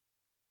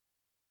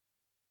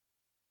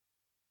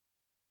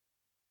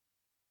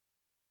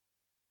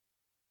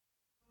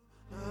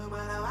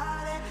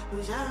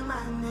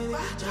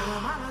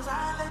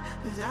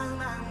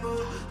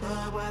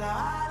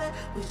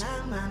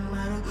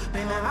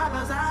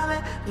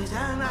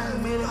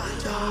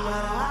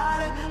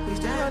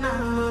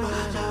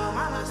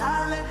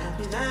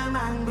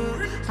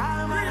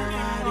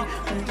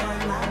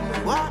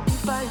What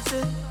if I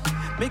say,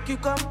 make you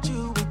come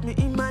chill with me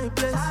in my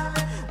place?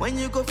 When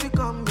you go fi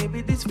come,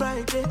 maybe this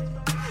Friday.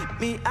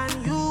 Me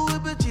and you will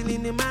be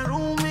chilling in my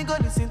room. We go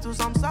listen to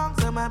some songs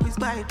that might be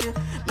spicy.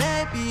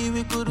 Maybe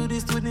we could do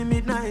this to the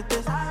midnight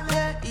test.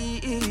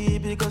 Yeah,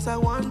 because I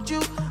want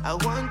you.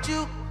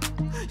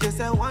 Yes,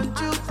 I want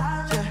you.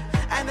 Yeah,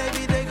 and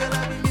every day girl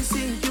I be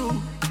missing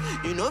you.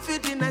 You know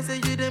 15 I say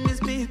you they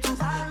miss me too.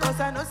 Cause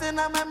I know say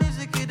now my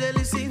music you they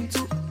listen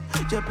to.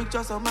 Your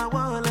pictures on my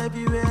wall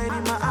everywhere,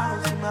 in my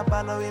house, in my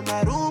parlor, in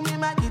my room, in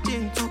my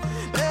kitchen too.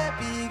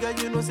 Baby girl,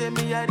 you know say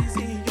me I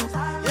see you.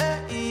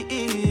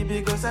 Yeah,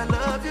 because I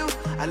love you.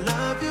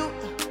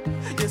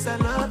 Yes, I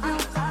love you.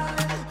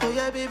 Oh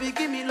yeah, baby,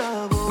 give me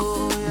love.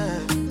 Oh yeah.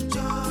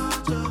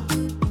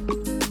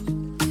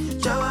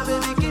 Jawa,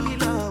 baby, give me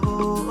love.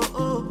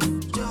 Oh.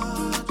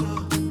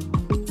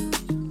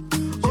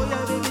 Oh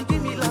yeah, baby,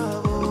 give me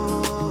love.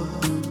 Oh.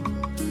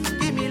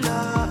 Give me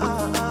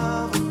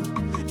love.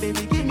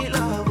 Baby, give me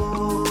love.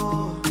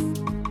 Oh.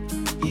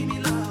 Give me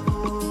love.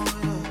 Oh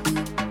yeah.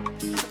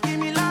 Give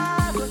me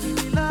love. Oh, give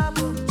me love.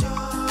 Oh.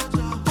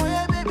 Oh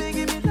yeah, baby,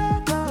 give me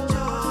love.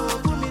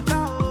 Oh. Give me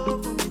love.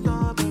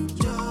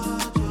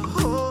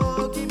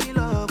 Oh, give me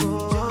love. Oh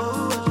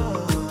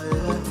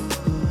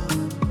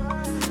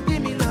yeah.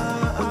 Give me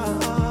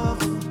love.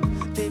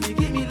 Baby,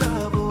 give me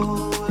love. Oh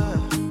yeah.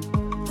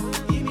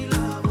 Give me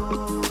love.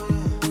 Oh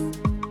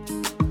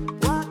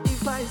yeah. What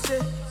if I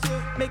say,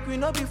 make we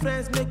not be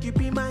friends, make you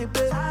be my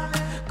babe?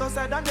 Cause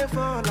I don't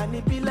fall and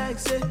it be like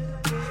say,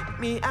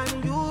 me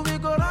and you, we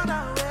go run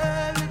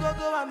away. We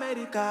go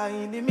America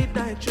in the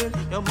midnight train.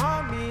 Your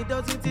mommy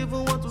doesn't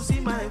even want to see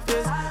my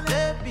face.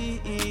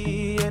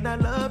 Baby, and I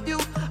love you.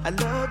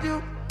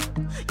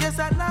 Yes,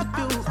 I love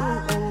you.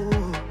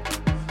 Ooh.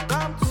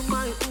 Come to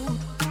my hood.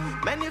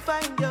 Many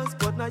fine girls,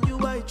 but now you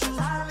I choose.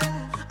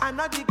 I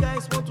know the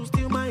guys want to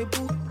steal my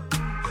boo.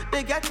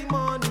 They get the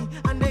money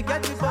and they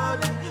get the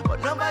body, but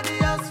nobody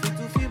else fit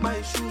to fill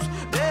my shoes.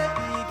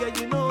 Baby, girl,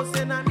 you know,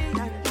 say na me and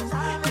you.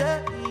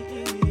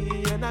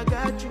 Yeah, and I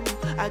got you.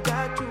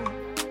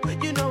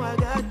 You know I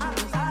got you.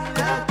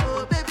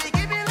 Oh, baby,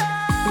 give me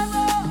love. Oh.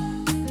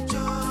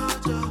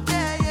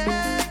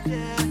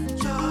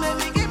 Yeah.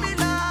 Baby, give me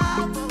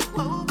love.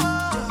 Oh.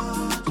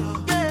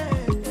 Yeah.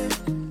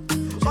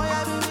 Oh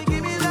yeah, baby,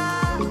 give me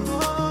love.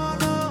 Oh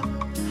no.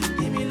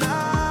 Give me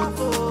love.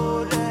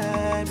 Oh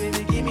yeah,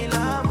 baby, give me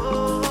love.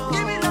 Oh.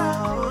 Give me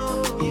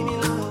love. Give me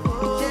love.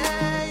 Oh.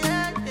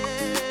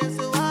 Yeah.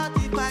 So what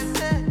if I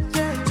say,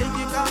 take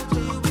you come to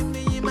you with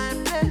me in my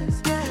place?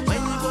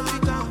 When you go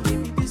pick up,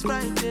 maybe this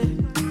Friday.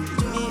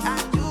 Me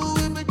and you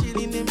will be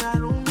chilling in my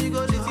room. We go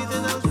listen to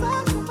some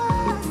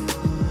sacrifice.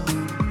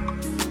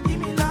 Give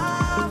me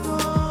love,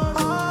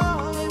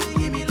 oh, baby,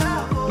 give me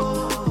love,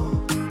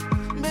 oh,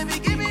 baby,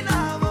 give me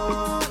love, oh,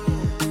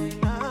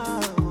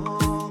 yeah,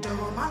 oh. Yo,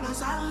 mano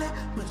sale,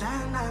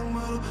 mutanda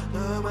muru,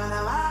 yo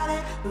balawale,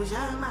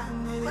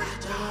 ujamane,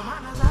 yo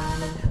mano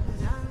sale,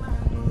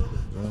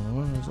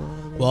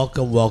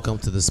 Welcome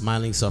to the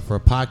Smiling Sufferer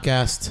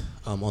podcast.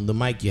 On the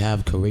mic you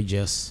have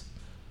Courageous,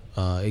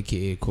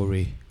 aka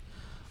Corey.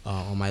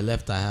 On my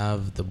left I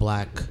have the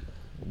black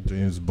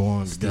James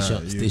Bond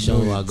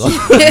station wagon.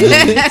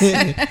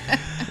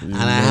 And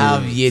I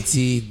have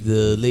Yeti,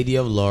 the Lady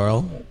of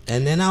Laurel,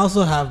 and then I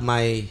also have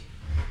my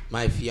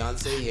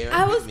fiance here.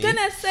 I was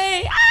gonna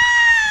say,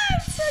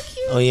 it's so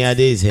cute. Oh yeah,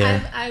 there is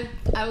here. I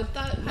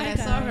thought when I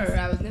saw her,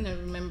 I was gonna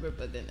remember,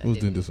 but then I Who's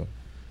doing didn't. this one?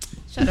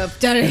 Shut up,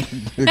 Jerry.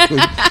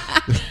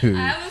 I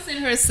haven't seen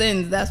her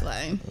since. That's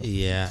why.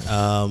 Yeah.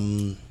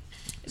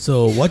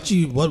 So what have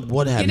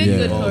You did you?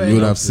 good for You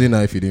would it. have seen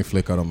her if you didn't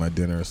flake out on my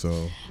dinner.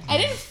 So I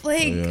didn't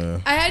flake. Yeah.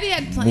 I already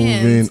had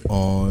plans. moving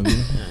on.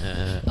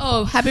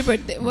 Oh, happy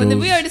birthday! Well,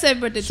 Those- we already said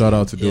birthday. Shout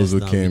out to those Yes, who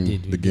no, came. we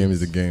did. The game is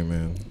the game,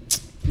 man.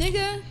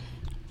 Nigga,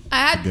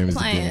 I The game had is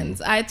the game.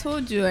 plans. I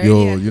told you already.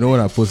 Yo, you know what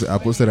I posted? I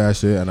posted that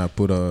shit and I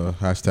put a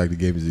hashtag. The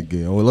game is the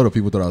game. Oh, a lot of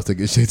people thought I was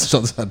taking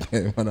shots at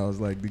them, and I was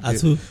like, At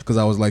who? because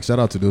I was like, shout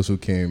out to those who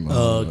came.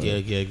 Oh,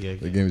 okay.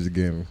 The game is the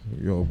game.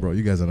 Yo, bro,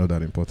 you guys are not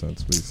that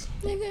important, please.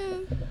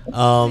 Nigga.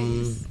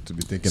 To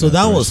be thinking. So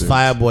that was shit.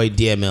 Fireboy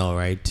DML,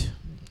 right?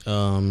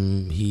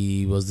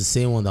 He was the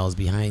same one that was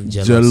behind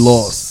Jealous.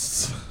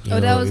 Jealous. You Oh,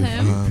 that was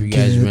him? If you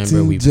guys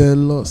remember, we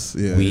jealous.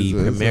 Yeah,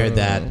 premiered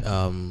that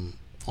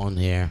on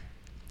here.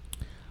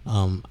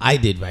 I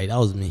did, right? That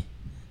was me.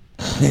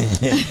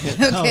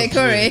 Okay,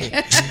 Corey.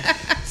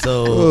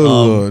 So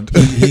Lord.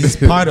 he's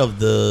part of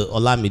the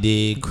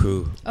Olamide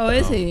crew. Oh,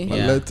 is he?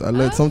 Yeah.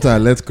 Sometimes I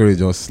let Curry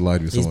just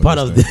slide with He's some part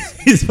of of these the.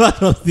 things. He's part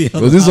of the.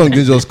 But this song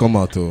didn't just come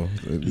out though.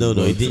 No,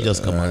 it didn't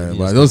just come out. It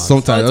But just just come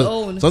out. sometimes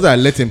On its own. I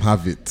let him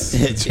have it.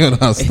 Do you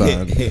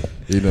understand?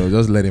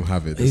 Just let him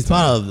have it. He's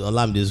part of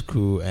Olamde's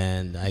crew,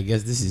 and I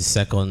guess this is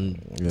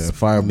second.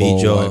 Fireball,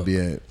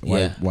 major-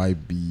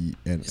 YBN.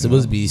 It's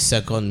supposed to be his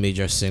second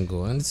major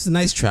single, and it's a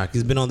nice track.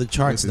 It's been on the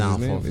charts now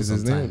for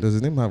some time. Does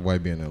his name have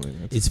YBNL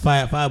in it? It's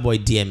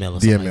Fireboy DML or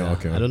something DML, like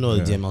that. okay. I don't know what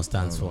Yeah. DML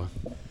stands for.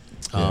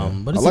 Yeah.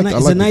 But it's I a like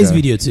it's a the nice guy.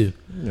 video too.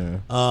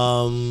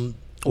 Yeah.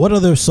 What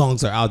other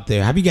songs are out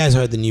there? Have you guys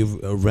heard the new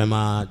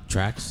Rema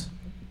tracks?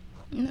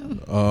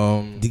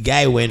 No. The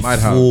guy went Might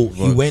have, full. but-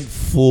 He went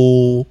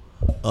full.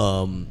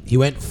 He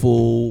went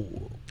full.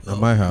 I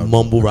might have.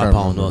 Mumble I can't rapper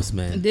on remember. us,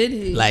 man. Did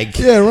he? Like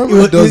Yeah, Rema it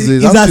was- does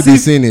this. it's I've as been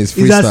if- seeing his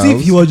It's as if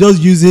freestyles. he was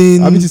just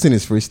using. I've been seeing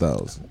his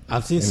freestyles.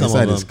 I've seen And some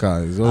inside of his them.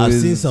 car. He's I've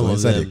always seen some of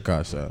inside them. the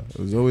car.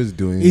 He was always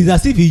doing. It's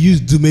as if he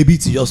used Do Maybe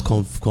to just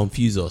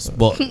confuse us,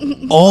 but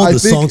all I the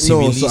think- songs he no,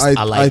 released so I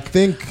are like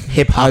think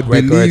hip hop I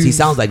records. He believe-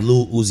 sounds like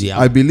Lil Uzi.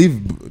 I believe.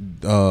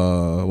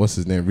 What's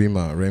his name?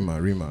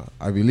 Rema.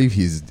 I believe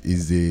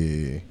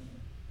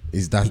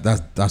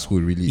that's who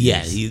it really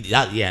yeah, is.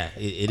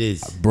 it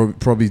is.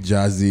 Probably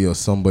Jazzy or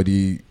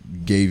somebody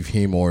gave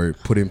him or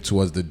put him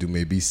towards the Do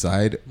Maybe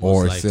side,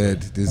 or likely.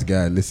 said this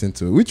guy listen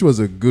to it, which was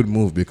a good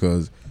move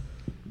because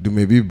Do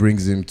Maybe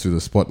brings him to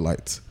the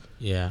spotlight.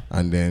 Yeah,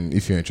 And then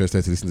if you're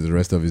interested to listen to the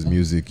rest of his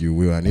music, you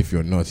will. And if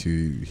you're not,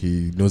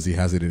 he knows he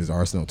has it in his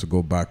arsenal to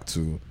go back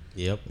to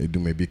yep. a Do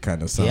Maybe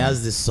kind of He sound.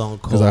 has this song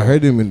Because called. I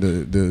heard him in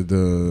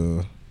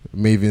the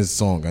Maven's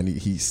song, and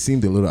he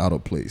seemed a little out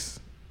of place.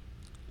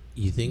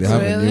 You think They so?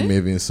 have a new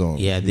Really? Maven song.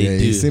 Yeah, they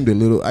He do. seemed a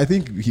little. I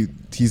think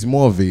he's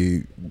more of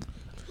a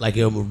Like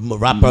a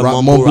rapper,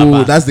 mumble. mumble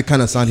rapper. That's the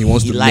kind of sound he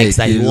wants He to likes make.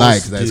 that he wants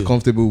likes to that he's do.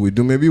 comfortable with.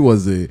 Do Maybe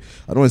was a. I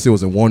don't want to say it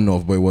was a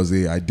one-off, but it was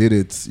a. I did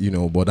it,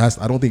 But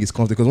I don't think it's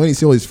comfortable because when you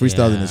see all his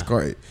freestyles in Yeah. his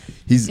car,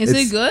 he's. Is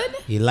it good?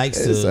 He likes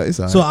It's- to. it's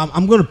alright. So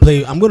I'm gonna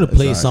play. I'm gonna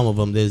play alright. some of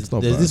them. There's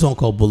not bad. this one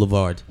called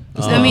Boulevard.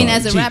 I mean,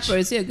 as a Cheech. rapper,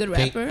 is he a good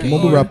rapper?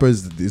 Mumble Or-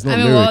 rappers, it's not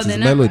I mean, well, lyrics, they're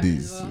it's not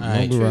melodies. rappers, well. Alright,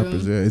 Mumble true.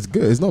 rappers, yeah, it's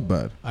good. It's not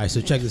bad. All right,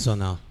 so check this one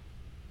now.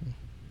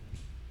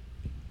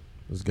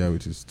 This guy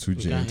with his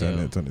 2G We can't hear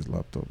internet on his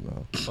laptop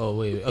now. Oh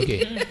wait,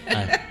 okay, all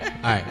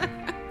right.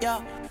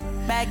 Yo,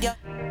 bag yo.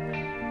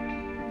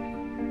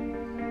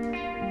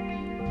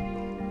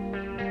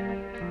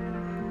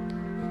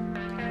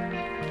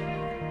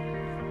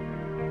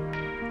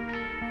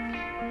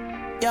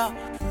 Yo,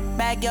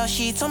 bag yo,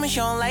 she told me she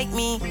don't like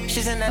me.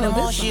 She's an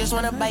animal, this she just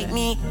wanna bite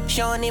me. She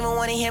don't even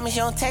wanna hear me, she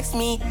don't text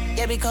me.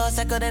 Yeah, because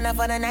I good enough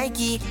for the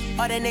Nike.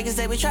 All the niggas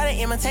they be try to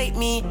imitate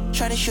me.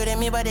 Try to shoot at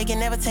me, but they can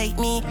never take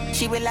me.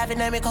 She be laughing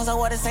at me cause I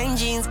wore the same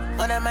jeans.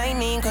 On her mind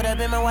mean, could've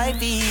been my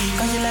wifey.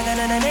 Cause she like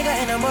another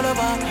nigga in a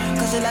boulevard.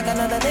 Cause she like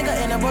another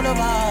nigga in a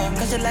boulevard.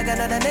 Cause she like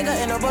another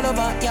nigga in a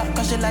boulevard. Yeah,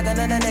 cause she like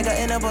another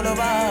nigga in a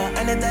boulevard.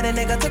 And then that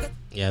nigga took it.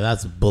 Yeah,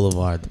 that's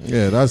Boulevard.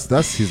 Yeah, that's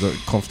his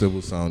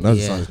comfortable sound. That's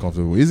the Yeah. sound is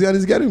comfortable. He's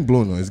getting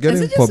blown on. He's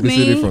getting it just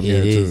publicity me? from here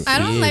It too. is. I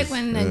don't He like is.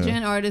 when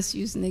Nigerian artists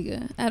use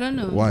nigga. I don't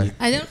know. Why?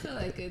 I don't feel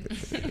like it.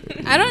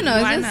 I don't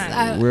know. Why It's just,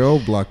 not? We're all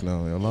black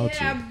now. You're allowed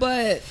yeah, to.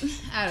 but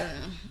I don't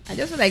know. I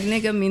just feel like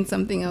nigga means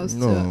something else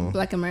No. to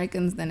Black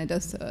Americans than it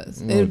does to us.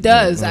 No, it it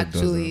does doesn't. No, it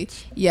actually.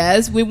 doesn't.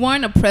 Yes, we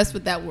weren't oppressed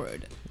with that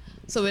word,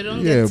 so we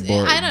don't Yeah, get.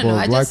 but, I don't know.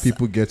 but I black just,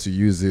 people get to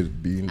use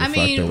it being the I fact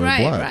mean, that we're right,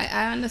 black. right.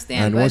 I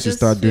understand. And but once it you just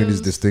start doing this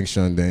feels-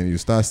 distinction, then you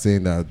start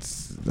saying that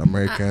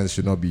Americans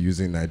should not be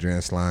using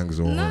Nigerian slangs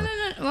or. No.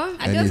 Well,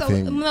 I guess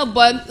anything. no,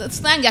 but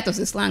slang got to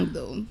say slang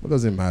though. What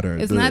does it matter?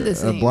 It's not the A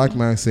same. black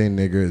man saying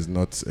nigger is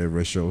not a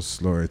racial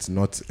slur. It's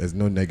not. There's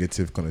no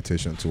negative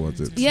connotation towards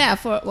it. Yeah,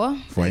 for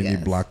For I any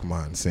guess. black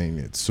man saying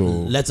it. So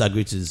Let's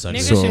agree to disagree.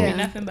 Nigga So- should Yeah. be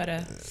nothing but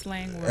a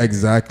slang word.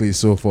 exactly.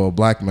 So for a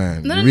black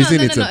man, No, the no, reason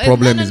no, it's no, a no.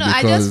 problem no, is no,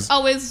 I because just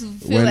always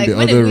feel when like the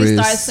when did other we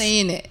start race-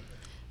 saying it?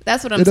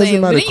 That's what I'm it doesn't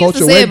saying. matter. We didn't Culture.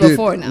 used to say When it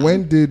before did now.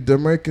 when did the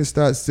Americans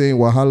start saying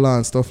wahala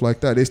and stuff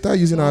like that? They start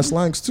using our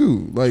slangs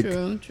too. Like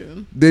True.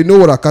 they know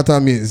what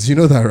akata means. You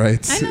know that,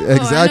 right? I know,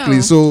 exactly. I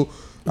know. So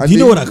I Do you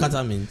know what think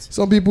Akata means?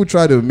 some people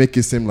try to make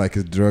it seem like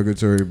it's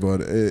derogatory,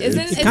 but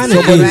Isn't it's it Kind of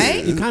not, is.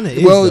 right? It kind of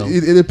is. well, though.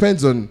 it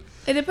depends on.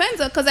 It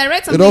depends because I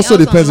read something. It also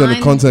else depends on the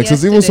online context.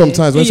 Because even yesterday.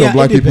 sometimes when Yeah, some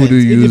black it people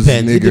do depends. It use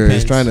depends. It nigger, it's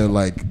depends. trying to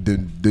like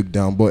dig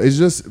down. But it's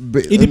just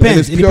It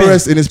depends. In its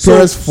purest, in its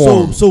purest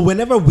form. So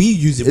whenever we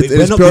use it, in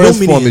we're its not, we don't purest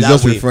mean form, it it's that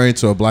just way. referring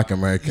to a black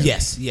American.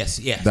 Yes. That's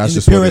In just the what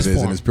it purest is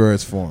form. in its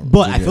purest form.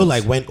 But I Yes. feel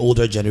like when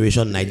older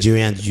generation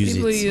Nigerians use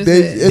People it, use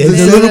They, it. it's There's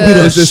the a little same- bit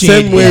of it's the shade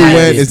same way behind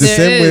when it. it's the There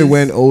same way is.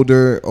 when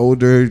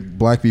older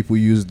black people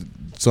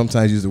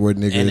sometimes use the word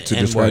nigger And to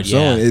N-word, describe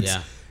yeah, someone.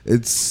 yeah.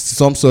 It's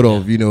some sort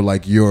of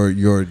like your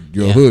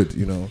Yeah. hood.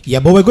 You know. yeah,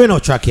 but we're going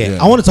off track here.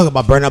 Yeah. I want to talk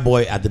about Burna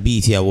Boy at the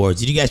BET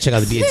Awards. Did you guys check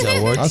out the BET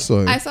Awards? I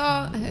saw it. I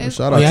saw.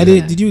 Shout Oh, out yeah, to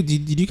him.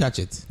 did you catch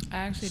it? I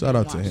actually Shout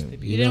didn't out to watch him. the You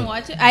video. didn't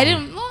watch it? I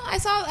didn't. Well, I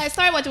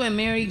started watching when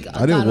Mary.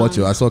 I didn't watch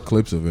it. I saw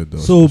clips of it though.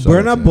 So shout out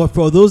Burna to him. Boy,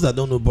 for those that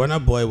don't know,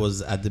 Burna Boy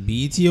was at the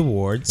BET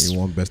Awards. He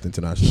won Best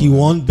International. He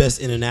won Best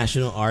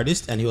International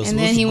Artist, and he was And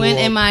supposed then he to went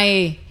go up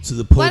MIA. to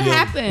the What podium. It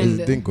happened?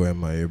 didn't go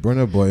MIA.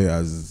 Burna Boy,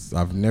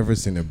 I've never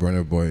seen a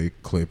Burna Boy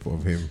clip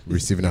of him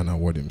receiving an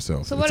award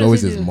himself. So what It's does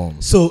always he his do?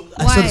 mom. So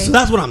Why?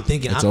 that's what I'm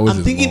thinking. It's I'm, always I'm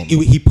his thinking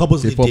mom. he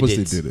purposely, He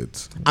purposely did, it. did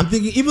it. I'm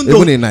thinking even though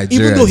Even in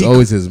Nigeria, though it's he-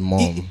 always his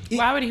mom.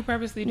 Why would he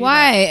purposely do that?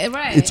 Why?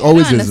 Right. It's I don't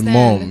always his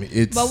understand. mom.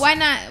 It's- But why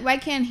not? Why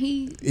can't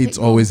he? It's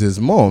take- always his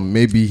mom.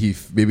 Maybe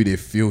they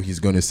feel he's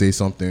gonna say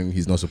something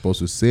he's not supposed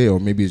to say, or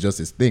maybe it's just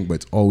his thing. But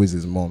it's always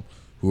his mom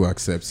who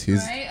accepts his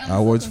Right, I'm so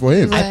awards for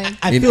him. confused.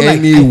 I In feel like-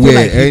 I feel anywhere,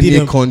 like he any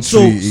didn't- country,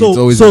 it's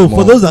always so his for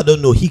mom. those that don't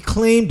know, he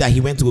claimed that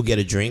he went to go get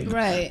a drink.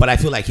 Right. But I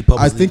feel like he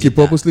purposely. I think he did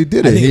that. purposely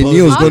did I it. think He knew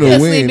he was purposely- gonna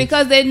Obviously, win.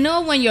 because they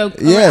know when your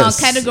Yes.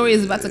 category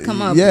is about to come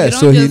up. Yeah, You don't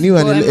so he just knew, go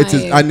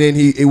MIA. and then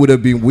it would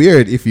have been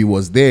weird if he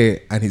was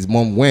there and his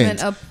mom went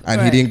Went up, and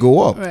he right. didn't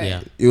go up. Right. Yeah.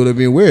 It would have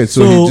been weird.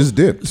 So he just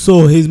did.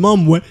 So his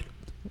mom went.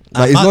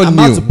 Like, it's I'm not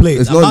about new. to play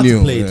it. It's I'm not about to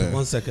new. play it. Yeah.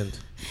 1 second.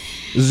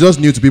 It's just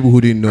new to people who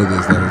didn't know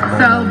this. That his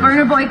mom So won.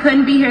 Burna Boy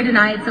couldn't be here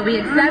tonight, so we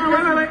accept this.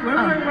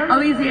 Oh,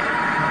 he's here.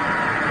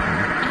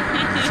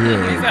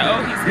 Sure. He's like,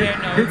 oh, he's here.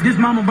 No. This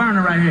Mama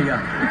Burner right here,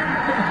 y'all.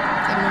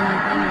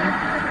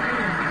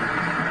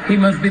 He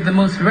must be the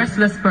most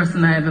restless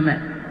person I ever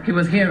met. He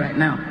was here right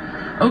now.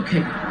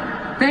 Okay.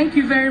 Thank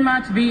you very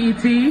much,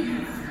 BET.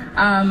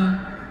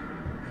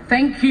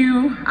 Thank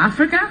you,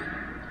 Africa,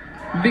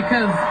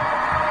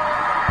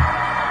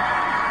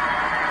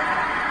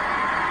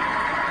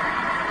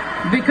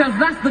 because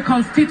that's the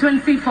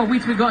constituency for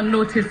which we got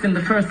noticed in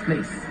the first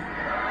place.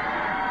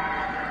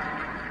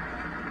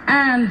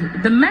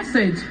 And the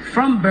message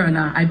from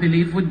Burna, I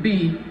believe, would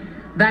be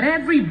that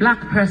every black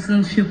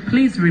person should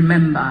please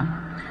remember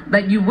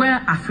that you were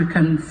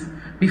Africans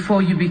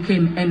before you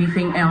became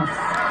anything else.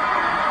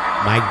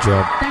 Mic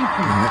drop. Thank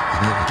you.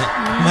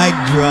 Mic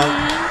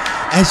drop.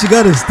 And she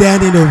got a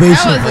standing ovation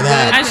That was for a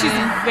that. And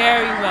she's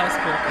very well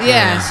spoken.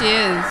 Yeah, she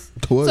is.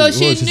 What- So what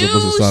she was she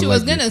supposed to knew sound she was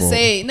like gonna before?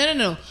 say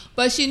no.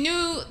 But she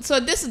knew. So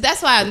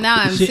that's why now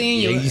I'm She- seeing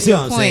you. yeah, you see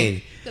what I'm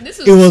saying? This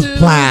It was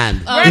planned.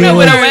 Burna It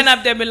would have was- went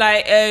up there and be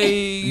like,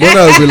 hey.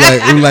 Burna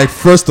would be like,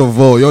 first of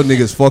all, yo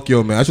niggas, fuck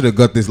yo, man. I should have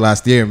got this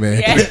last year, man.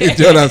 Yeah.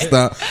 Do you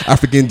understand?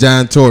 African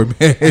Giant Tour,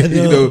 man.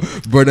 You know,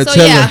 Burna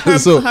So yeah,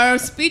 Chella. her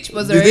speech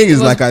was. The thing is,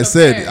 like I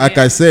said,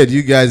 prepared,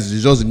 you guys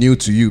it's just new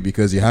to you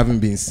because you haven't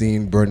been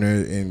seeing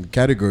Burna in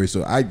categories.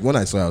 So when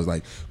I saw it, I was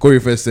like, Corey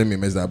first sent me a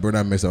message that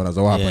Burna messed up, and I was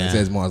like, what happened? Yeah. He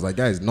says more. I was like,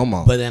 guys,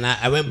 normal. But then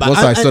I went back. Once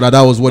I saw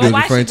that was what But he was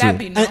why referring should that to.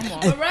 be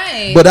normal?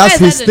 Right. But that's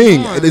Why his is that the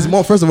thing. norm? His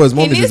mom, first of all, his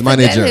mom He is his needs to get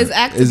manager. his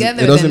act It's-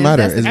 together it doesn't then,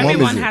 matter. that's His the mom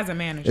Everyone is has a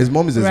manager. his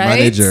mom is his Right?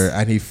 manager,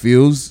 and he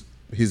feels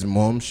his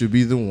mom should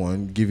be the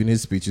one giving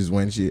his speeches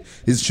when she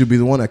should be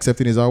the one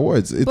accepting his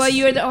awards. But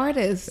you're the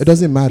artist. It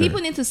doesn't matter. People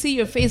need to see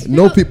your face.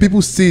 No,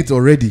 people see it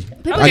already,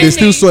 and Okay. they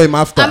still saw him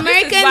after.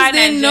 Americans why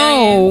didn't Nigerians-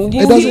 know Do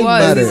who It doesn't he was.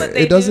 matter. what they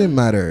It doesn't do?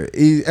 matter.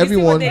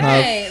 Everyone they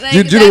have. do? Like,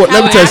 Do you know what? that's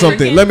Let me how tell you African-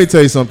 something. Let me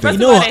tell you something. First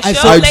You of know all, what? they I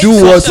show I late do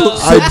what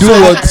socials. I do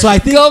what. So I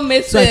think. Go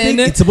So I think missing.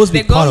 it's supposed to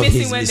They be go part of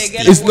missing his when they mistake.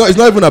 get It's not. It's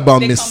not even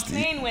about They mistake.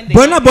 complain when they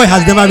Burna get Boy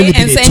has never really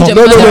been And a send top. your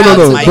No, brother out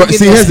no. to But give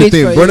see, a here's the speech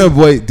thing. for Burna you.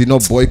 Boy did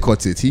not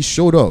boycott it. He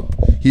showed up.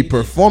 He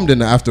performed in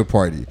the after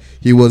party.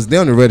 He was there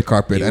on the red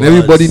carpet, He and was.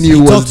 everybody knew He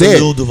he was talked to there.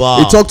 Lil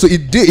Duval. He talked to.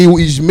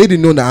 He made it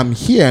known that I'm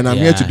here and I'm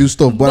here to Yeah. do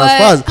stuff. But But as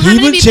far as how He many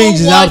even people changed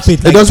his watch- outfit.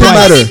 it like doesn't twice.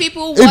 How matter. many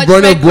people If watch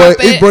Burna red Boy,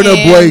 carpet if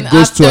Burna Boy and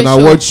goes to an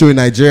after award show? show in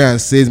Nigeria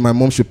and says my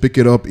mom should pick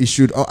it up, he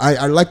should.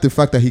 I like the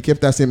fact that he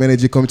kept that same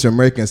energy coming to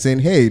America and saying,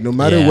 "Hey, no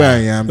matter Yeah. where I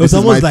am, It was this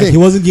is my almost like thing." he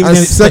wasn't giving And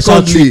any special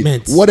secondly,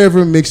 treatment.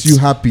 whatever makes you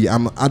happy,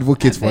 I'm an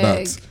advocate for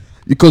beg. that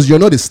because you're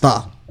not a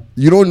star.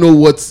 You don't know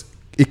what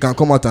it can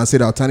come out and say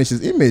that will tarnish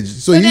his image.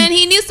 So But then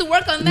he needs to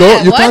work on that.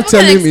 no, you What? can't What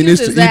tell kind him of he needs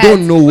to. excuse You is don't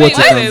that? know what Wait, it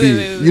wait, can wait, be. wait,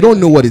 wait, You don't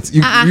know what it's.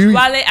 You, Wale,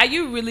 are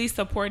you really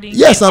supporting?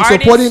 yes, an I'm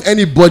artist supporting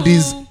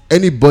anybody's. who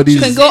Anybody's.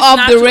 Can go chooses off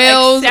not the to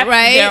rails, accept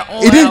right? their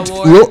own It didn't.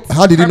 awards Well,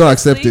 how did he not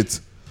purposely? accept it?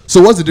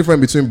 So what's the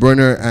difference between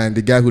Burner and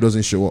the guy who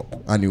doesn't show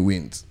up and he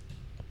wins?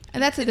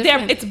 And that's a They're,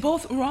 different. it's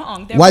both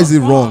wrong. They're Why both is it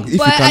wrong? If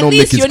but you at cannot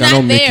least make it, you're you cannot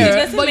not make there. it.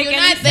 Doesn't But make you're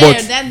any not sense. there.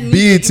 But That means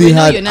BET we know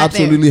had you're not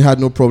absolutely had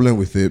no problem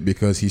with it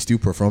because he still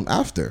performed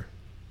after.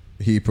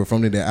 He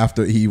performed it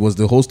after. He was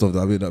the host of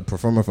the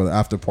performer for the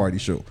after party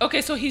show.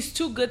 Okay, so he's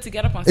too good to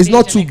get up on stage. It's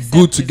not and too accept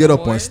good to his get up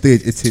on awards?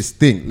 stage. It's his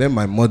thing. Let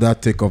my mother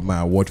take off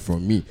my award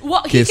from me.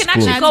 Well, he Case can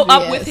actually closed. go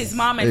up Yes. with his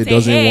mom and He say,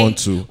 doesn't "Hey, want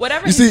to.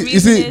 whatever." You his see,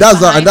 reason is that's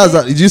that, and behind that's it."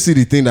 that. Did you see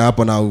the thing that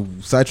happened? I'll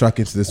sidetrack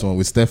into this one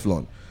with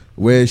Steflon,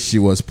 where she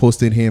was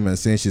posting him and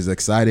saying she's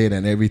excited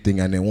and everything,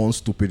 and then one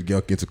stupid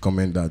girl came to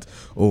comment that,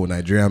 "Oh,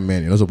 Nigerian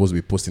men, you're not supposed to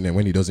be posting them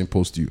when he doesn't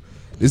post you."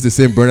 This is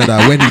the same Burner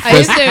that when he Are you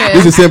first. serious?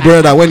 This is the same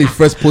Burner that when he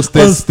first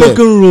posted Unspoken Steph,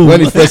 rule.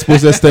 when he first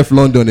posted Steph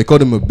London, they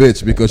called him a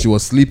bitch because she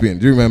was sleeping.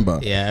 Do you remember?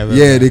 Yeah, I remember.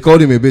 Yeah, they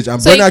called him a bitch,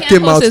 and So he Burner can't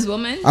came post out. his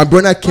woman? And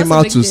Burner came What's the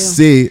out big to deal?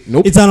 say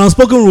nope. It's an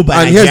unspoken rule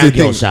by And here's the Nigerian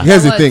thing. girls. Sha.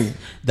 Here's the What? thing.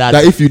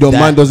 that if you don't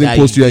man doesn't that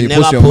post you and you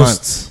never post your man.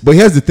 posts. But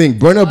here's the thing,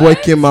 Burna Boy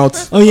came out.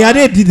 Oh yeah,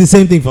 they did the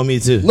same thing for me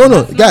too.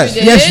 No, guys.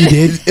 Yes, you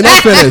did. In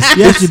all fairness,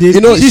 Yes, you did.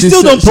 You know, She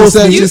still don't post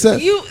me. She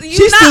said,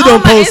 She still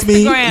don't post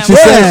me. She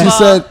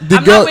said the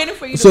I'm girl. not waiting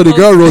for you to So the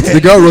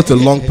post girl wrote a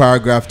long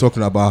paragraph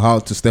talking about how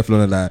to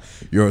Stefflon that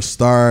you're a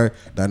star,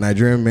 that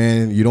Nigerian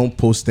men, you don't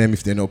post them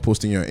if they're not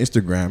posting your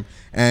Instagram,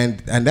 and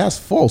that's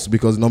false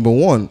because number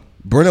one,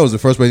 Burna was the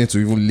first person to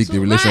even leak the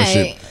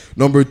relationship. Right.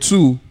 Number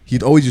two,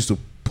 he'd always used to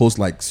post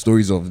like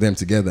stories of them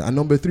together, and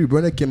number three,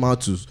 Burna came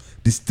out to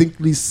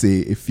distinctly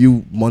say a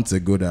few months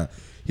ago that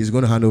he's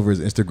going to hand over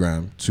his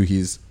Instagram to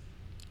his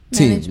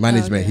team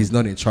management. Okay. He's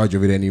not in charge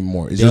of it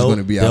anymore. It's just going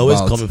to be they're about. always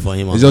coming for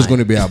him It's just online. going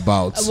to be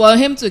about. Well,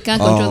 him too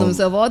can't control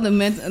himself. All the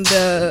men,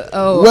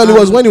 Well, it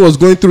was when he was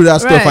going through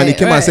that stuff, and he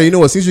came and said, right. "You know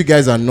what? Since you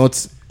guys are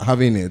not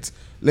having it,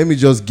 let me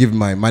just give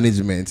my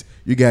management.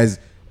 You guys,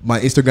 my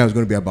Instagram is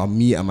going to be about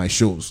me and my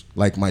shows,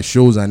 like my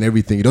shows and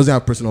everything. It doesn't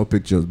have personal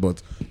pictures,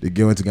 but the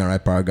girl went to go and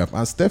write paragraph.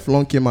 And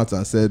Stefflon came out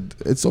and said,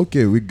 "It's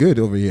okay, we're good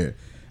over here."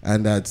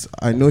 And that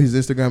I know his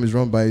Instagram is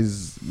run by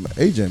his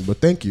agent, but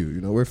thank you. You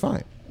know, we're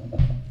fine.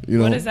 You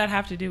know, What does that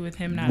have to do with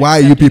him not? why are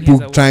you accepting people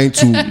his award? trying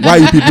to? Why are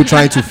you people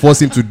trying to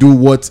force him to do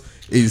what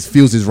is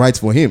feels is right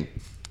for him?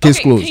 Case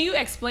Okay, closed. can you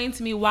explain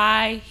to me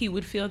why he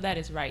would feel that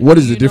is right? What Do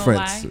is the you know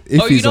difference why?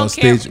 if Or you he's on don't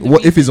care stage? the What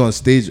if reason? he's on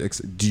stage?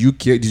 Do you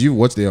care? Did you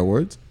watch the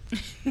awards?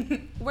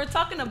 We're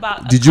talking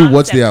about. Did you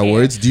watch the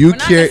awards? Do you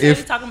care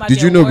if?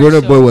 Did you know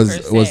Burna Boy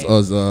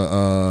was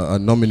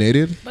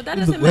nominated? But that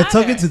doesn't We're matter.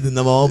 talking to the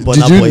number one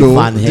Did Burna you Boy know?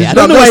 fan here. I I'm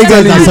don't know why you just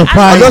guys telling are you-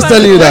 surprised. I'm just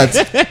telling you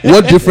that.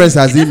 What difference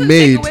has it doesn't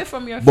made? take away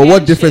from your But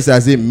what fanship. difference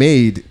has it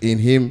made in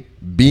him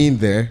being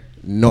there,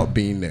 not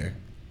being there?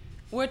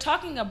 We're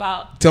talking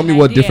about. Tell me an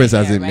what idea difference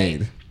has here, it right?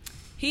 made?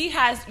 He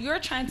has. You're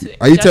trying to.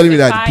 Are you telling me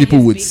that justify people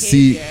his would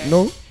see? behavior.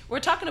 No. We're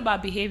talking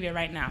about behavior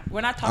right now.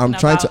 We're not talking I'm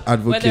trying about to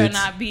advocate whether or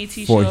not BET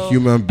for show,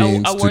 human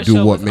beings to award do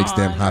show what was makes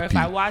them on, or if happy.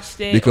 I watched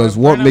it, Because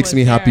or what Burna makes was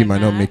me there happy or might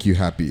not not. make you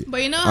happy.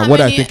 But you know And how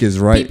what I many think is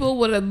right. people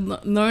would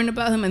have learned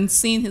about him and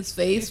seen his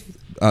face.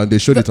 They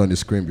showed it on the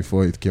screen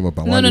before it came up.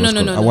 And No, while no, it no, was no,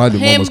 col- no, and no. while the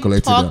mom Him was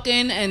collecting that.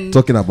 talking and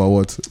Talking about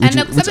what? Which and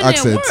accepting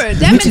accent? their word.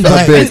 That Which is makes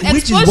why, a difference.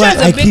 which is Exposure why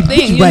is a I big keep, thing. which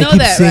is You why I know keep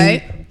that,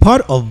 saying right?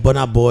 part of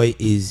Burna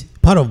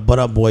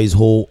Boy's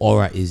whole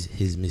aura is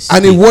his mistake.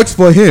 And it works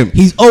for him.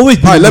 He's always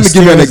been. All right, a let me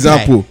give you an mysterious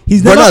guy. example.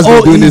 He's Burna never. has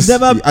been doing he's this.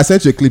 never. I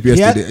sent you a clip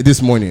yesterday,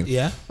 this morning.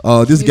 Yeah.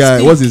 This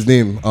guy, what's his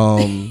name?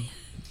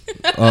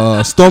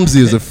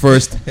 Stormzy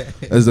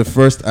is the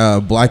first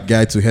black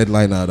guy to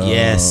headline at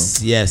Yes.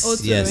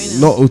 O2 Yes.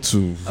 Arena. not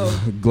O2,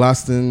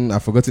 Glaston. I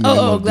forgot the name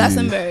of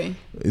Glastonbury.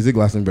 Is it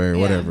Glastonbury or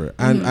Yeah. whatever?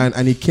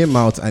 And he came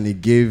out and he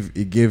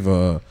gave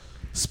a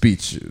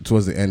speech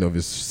towards the end of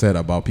his set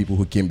about people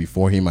who came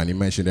before him, and he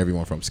mentioned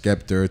everyone from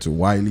Skepta to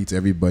Wiley to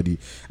everybody,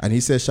 and he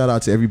said shout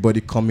out to everybody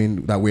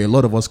coming, that way a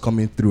lot of us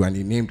coming through, and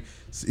he named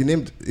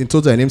in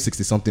total, he named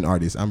 60 something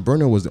artists, and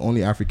Burna was the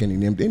only African he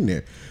named in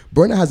there.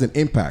 Burna has an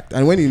impact,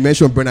 and when he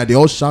mentioned Burna, they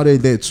all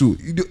shouted there too.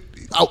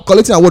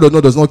 Collecting award or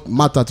not does not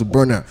matter to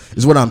Burna,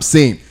 is what I'm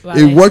saying. Wale.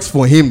 It works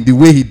for him the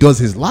way he does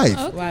his life.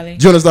 Wale.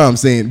 Do you understand what I'm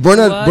saying?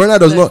 Burna does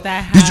does not.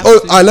 that Did you,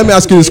 have to let me do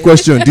ask you this with-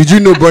 question. Did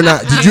you know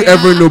Burna? Did you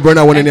ever know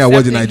Burna won any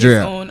award in Accepting Nigeria?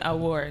 His own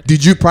award.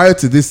 Did you, prior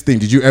to this thing,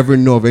 did you ever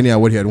know of any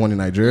award he had won in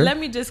Nigeria? Let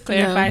me just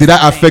clarify. Did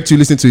that something. affect you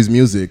listening to his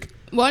music?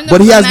 Well, no,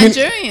 But he he's has been-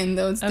 Nigerian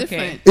though. It's Okay.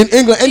 different. In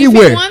England, If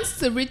anywhere. he wants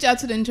to reach out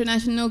to the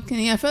international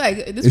community, I feel like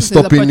this It's was his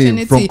stopping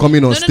opportunity. him from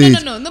coming on No, stage.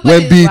 Nobody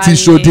When is BT Wale.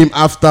 showed him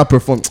after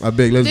perform. I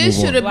beg, let's This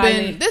move should on. have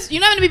been Wale. this. You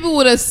know how many people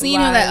would have seen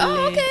him like, oh,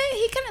 Wale. okay,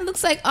 he kind of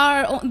looks like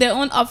their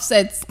own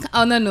offsets.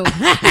 Oh no.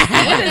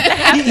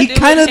 He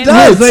kind of Wait,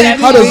 does.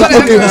 how does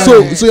that?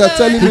 Okay, so you're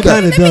telling me He that.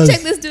 kinda Let me does.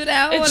 check this dude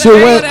out. It's So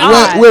whatever, very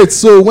whatever. odd. wait,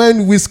 so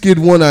when Wizkid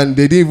won and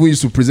they didn't even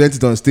used to present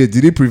it on stage,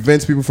 did it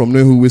prevent people from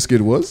knowing who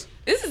Wizkid was?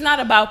 This is not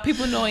about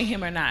people knowing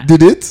him or not.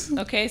 Did it?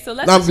 Okay, so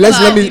let's. Now, just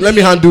let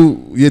me handle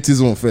Yeti's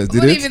one first. Did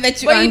Won't it? even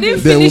let you But you handle.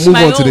 didn't Then we'll finish move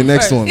my on to the own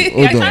next first. one. You're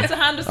Hold trying on. to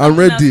handle I'm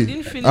something else. You ready.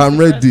 didn't finish I'm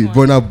the first ready. one.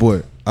 Burna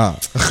Boy.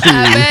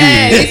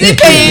 Is he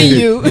paying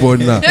you?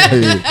 Burna.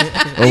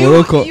 Hey. You-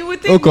 Don't come, you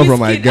would don't think come from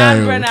my Wizkid guy.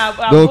 and oh. Burna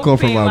are Don't both come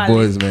from paying my Wale.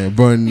 boys, man.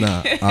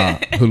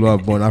 Burna. Who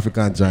born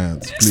African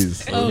giants,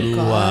 please. Oh Oluwa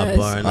gosh.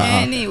 Burna.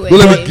 Anyway. Don't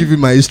let me give you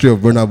my history of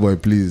Burna Boy,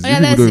 please. Oh, yeah,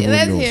 You people let's don't hear- even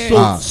let's know.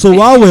 hear it. So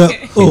while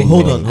we're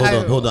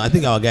hold on. I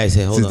think our guys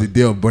here. Hold Since the on.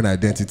 day of Burna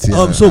identity.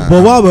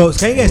 But while we're,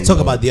 can you guys talk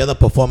about the other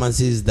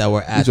performances that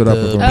were at Which the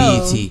other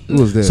performance? BET?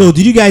 Who was there? So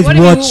did you guys What do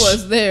you mean watch? who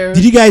was there?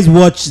 Did you guys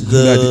watch I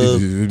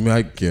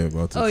the? care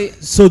about it. Oh, yeah.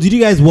 So did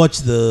you guys watch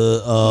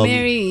the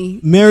Mary.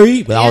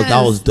 Mary?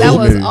 That was Yes, dope. That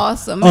was Mary.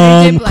 awesome.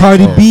 Mary J. Blige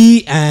Cardi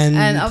B and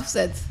and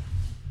Offset.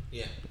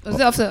 Was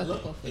it Offset?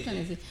 Which one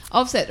is it?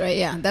 Offset, right?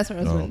 Yeah, that's her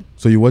husband.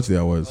 So you watched the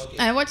awards?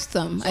 I watched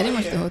some. I didn't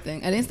watch the whole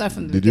thing. I didn't start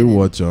from the Did you beginning.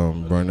 watch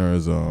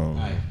Burner's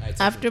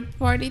After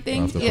party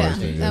thing? after Yeah, party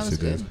thing? that Yes, was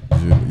you good.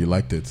 did. You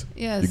liked it.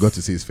 Yes. You got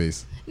to see his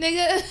face.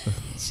 Nigga,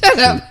 shut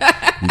up.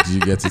 Did you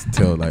get to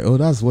tell like, oh,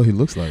 that's what he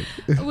looks like?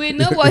 We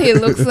know what he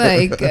looks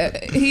like.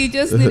 He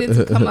just needed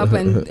to come up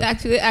and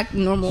actually act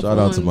normal. Shout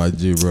for out to once. my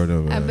G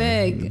brother, man. I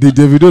beg.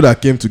 The video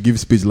that came to give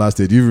speech last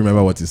day, do you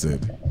remember what he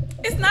said?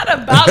 It's not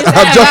about I'm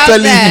that.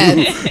 just about telling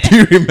you. Do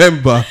you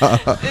remember?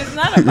 It's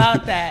not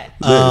about that.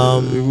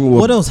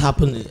 What else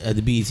happened at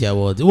the BET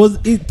Awards?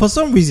 For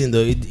some reason though,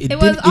 it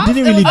didn't awesome.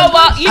 really. Oh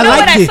well, you I know what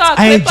liked I it. saw.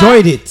 I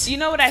enjoyed it. You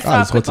know what I Ah,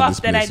 saw? it's A clip hot in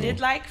off that this I place, did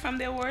so. like from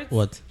the awards.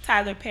 What?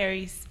 Tyler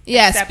Perry's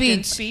Yeah,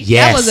 acceptance speech.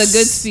 Yes. That was a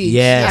good speech.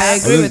 Yes.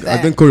 I agree with that.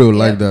 I think Corey would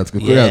like that.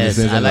 Corey Yes, has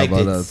been I saying liked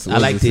about it. that. I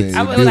liked it.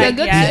 I It was was a like,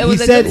 good. yeah. It was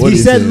He a said, good. What he did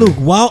he said, say? look,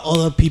 while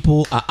other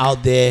people are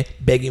out there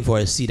begging for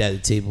a seat at the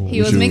table,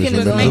 He was should- making we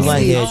his should own make over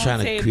it. here Own trying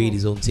to table. create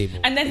his own table.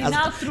 And then he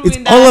now threw It's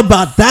in all that.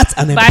 about that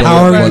an Bible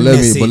empowering verse.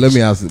 message. But let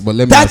me ask.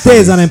 That there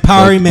is an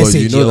empowering but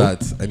message, you know yo.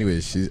 that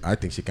anyway. I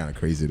think she's kind of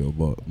crazy though.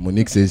 But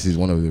Monique says she's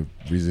one of the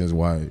reasons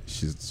why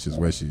she's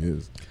where she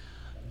is.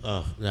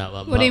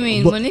 What do you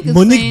mean? But Monique is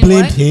Monique saying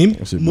blamed what?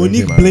 him. She blamed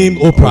Monique him blamed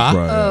and Oprah.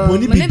 Oprah,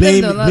 Monique Monique blamed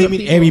blamed a lot of blaming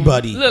people.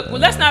 everybody. Look, well,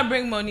 let's not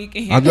bring Monique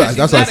in here.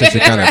 That's why I said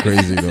she's kind of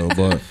crazy though.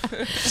 But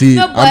see,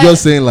 No, I'm but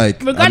just saying like,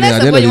 Regardless at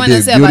of the what you end want of to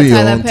the say day, about building your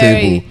Tyler own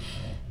Perry, table.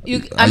 I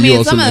Are you mean,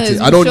 also some of letting-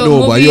 his I don't show know,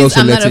 but are you movies, also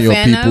I'm not letting a your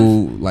fan of.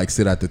 people like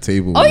sit at the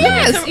table? Oh you know?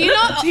 yes, you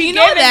know, He you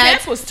know gave that.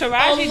 examples.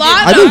 Taraji A did lot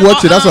that. I didn't of-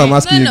 watch it. That's why I'm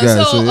asking you guys.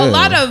 So So, a yeah.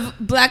 lot of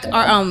black,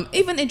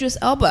 even Idris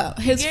Elba,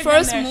 his Gave them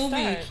first their movie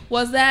start.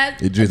 was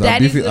that Idris, I'm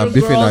Daddy's beefing- I'm Little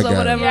beefing Girls that or guy.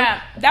 whatever.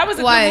 Yeah, that was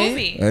a Why? good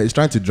movie. He's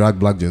trying to drag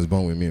Black James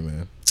Bond with me,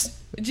 man.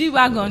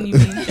 G-Wagon, you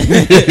mean?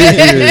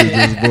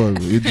 James Bond,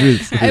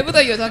 Idris. I even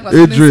thought you were talking about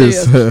something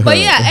Idris. serious. But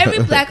yeah,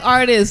 every black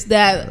artist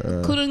that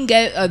couldn't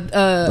get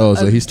a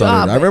so he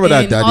started. job I remember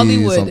that in Daddy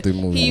Hollywood, something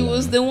movie, he yeah.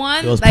 was the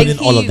one. He was like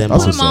putting all of them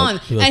put on. them on,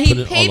 He was and he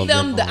putting all paid of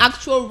them them the on.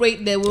 actual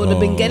rate they would have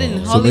been getting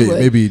in So Hollywood.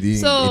 maybe he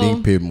So-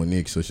 didn't pay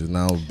Monique, so she's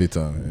now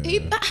bitter.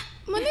 Yeah.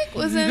 Monique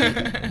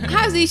wasn't.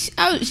 How's he?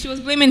 She was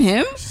blaming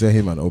him. She said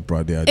him and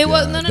Oprah there. It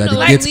was no, the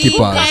like Lee gatekeepers.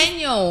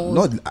 Daniels.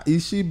 Not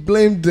she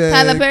blamed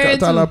Tyler Perry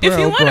Tyler too. If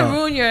you want to Oprah.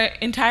 ruin your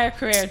entire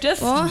career,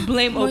 just Well,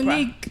 blame Oprah.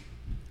 Monique.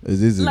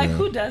 It's easy, Like, man.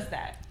 who does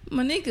that?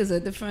 Monique is a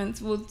different.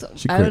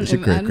 She I don't crazy,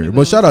 even- I don't crazy. even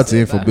But shout know out what to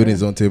him say for about building her.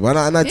 his own table.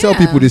 And I tell Yeah.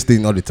 people this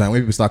thing all the time.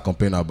 When people start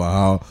complaining about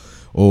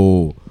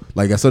how,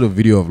 like I saw the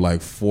video of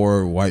like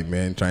 4 white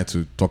men trying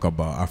to talk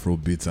about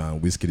Afrobeat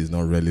and Wizkid is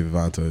not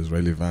relevant or is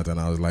relevant. And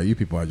I was like, you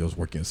people are just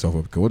working yourself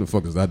up. Because what the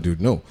fuck does that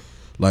dude know?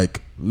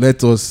 Like,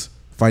 let us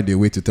find a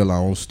way to tell our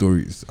own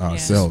stories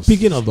ourselves.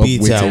 Speaking of Stop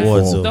BET waiting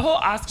Awards, for- though. The whole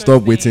Oscar.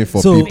 Stop waiting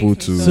for So- people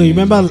to. So you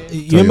remember tell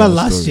your own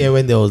last story. year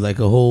when there was like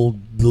a whole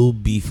little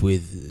beef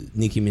with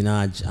Nicki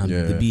Minaj and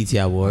Yeah. the BET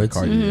Awards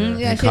Cardi,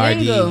 Yeah, and she Cardi.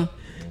 didn't go.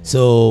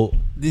 So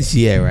this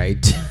year,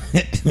 right?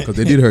 Because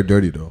they did her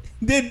dirty though.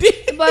 They did.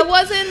 But it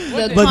wasn't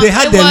the. But they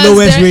had it their was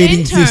lowest their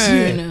ratings this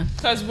intern. year.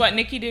 Because what,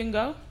 Nikki didn't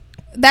go?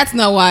 That's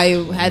not why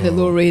it had a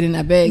low rating.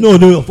 I beg. No,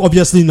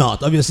 obviously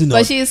not. Obviously not.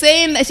 But she's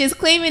saying that she's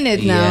claiming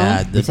it now.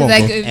 Yeah, the- She's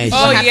like, And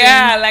Oh, she-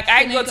 yeah. Like,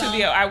 I Can go it to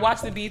go? I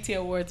watch the BET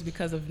Awards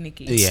because of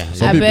Nikki. Yeah.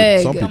 I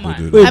beg. Some Come people on.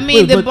 do Wait, that. I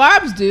mean, the but-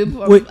 Barbs do.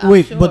 Wait, I'm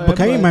wait, sure, but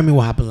can you remind me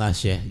what happened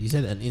last year? You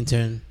said an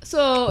intern.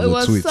 So it It was a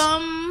was tweet.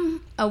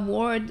 some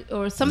award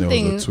or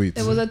something. tweet.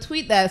 It was a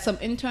tweet that some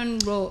intern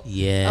wrote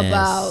Yes,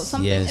 about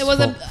something. yes, It was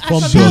from- I from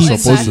She was forgot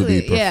supposed to be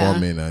exactly. Yeah.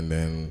 performing, and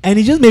then And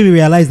it just made me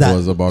realize it that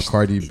was about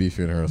Cardi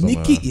beefing her or something.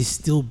 Nikki like that. is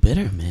still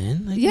bitter,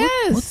 man. Like,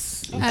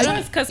 Yes. I don't.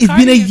 It's because It's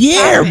been a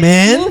year,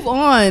 man. Move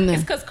on.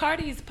 It's because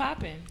Cardi's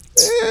popping.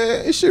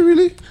 Is she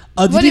really? Did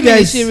What do you you mean?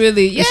 guys? She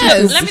really?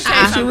 Yes. Let me tell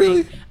you Is she something.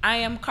 really? I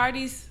am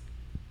Cardi's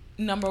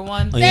number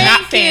one. Oh, yeah. Not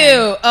Thank fan.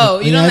 you. Oh,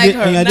 you don't like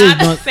her. Onyade Not is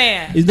a not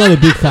fan. He's not a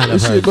big fan of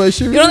Is she? her. But is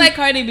she You really? don't like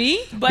Cardi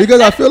B? But Because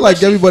I that's feel like what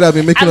she- everybody have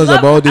been making I us love-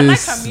 about I like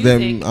this. her them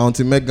music,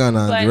 Auntie Megan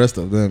and but- the rest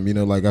of them. You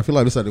know, like I feel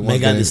like those are the ones.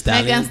 Megan Thee that-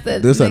 Stallion.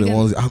 Those are the Megan-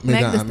 ones. Meg Megan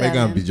Thee and Megan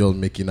Stallion. be just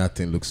making that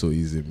thing look so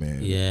easy, man.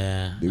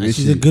 Yeah, The way and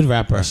she's a good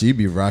rapper. and she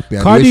be rapping.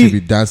 And Cardi- the way she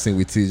be dancing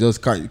with it.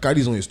 Just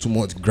Cardi's one is too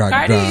much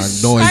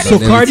Cardi's- noise. So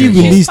and Cardi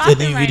everything. released a Popping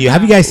new right video.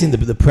 Have you now. guys seen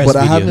the press But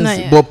I video? haven't. Not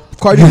Seen, yet. but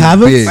Cardi You is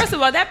haven't? big. First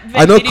of all, that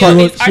I know video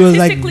Cardi- is she was like-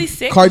 artistically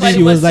sick, Cardi- but she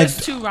it was was like-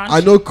 just too raunchy. I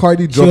know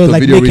Cardi dropped was a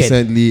like video naked.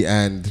 recently,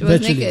 and She was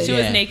Virtually, naked. She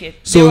was yeah. naked.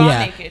 So- they were all Yeah.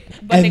 naked.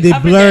 But And they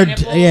covered their blurred.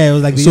 nipples. Yeah, it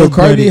was like they so just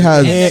blurred Cardi it.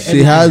 has And-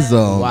 she has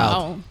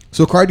Wow.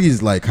 So Cardi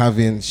is like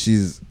having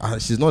she's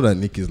not at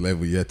Nicki's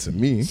level yet to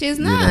me. She's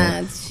you know.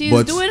 not. She's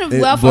But, doing eh,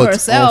 well for but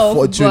herself.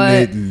 But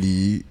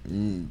Unfortunately,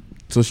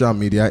 social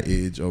media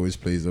age always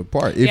plays a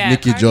part. If Yeah,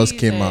 Nicki just Cardi's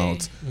came a-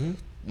 out,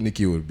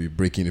 Nicki would be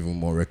breaking even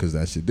more records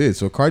than she did.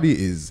 So Cardi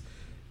is.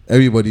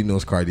 Everybody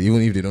knows Cardi,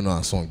 even if they don't know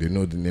her song, they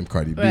know the name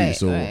Cardi B. right,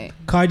 So right.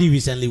 Cardi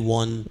recently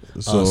won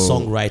So-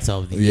 songwriter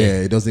of the yeah,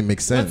 year. it doesn't make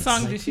What sense.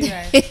 song did she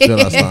write? Do you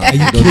understand?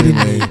 you It doesn't kidding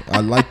make- I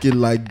like it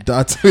like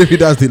that. Maybe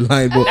that's the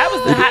line, but That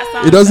was the hot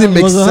song. it doesn't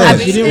make was a hot-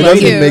 sense. she It didn't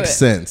doesn't write it. make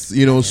sense.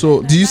 You know.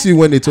 So do you see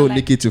when they told like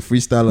Nicki to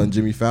freestyle on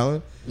Jimmy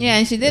Fallon? Yeah,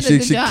 and she did a She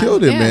good job.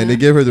 killed it, yeah. man. They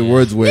gave her the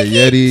words where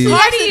Yeti,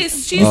 Cardi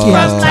is she's Nicki from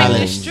has like talent.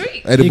 the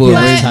street. edible Nicki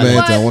has arrangement,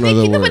 talent. and one other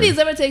Nicki, word. nobody's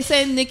ever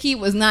said Nicki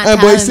was not But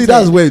talented. you see,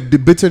 that's where the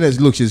bitterness.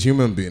 Look, she's a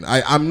human being.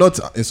 I'm not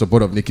in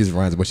support of Nicki's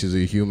rants, but she's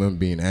a human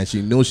being, and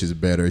she knows she's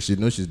better. She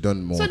knows she's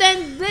done more. So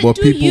then But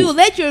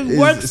let your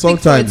work speak for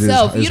sometimes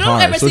itself. it's You don't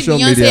hard. ever see Social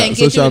Beyonce media-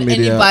 engaging social with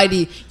media-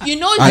 anybody. You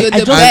know I you're the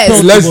just best.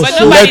 thought let's it was But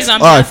so- nobody's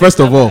on all right. Beyonce's First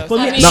of all, level, so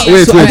I mean, now, she-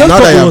 wait. So I just Now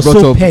thought that it you was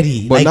brought so up,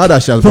 petty. but Like, now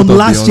that she has from brought up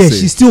last year, Beyonce,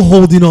 she's still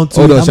holding on to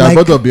hold it. on, I'm she has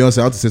like, brought up Beyonce.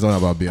 I want to say something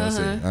about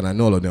Beyonce, and I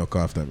know all of them will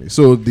come after me.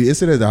 So the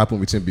incident that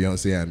happened between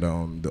Beyonce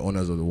and the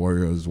owners of the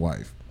Warriors'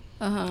 wife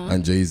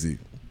and Jay-Z.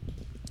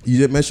 You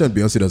just mentioned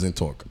Beyonce doesn't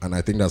talk, and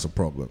I think that's a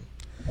problem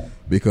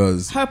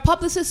because Her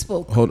publicist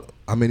spoke,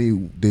 how many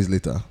days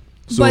later?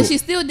 but she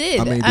still did,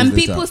 how many days and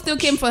later? people still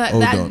came for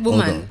Hold that on,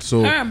 woman. hold on.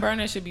 So Her and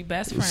Burner should be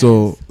best friends.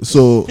 So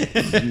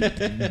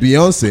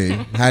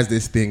Beyonce has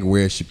this thing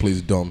where she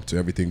plays dumb to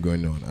everything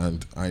going on,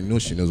 and I know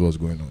she knows what's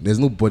going on. There's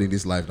nobody in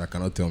this life that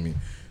cannot tell me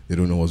they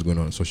don't know what's going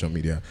on social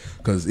media.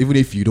 Because even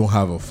if you don't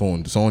have a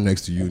phone, someone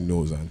next to you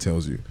knows and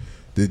tells you.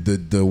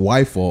 The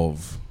wife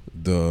of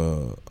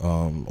the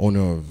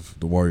owner of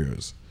the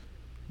Warriors,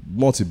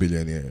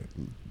 multi-billionaire.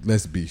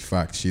 Let's be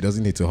fact. She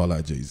doesn't need to holler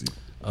at Jay-Z.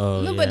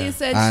 Nobody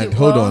said And she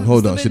hold well, on.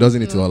 stupid. She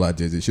doesn't need to holler at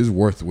Jay-Z. She's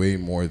worth way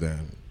more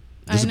than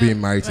I just know, being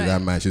married to right.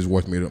 that man. She's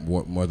worth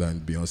more than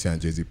Beyonce and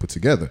Jay-Z put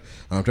together.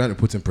 And I'm trying to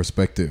put in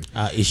perspective.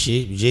 Is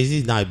she? Jay-Z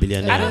is not a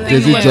billionaire. I don't think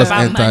Jay-Z it was just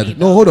about entered. money,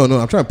 No, though. hold on. No,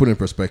 I'm trying to put it in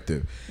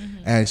perspective.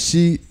 And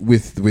she,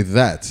 with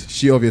that,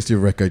 she obviously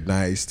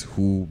recognized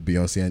who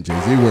Beyonce and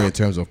Jay-Z were in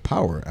terms of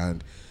power,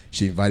 and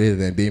she invited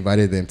them. They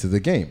invited them to the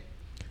game.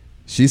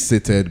 She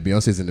seated,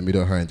 Beyonce's in the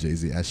middle of her and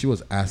Jay-Z, and she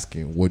was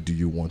asking, what do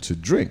you want to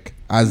drink?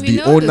 As We the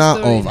know the owner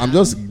story of, now. I'm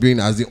just being,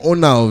 as the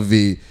owner of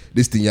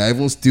this thing, you're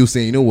even still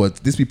saying, you know what,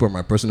 these people are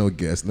my personal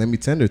guests, let me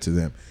tender to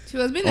them. She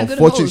was being a good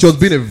Unfortunately, host. she was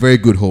being a very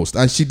good host,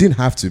 and she didn't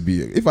have to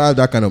be. If I had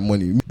that kind of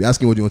money, be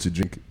asking what do you want to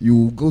drink,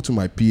 you go to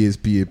my PA.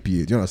 Do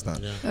you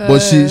understand? But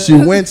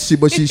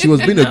she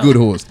was being a good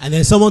host, And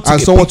then someone took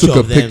and a someone picture took a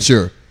of them.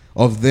 picture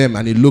of them,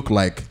 and it looked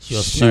like She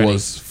was she flirting.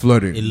 was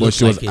flirting, It but looked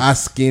she was like it.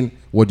 asking,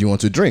 "What do you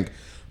want to drink?"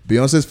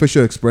 Beyonce's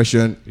facial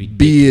expression,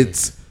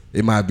 Ridiculous. be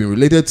it might have been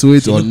related to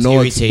it She or looked not,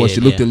 but irritated,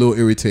 she looked yeah. a little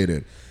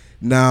irritated.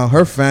 Now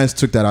her fans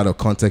took that out of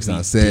context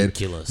and said,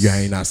 Ridiculous. "You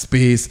are in a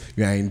space,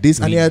 you are in this,"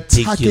 and they're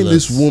attacking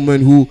Ridiculous. this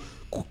woman who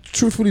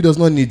truthfully does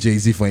not need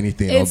Jay-Z for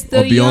anything It's or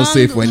the Beyonce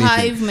young for anything.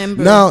 Hive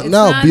members. Now It's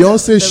not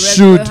Beyonce the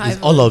should. regular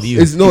Hive All of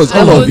you. It's all I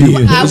of would- you.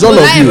 I It's would all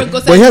of not you. ever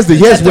go But here's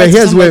where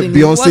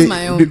somebody what's my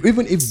Beyonce. own?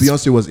 Even if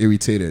Beyonce was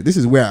irritated, this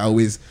is where I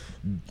always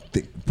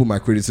put my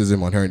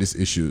criticism on her in these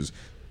issues.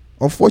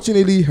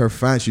 Unfortunately, her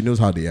fans, she knows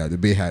how they are. The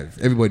Bayhive,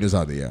 everybody knows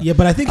how they are. Yeah,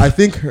 but I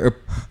think her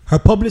her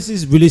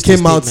publicist released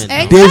came a out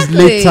statement. days Exactly.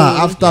 later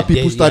after Yeah,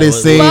 people days- started yeah,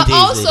 saying. But days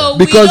also,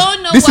 Because we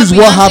don't know this is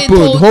what Beyonce happened.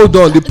 told- Hold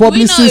on, the we know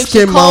publicist if she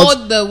came out.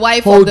 called the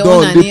wife Hold of the on,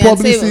 owner the and said,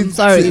 publicist. "I'm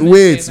sorry."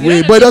 Wait, We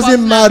don't know but it if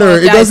doesn't the matter.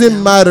 It publicist doesn't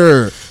now.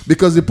 matter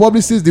because the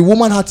publicist, the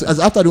woman had to, as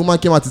after the woman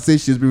came out to say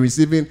she's been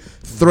receiving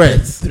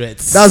threats.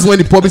 Threats. That's when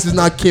the publicist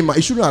now came out.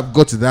 It shouldn't have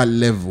got to that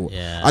level.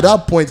 Yeah. At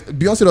that point,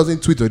 Beyonce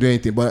doesn't tweet or do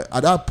anything, but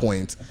at that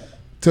point,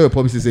 tell the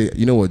publicist, say,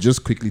 you know what,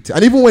 just quickly.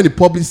 And even when the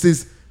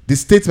publicist, the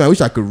statement, I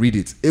wish I could read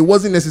it. It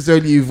wasn't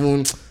necessarily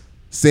even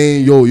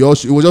saying, yo, it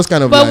was just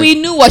kind of But like, we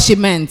knew what she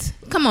meant.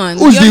 Come on,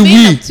 Who's you're the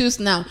being we? obtuse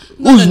now.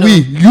 who's we?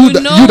 You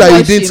that know you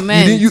what she didn't,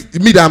 meant.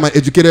 me that I'm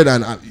educated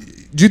and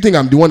do you think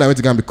I'm the one that went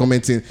to go and be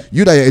commenting?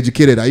 You that you're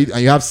educated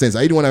and you have sense.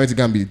 Are you the one that went to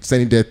go and be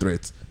sending death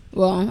threats?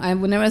 Well, I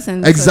would never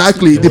send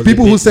Exactly. It The was a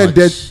people who bit said much.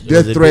 death It was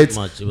a bit threats,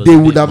 much. It was they a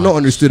would bit have not much.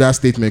 understood that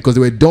statement because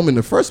they were dumb in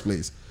the first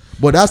place.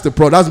 But that's the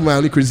problem. That's my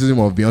only criticism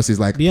of Beyonce. Is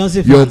like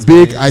Beyonce you're fans,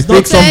 big. man. I It's think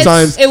not-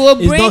 sometimes it will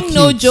It's bring not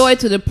no cute. joy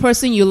to the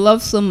person you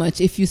love so much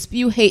if you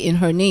spew hate in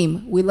her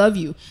name. We love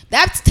you.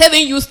 That's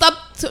telling you stop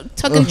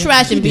talking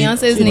trash in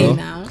Beyonce's you know. name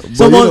now. But,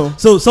 Someone, you know,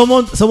 so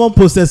someone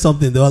posted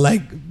something. They were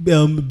like,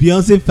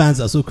 Beyonce fans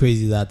are so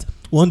crazy that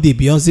one day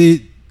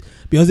Beyonce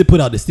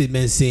put out a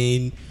statement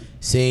saying,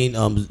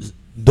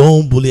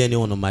 don't bully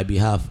anyone on my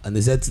behalf, and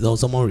they said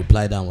someone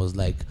replied and was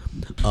like,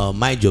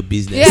 mind your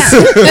business.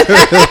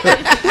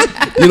 Yeah.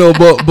 you know,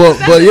 but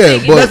yeah,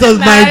 Let but us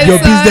mind your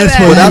I saw business that.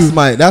 for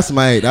but you.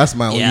 that's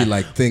my Yeah. only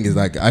like thing is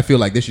like I feel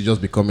like they should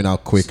just be coming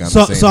out quick and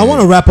So, saying, so I hey,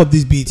 want to wrap up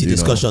this BET you know.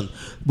 discussion.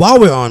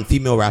 While we're on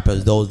female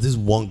rappers, there was this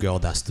one girl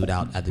that stood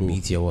out at the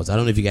BET Awards. I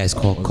don't know if you guys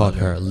caught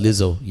her,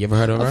 Lizzo. You ever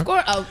heard of her? Of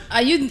course.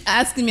 Are you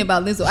asking me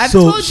about Lizzo? I've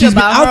So told you she's been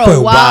about out her for a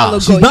a while while. ago.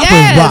 She's been out for a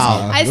Yes,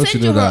 while. I Don't sent you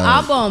you know her that?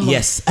 album.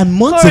 Yes, and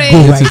months Correct.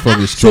 ago, Get right? it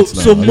from the So,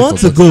 streets so now.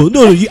 months I ago,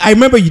 no, I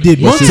remember you did.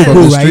 But Months she's from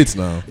ago, the right? streets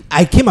now.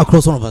 I came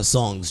across one of her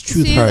songs,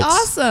 "Truth She's Hurts."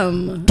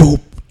 awesome.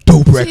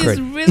 Dope record.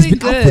 really It's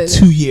been out for good.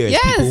 2 years,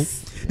 Yes. people.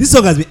 This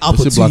song has been out Is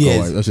for she 2 black or years.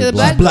 white? Oh, She's a she's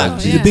black Black. girl,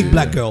 She's a yeah. big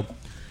black girl.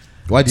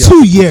 Why do 2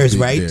 have to years,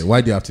 big right? there?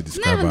 Why do you have to Not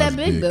describe even her as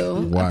that big though.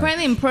 Why?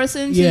 Apparently in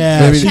person,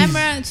 Yeah. she's Feminist-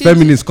 camera.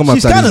 Feminists come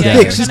She's after kind this of guy.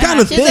 thick. She's kind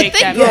of She's a thick.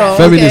 thick girl.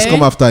 Feminists okay.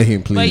 come after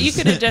him, please. But you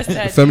could have just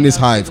said Feminist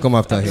you know, hive, come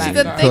after a him. black She's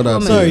a girl. thick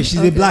woman. Sorry, she's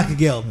a Okay. black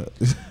girl.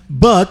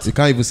 But You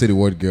can't even say the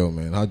word girl,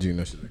 man. How do you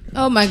know she's a girl?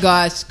 Oh my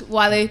gosh,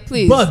 Wale,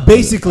 please. But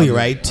basically,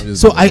 right? I'm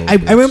just So being a I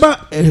little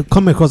remember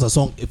coming across a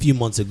song a few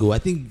months ago. I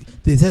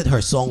think they said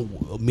her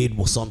song made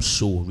some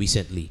show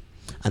recently,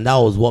 and that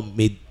was what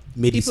made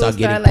it People start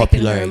getting started liking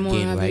popular her more,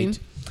 again, I right? mean.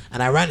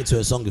 And I ran into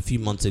a song a few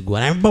months ago,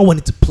 and I remember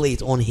wanting to play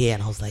it on here,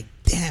 and I was like,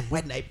 "Damn,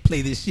 why didn't I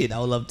play this shit? I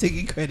would love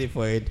taking credit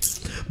for it."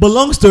 But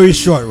long story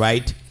short,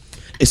 right?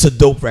 It's a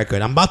dope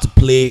record. I'm about to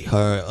play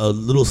her a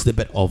little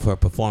snippet of her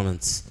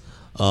performance.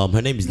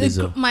 Her name is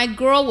Lizzo. My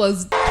girl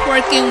was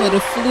twerking with a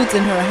flute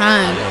in her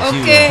hand. Yeah, she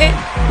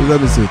Okay.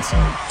 Let me see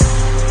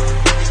it.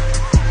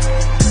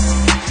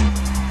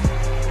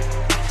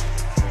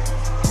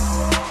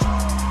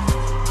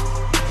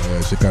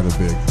 Yeah, she kind of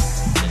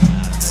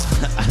big.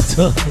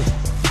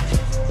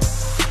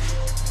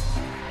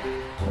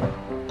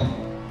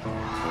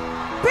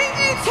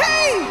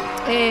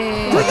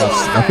 Hey.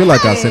 I feel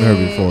like I've seen her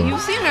before.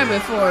 You've seen her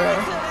before.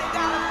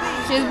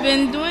 She's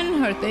been doing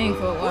her thing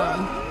for a while.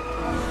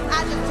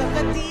 I just took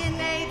a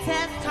DNA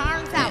test,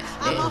 turns out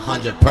I'm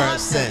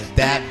 100%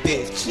 that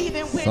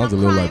bitch. Sounds a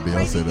little like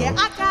Beyonce,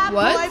 though.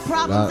 What? I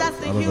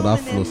don't know, that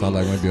flow sounds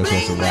like when Beyonce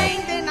wants to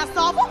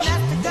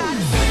rap.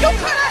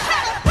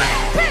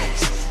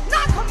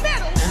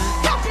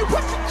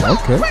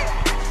 Okay.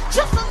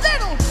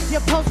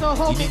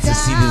 You need to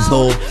see this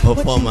whole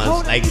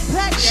performance. Like,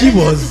 she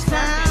was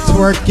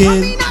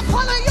twerking.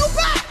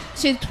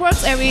 She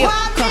twerks every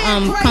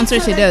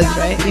concert she does,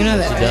 right? You know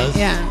that, She right? does?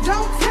 Yeah.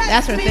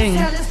 That's her thing.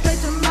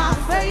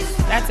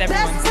 That's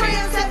everyone's thing.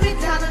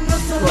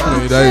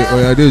 Oh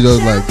yeah, they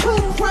just like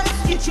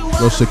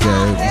just shake your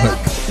head.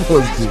 Like,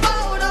 what's this?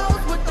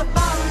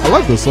 I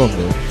like the song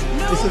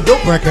though. It's a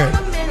dope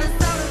record.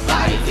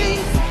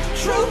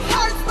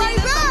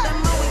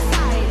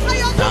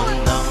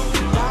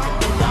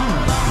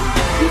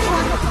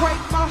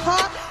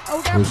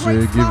 We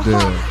should give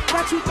them.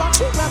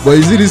 But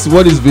you see, this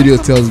what this video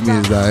tells me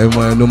is that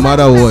man, no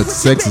matter what,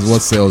 sex is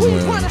what sells,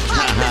 man.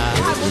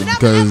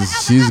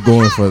 Because she's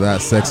going for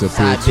that sex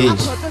appeal too.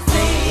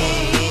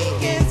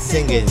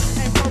 Singing.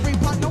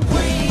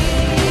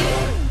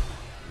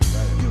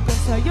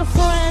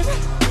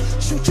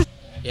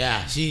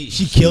 Yeah, she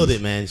killed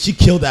it, man. She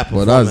killed that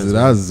But performance.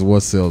 that's what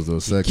sells though.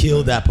 Sex.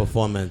 Killed that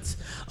performance.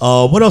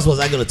 What else was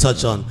I gonna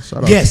touch on?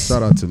 Shout Yes.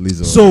 out to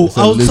Lizzo. So You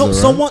said I was Lizzo, right?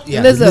 someone,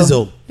 yeah, Lizzo.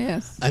 Lizzo.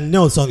 Yes. I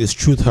know the song is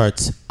Truth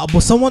Hurts. But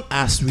someone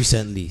asked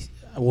recently,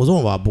 it was one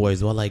of our boys,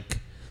 they were like,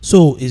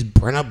 so is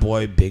Burna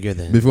Boy bigger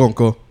than Before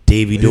Uncle.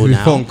 Davido now?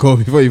 Before Uncle.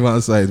 Before you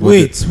answer it.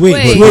 Wait.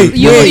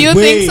 You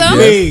think so?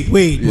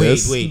 Wait.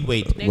 Yes. Wait.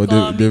 But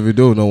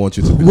Davido don't want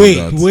you to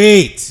believe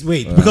Wait,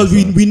 that. because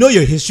we know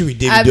your history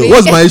with I Davido. mean-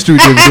 What's my history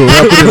with Davido?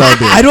 I put it out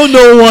there. I don't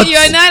know what.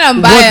 You're not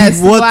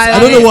unbiased. What, Wale. I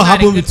don't know what Not a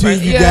happened good between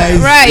person. you You're guys.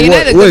 right. You're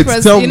not a good Wait,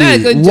 person. tell You're not a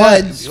me, good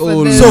what- judge. oh,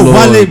 for this. So Lord,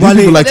 Wale, these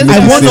people like to make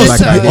I it want seem us like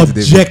to I be hate Davido.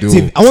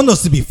 objective. I want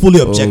us to be fully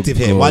objective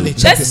here. God. Wale,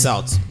 check Let's- this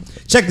out.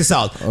 Check this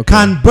out. Okay.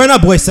 Can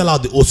Burna Boy sell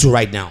out the O2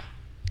 right now?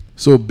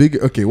 So big.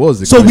 Okay, what was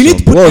the So question? we need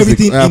to put What was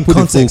everything in put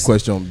context. the full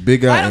question.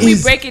 Bigger. Why don't and- we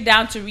Is- break it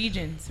down to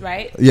regions,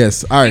 right?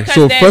 Yes. All right. Because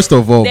So there's- first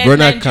of all, there's Burna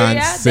Nigeria, can't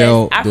there's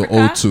sell the Africa.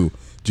 O2.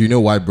 Do you know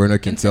why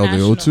Burna can sell the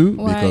O2?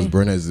 Why? Because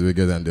Burna is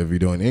bigger than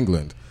Davido in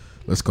England.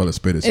 Let's call it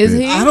spade a spade. Is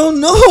he? I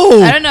don't know.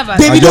 I don't know about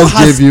I Davido just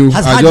has- gave you.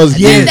 has I had just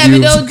years. gave Didn't you.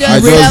 Davido just I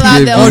sell just out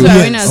gave the you.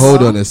 O2 arena as Hold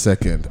well? on a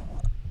second.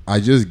 I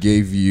just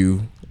gave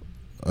you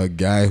a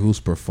guy who's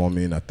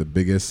performing at the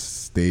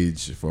biggest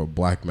stage for a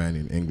black man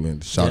in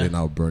England, shouting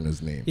out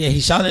Burna's name. Yeah, he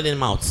shouted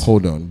him out.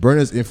 Hold on.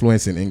 Burna's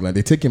influence in England,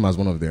 they take him as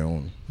one of their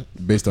own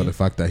based on the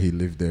fact that he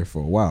lived there for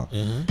a while.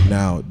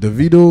 Now,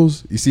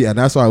 Davido's, you see, and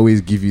that's why I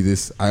always give you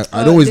this. I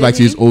don't always did like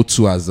to he? use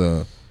O2 as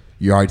a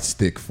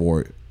yardstick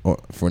for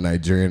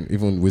Nigerian,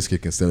 even Whiskey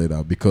can sell it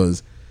out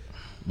because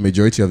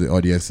majority of the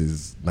audience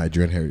is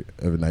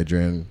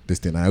Nigerian this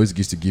thing. I always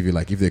used to give you,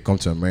 like, if they come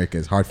to America,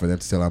 it's hard for them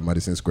to sell out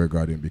Madison Square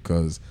Garden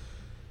because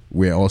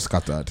we're all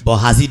scattered. But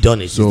has he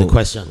done it? Is the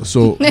question.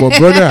 So, but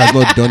brother has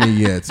not done it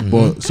yet.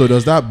 But so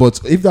does that. But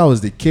if that was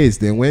the case,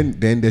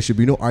 then there should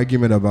be no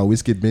argument about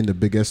Wizkid being the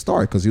biggest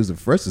star because he was the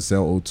first to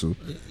sell O2.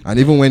 And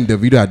even when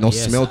Davido had not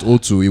Yes, smelt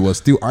O2, he was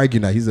still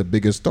arguing that he's the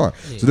biggest star.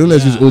 So don't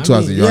let's use O2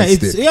 as a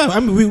yardstick. I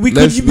mean, we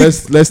Let's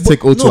could. let's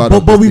take O2 out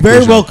of but we this very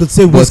equation. well could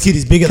say But Wizkid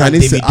is bigger can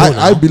than he say- Davido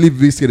I now. believe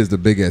Wizkid is the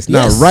biggest.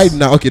 Now, Yes. right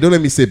now, okay, don't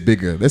let me say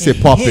bigger. Let's say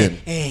popping.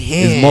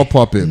 It's more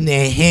popping.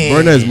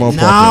 Burna is more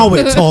Now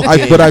popping. we're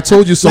talking. But I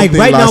told you something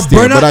right now, last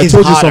year. Burna But I is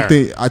told you hotter.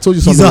 something. I told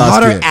you He's something a last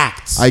hotter year.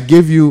 act. I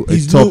gave you a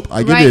He's top. no- I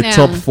gave Right you a now.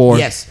 top 4.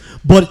 Yes,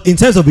 but in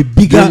terms of a Do you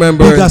bigger,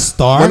 remember bigger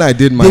star, when I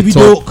did my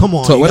Davido, top? come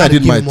on, top- you when I gotta did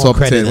give my him more top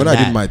credit 10. When than I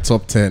did that. my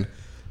top 10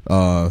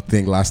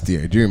 thing last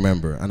year. Do you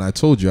remember? And I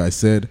told you. I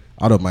said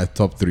out of my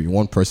top 3,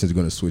 one person is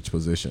going to switch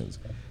positions.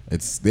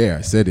 It's there.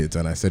 I said it,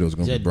 and I said it was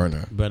going to be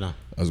Burna.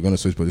 I was going to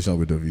switch positions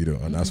with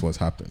Davido, and that's what's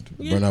happened.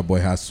 Burna Boy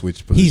has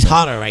switched positions. He's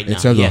hotter right now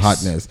In terms yes. of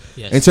hotness.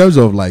 Yes. In terms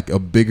of like a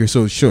bigger,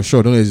 so sure,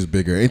 don't know it's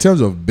bigger. In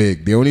terms of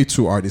big, the only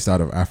 2 artists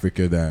out of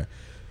Africa that,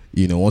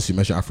 you know, once you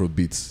mention Afro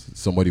beats,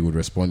 somebody would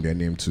respond their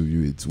name to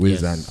you. It's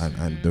Wiz Yes.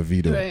 and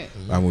Davido. Right.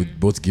 And we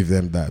both give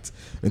them that.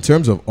 In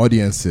terms of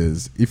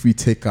audiences, if we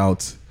take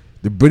out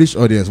the British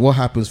audience, what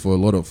happens for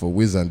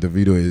Wiz and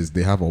Davido is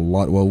they have a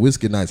lot. Well,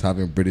 Wizkid now is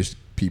having British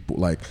people,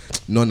 like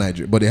not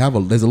Nigeria, but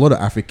there's a lot of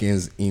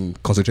Africans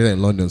concentrated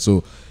in London,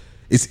 so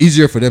it's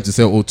easier for them to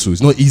sell O2.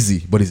 It's not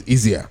easy, but it's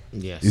easier.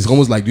 Yes. It's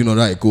almost like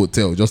that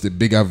hotel, just a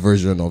bigger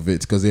version of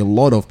it, because a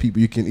lot of people,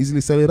 you can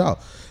easily sell it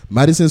out.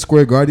 Madison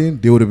Square Garden,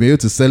 they would have been able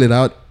to sell it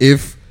out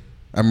if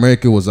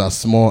America was as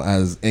small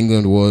as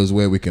England was,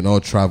 where we can all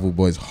travel,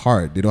 but it's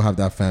hard. They don't have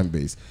that fan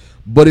base,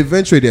 but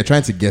eventually they're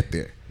trying to get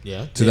there.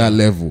 To that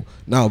level.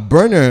 Now,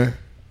 Burner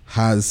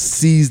has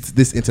seized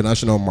this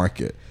international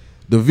market.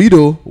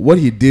 What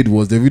he did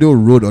was Davido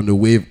rode on the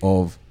wave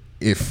of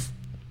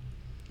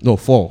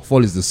Fall.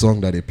 Fall is the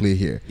song that they play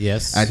here.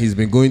 Yes. And he's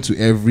been going to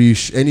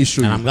any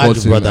show. And I'm glad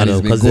you brought that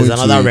up, because there's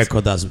another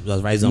record that's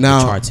rising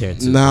up the charts here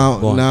too.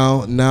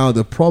 Now,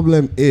 the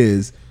problem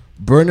is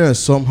Burner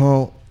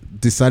somehow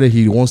decided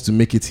he wants to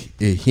make it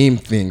a him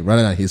thing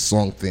rather than his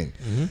song thing.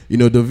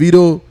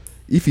 Davido,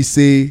 if you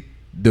say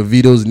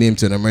Davido's name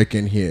to an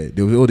American here,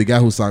 they will the guy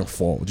who sang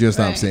Fall. Do you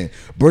understand what I'm saying?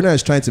 Burner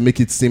is trying to make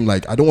it seem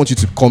like I don't want you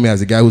to call me as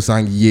the guy who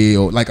sang Yeah,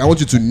 or like I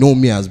want you to know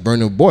me as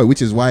Burner Boy,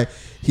 which is why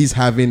he's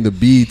having the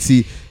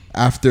BET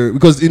after,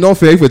 because in all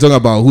fair, if we're talking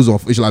about who's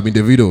official, I've been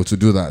Davido to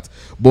do that.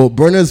 But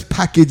Burner's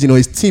package,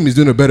 his team is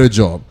doing a better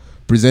job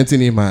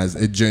presenting him as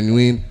a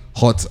genuine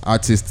hot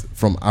artist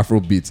from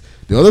Afrobeat.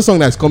 The other song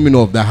that's coming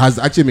up that has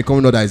actually been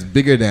coming up that is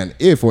bigger than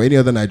If or any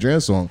other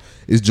Nigerian song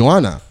is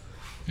Joanna.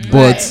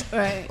 But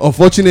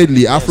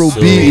unfortunately,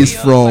 Afrobeat is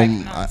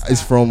from I think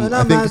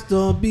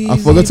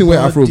I've forgotten where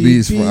Afrobeat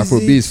is from.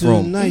 Afrobeat is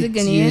from. Is it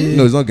Ghanaian?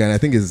 No, it's not Ghana. I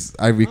think it's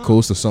Ivory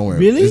Coast or somewhere.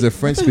 Really? It's a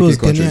French-speaking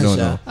country.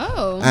 No.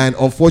 Oh. And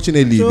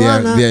unfortunately,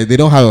 they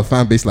don't have a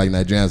fan base like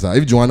Nigerians are.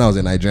 If Joanna was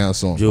a Nigerian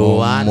song,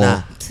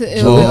 Joanna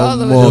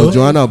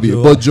will be.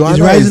 But Joanna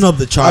is rising up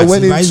the charts.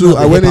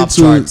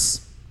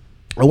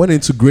 I went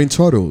into Green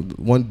Turtle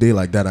one day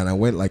like that, and I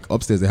went like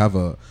upstairs. They have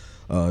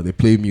they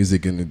play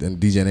music and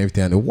DJ and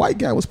everything, and the white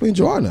guy was playing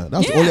Joanna.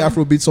 That's the only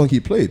Afrobeat song he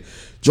played.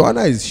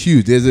 Joanna is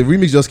huge. There's a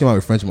remix just came out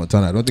with French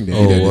Montana. I don't think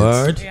they needed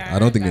it. Yeah, I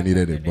don't think they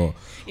needed it, but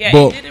it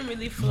didn't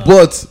really flow.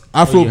 But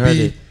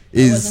Afrobeat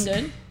It wasn't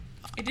good.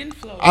 It didn't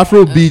flow.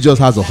 Afrobeat just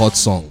has a hot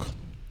song.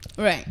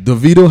 Right.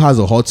 Davido has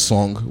a hot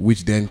song,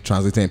 which then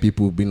translated and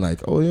people being like,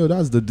 "Oh,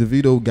 that's the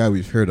Davido guy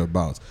we've heard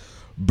about."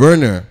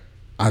 Burner,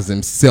 as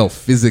himself,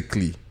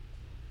 physically,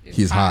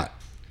 he's hot.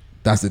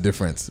 That's the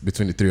difference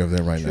between the three of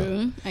them right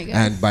now. I guess.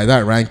 And by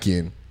that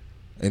ranking,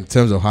 in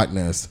terms of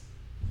hotness,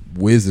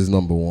 Wiz is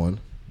number 1,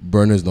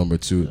 Burner is number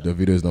 2,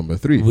 Davido is number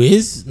 3.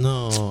 Wiz?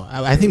 No,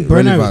 I think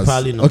Burner is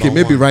probably number 1. Okay,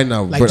 maybe right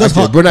now. Like just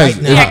hot Burner right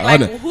is now.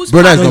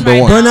 Burner is number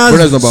 1.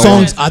 Burner's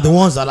songs are the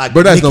ones that like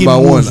Burner is making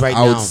number 1. moves right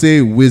I would now. say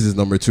Wiz is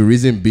number 2.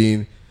 Reason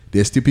being,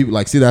 there's still people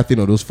like see that thing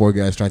of those 4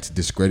 guys trying to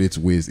discredit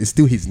Wiz. It's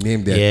still his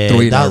name they're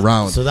throwing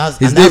around. So that's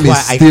his and name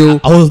that's is why still.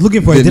 I was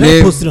looking for it. Did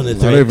I post it on the I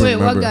don't thread? even Wait,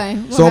 what remember. guy?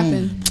 What Some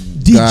happened?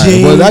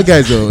 DJ. Well, that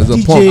guy's a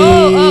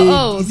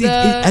punk. Is it,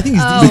 I think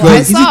it's DJ.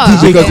 Because, Is it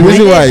DJ? because the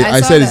reason why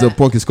I saw said it's a that.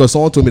 punk is because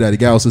someone told me that the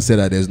guy also said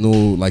that there's no,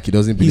 like, he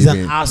doesn't believe He's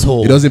an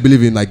asshole. He doesn't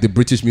believe in like the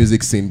British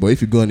music scene. But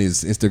if you go on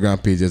his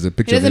Instagram page, there's a He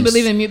picture of doesn't him.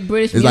 believe in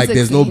British It's music. like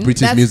there's no scene.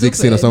 British That's music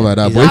scene or stupid. something like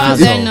that. He's But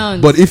an if,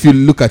 asshole. but if you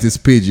look at his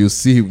page, you'll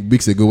see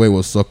weeks ago where he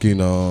was sucking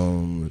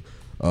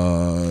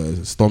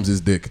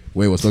Stormzy's dick,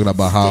 where he was talking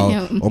about how,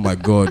 Damn. oh my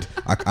god,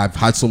 I've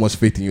had so much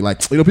faith in you. Like,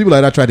 people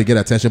like that try to get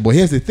attention. But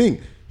here's the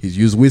thing. He's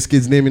used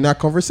Wizkid's name in that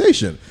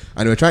conversation,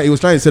 and he was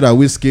trying to say that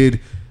Wizkid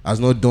has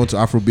not done to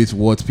Afrobeat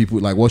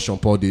what Sean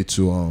Paul did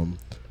to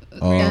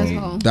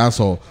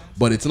dancehall.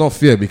 But it's not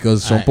fair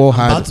because Sean Paul I'm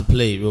had about to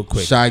play it real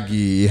quick. Shaggy,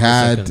 he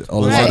had a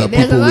lot Right, of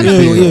there's people a lot with of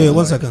him. people. Yeah,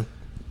 1 second.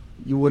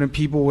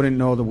 People wouldn't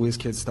know the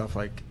WizKid stuff,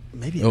 like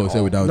maybe. Oh,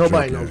 say without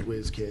Nobody Drake,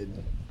 knows Wizkid.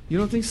 You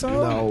don't think so?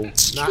 No,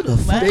 not.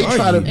 They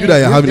try to. You that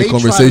you're having a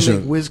conversation.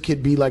 Try to make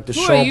Wizkid be like the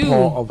Who are Sean you?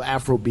 Paul of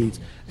Afrobeats,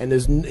 and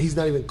he's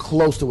not even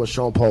close to what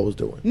Sean Paul was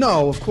doing.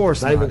 No, of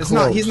course not. even It's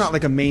not. close. He's not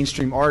like a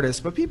mainstream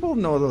artist, but people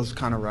know those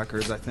kind of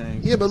records. I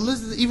think. Yeah, but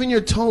listen, even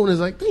your tone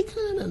is like they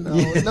kind of know.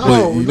 But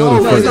No, you know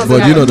the funny- it's not but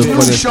that. you know the knew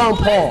funniest- Sean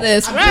Paul.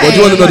 This, But right?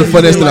 you want to know the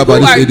funniest thing about Who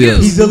this are idiot?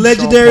 you? He's a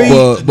legendary.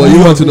 But you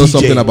want to know DJ.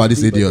 something about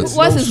this idiot?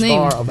 What's his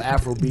name? Star of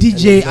Afrobeats.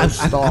 DJ. and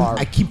there's no star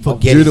I keep of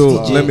forgetting. You know,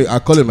 DJ. I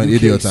call him an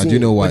idiot, and do you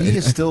know But he why?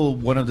 is still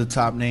one of the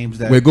top names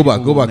that. Wait, go back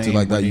people will to, name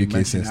like, that when they UK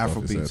mention scene stuff, he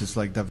Afrobeats. said. It's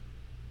like the.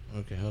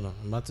 Okay, hold on.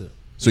 I'm about to.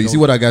 So you see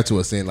what that guy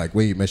was saying, like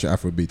when you mention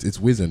Afrobeats, it's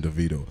Wiz and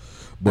Davido.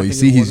 But I you think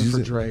see if it he's wasn't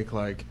using for Drake,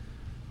 like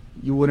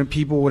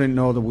people wouldn't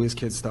know the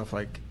WizKid stuff,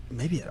 like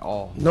maybe at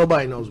all.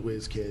 Nobody knows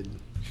Wizkid.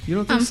 You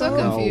don't think I'm so?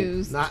 so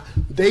confused. Not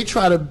they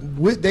try to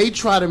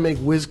make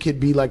Wizkid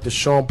be like the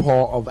Sean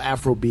Paul of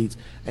Afrobeats,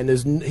 and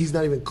he's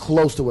not even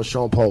close to what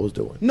Sean Paul was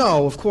doing.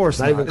 No, of course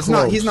Not not. even It's not.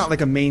 close. He's not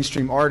like a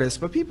mainstream artist,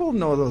 but people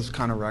know those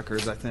kind of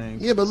records. I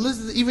think. Yeah, but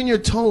listen, even your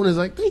tone is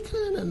like they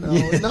kind of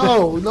know.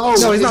 No, No,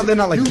 he's not- they're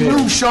not like you big.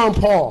 knew Sean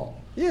Paul.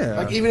 Yeah.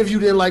 Like even if you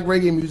didn't like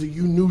reggae music,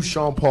 you knew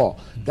Sean Paul.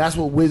 That's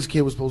what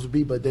Wizkid was supposed to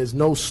be. But there's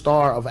no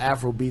star of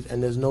Afrobeat,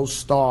 and there's no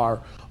star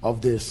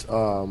of this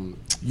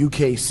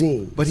UK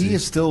scene. But he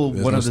is still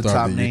There's one no of the star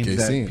top of the names UK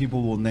that scene.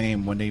 people will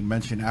name when they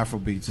mention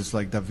Afrobeats. It's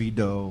like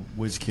Davido,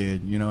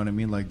 Wizkid. You know what I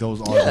mean? Like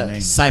those are Yeah. the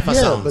names. Cypher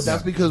Yeah, sounds. but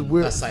that's because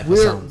we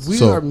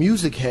So- are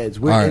music heads.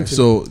 We're All right, into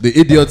so the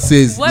idiot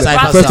says, What Cypher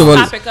brought first this of all,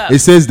 topic up? it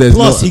says there's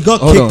Plus, no. he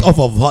got hold kicked on. off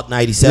of Hot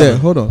 97. Yeah,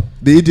 hold on.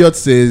 The idiot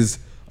says,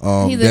 He's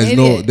an there's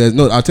idiot.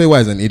 no. I'll tell you why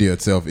he's an idiot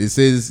itself. It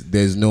says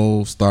there's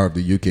no star of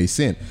the UK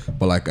scene,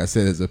 but like I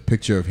said, there's a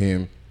picture of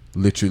him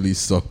literally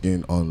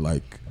sucking on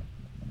like.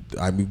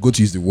 I'm going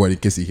to use the word in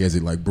case he hears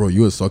it. Like, bro,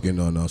 you were sucking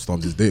on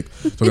Stormzy's dick.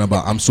 Talking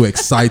about, I'm so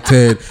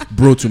excited,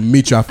 bro, to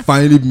meet you. I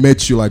finally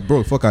met you. Like,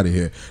 bro, fuck out of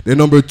here. Then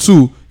number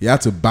 2, he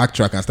had to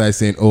backtrack and start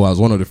saying, oh, I was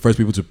one of the first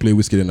people to play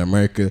Wizkid in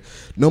America.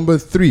 Number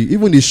 3,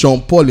 even the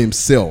Sean Paul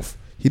himself,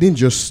 he didn't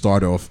just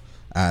start off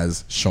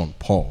as Sean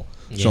Paul.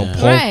 Sean Yeah.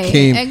 Paul Right,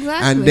 came,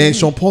 exactly. and then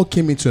Sean Paul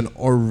came into an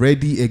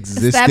already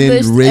existing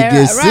Established reggae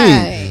era, scene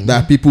right.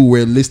 that people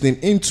were listening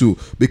into,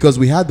 because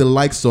we had the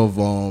likes of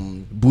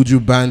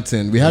Buju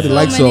Banton, we had the So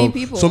likes many of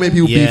people. so many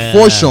people Yeah,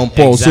 before Sean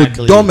Paul.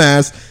 exactly. So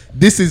dumbass,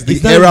 this is the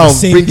It's not era the of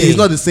same bringing. thing. It's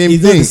not the same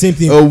It's thing. not the same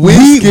thing.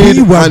 Wizkid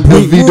We were and we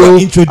were Davido are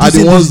the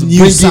introducing ones this new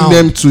bringing sound.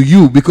 them to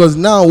you, because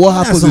now what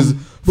happens some is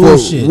for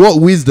bullshit. what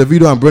Wiz,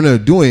 Davido, and Brenner are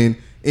doing.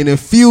 In a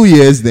few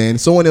years, then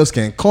someone else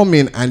can come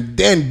in and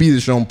then be the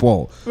Sean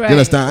Paul. Right, You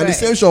understand? And the right.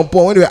 same Sean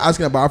Paul, when they were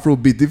asking about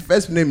Afrobeat, the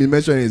first name he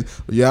mentioned is,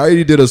 yeah, I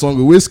already did a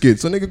song with Wizkid.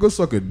 So nigga, go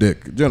suck a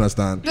dick. Do you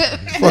understand?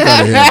 Fuck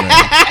out of here,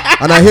 man.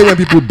 And I hate when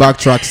people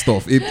backtrack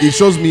stuff. It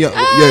shows me, yeah,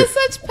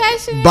 Such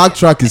passion.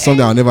 backtrack is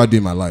something I'll never do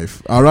in my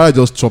life. I'd rather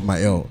just chop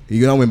my L.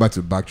 You know, I went back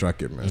to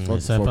backtrack it, man. Fuck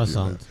Cypher you, man.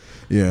 sound.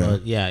 Yeah.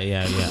 But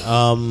yeah.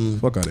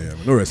 Fuck out of here,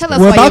 man. No respect. us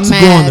We're why about you're to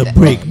go on mad. a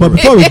break, but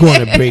before we go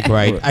on a break,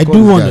 right? I Call do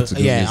this guy want to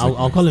to. do Yeah, this I'll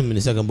again. call him in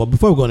a second. But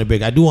before we go on a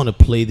break, I do want to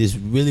play this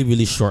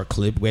really short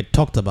clip. We had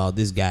talked about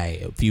this guy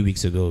a few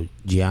weeks ago,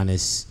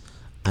 Giannis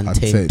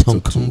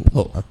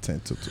Antetokounmpo.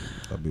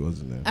 That be what's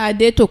his name.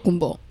 Ade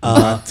Tokumbo.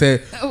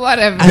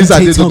 Whatever. This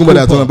Antetokounmpo. Antetokounmpo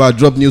that talking about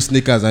drop new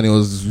sneakers and he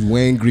was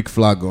wearing Greek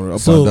flag or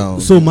up and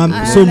down. So my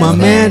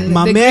man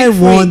The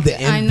Greek won freak.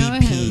 the I know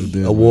MVP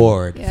him.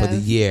 award Yeah. for the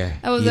year.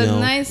 That was you a know.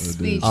 nice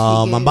speech.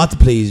 I'm about to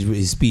play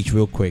his speech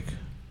real quick.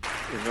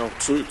 You know,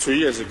 two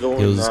years ago,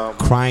 He was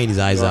crying his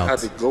eyes I had out.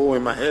 to go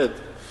in my head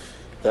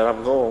that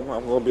I'm going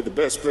to be the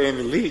best player in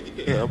the league.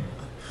 Yeah,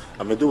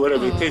 I'm gonna do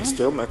whatever it takes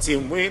to help my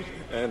team win,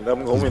 and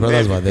I'm going His to win.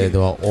 brothers were there. They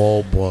were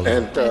all balling.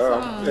 And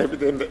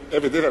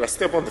every day that I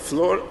step on the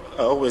floor,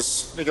 I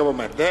always think about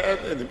my dad,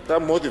 and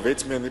that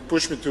motivates me and it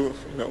pushes me to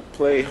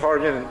play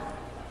harder and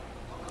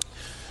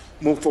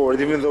move forward.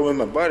 Even though when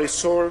my body's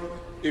sore,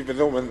 even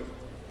though when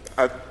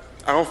I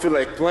don't feel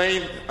like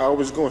playing, I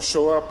always going to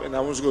show up and I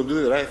was going to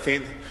do the right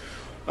thing.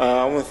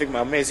 I want to thank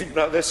my amazing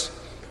brothers.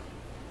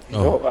 They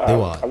were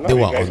on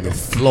the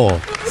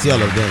floor. See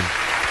all of them.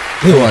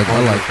 I like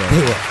that.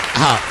 They were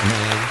out,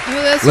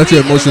 man. Let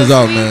your emotions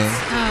out,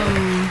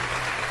 man.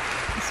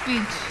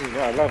 Speech.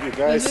 I love you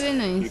guys. It was really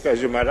nice. You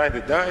guys are my ride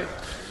or die.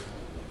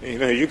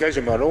 You guys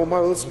are my role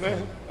models,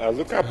 man. I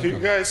look up to you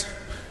guys.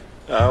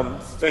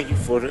 Thank you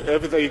for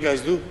everything you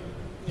guys do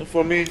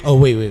for me. Oh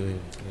wait.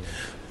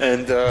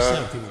 And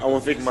I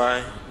want to thank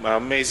my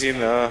amazing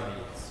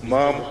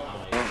mom.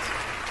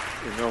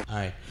 All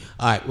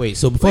right. Wait.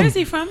 So before Where is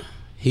he from?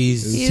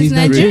 he's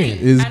Nigerian.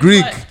 He's And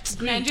Greek. what?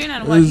 Nigerian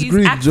and what? He's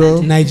Greek,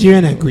 Joe.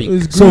 Nigerian and Greek.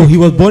 He's So Greek. he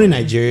was born in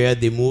Nigeria.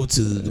 They moved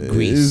to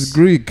Greece. He's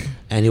Greek.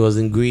 And he was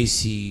in Greece.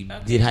 He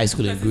did high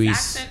school in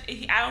Greece.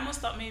 I almost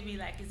thought maybe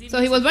like. So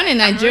he was born in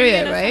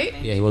Nigeria, right?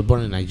 Yeah, he was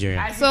born in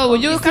Nigeria. So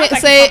would you It sounds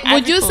like say? he's from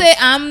Would you Ivory say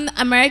I'm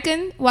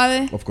American?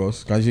 Wale? Of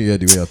course. Can't you hear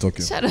the way you're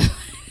talking? Shut up.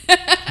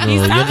 He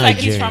you're sounds like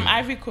he's Nigerian. from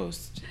Ivory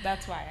Coast.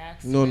 That's why I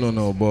asked. No.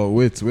 But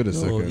wait a No,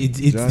 second. it's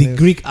the Giannis-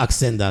 Greek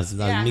accent that's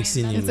Yeah,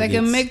 mixing in. It's like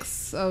a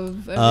mix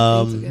of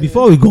everything together.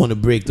 Before we go on a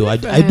break, though, I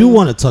do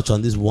want to touch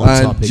on this one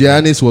And topic.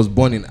 Giannis was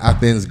born in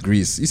Athens,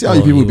 Greece. You see how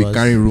Oh, people he be was.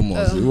 carrying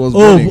rumors. He was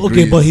born in Oh, okay,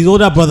 Greece. but his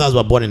older brothers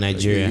were born in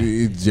Nigeria.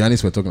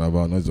 Giannis we're talking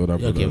about, not his other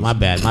brothers. Okay, my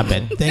bad.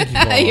 Thank you.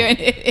 You're For, an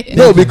idiot.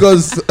 No,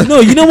 because no,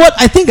 you know what?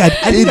 I think I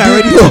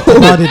already talked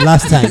about it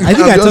last time. I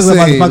think I'm I talked just about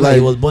the saying, fact that he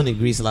like, was born in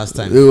Greece last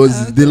time. it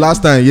was the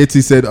last time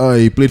Yeti said, "Oh,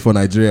 he played for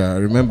Nigeria." I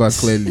remember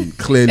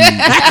clearly.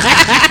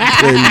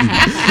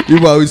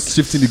 People are always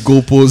shifting the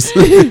goalposts.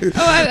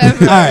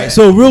 Whatever. All right,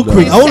 so real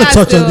quick, I want to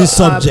touch on this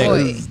Still our subject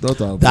boy. It's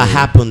not our that fault.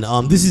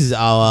 happened. This is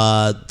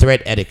our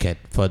thread etiquette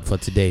for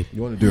today.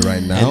 You want to do it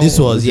right now? And this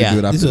Or was should we do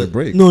it this after was, the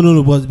break.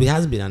 No, but it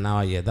hasn't been an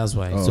hour yet. That's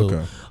why. Oh, So,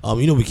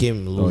 okay. we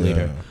came a little Oh, yeah,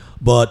 later. yeah.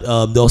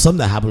 But there was something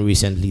that happened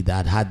recently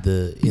that had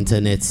the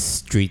internet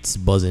streets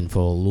buzzing for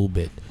a little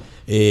bit.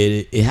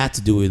 It had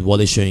to do with Wole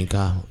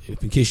Soyinka.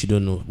 In case you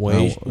don't know,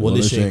 Wole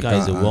Soyinka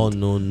is a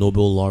well-known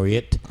Nobel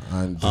laureate,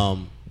 and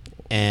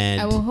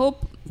I will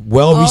hope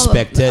well all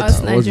respected. of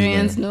us What was his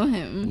Nigerians name? know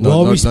him.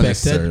 Well Not respected.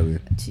 necessarily.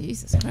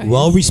 Jesus Christ.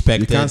 Well You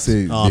respected. can't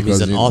say he's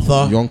because an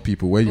author. Young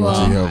people, where you want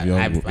to hear of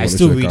young. I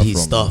still read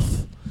his stuff.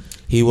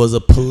 He was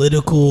a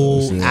political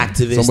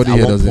activist Somebody at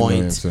here one doesn't know point.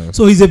 himself.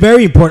 So he's a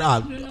very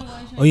important.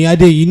 Oh yeah,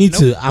 you need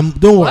to.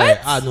 Don't worry.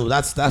 What? No,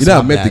 that's You know, my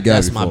I've met bad. the guy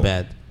That's my before.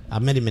 bad.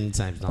 I've met him many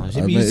times now.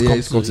 He's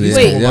come to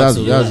that's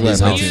why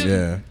I met him.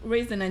 Yeah.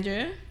 Raised in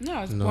Nigeria? No,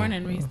 I was born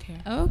and raised here.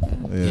 Oh, okay.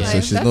 Yeah, so Nice,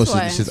 she's that's no,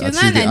 why. she's She's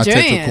actually not the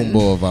Nigerian.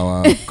 Atetokounmpo of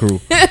our crew.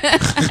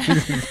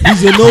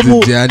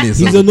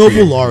 He's a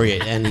Nobel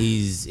laureate, and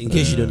he's, in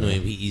case you don't know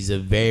him, he's a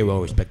very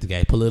well respected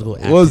guy, political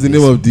activist. What's the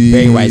name of the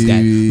very wise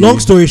guy? Long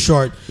story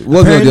short,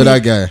 what's the name of the other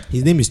guy?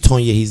 His name is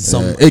Tonye. He's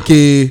some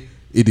aka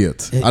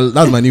idiot.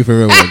 That's my new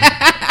favorite word.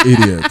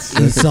 Idiot.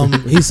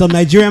 He's some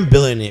Nigerian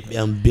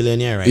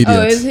billionaire, right? Idiot.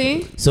 Oh, is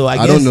he? So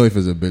I don't know if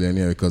he's a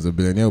billionaire, because a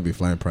billionaire will be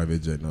flying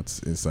private jet, not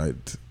inside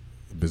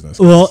business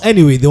class. Well,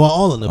 anyway, they were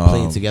all on a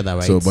plane together,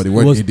 right? So, but it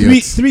weren't was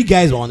idiots. three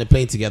guys were on the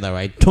plane together,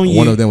 right? Tonye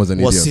One of them was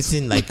an was idiot.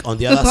 sitting like on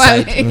the other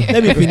side.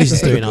 Let me finish the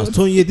story now.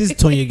 Tonye, this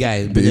Tonye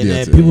guy,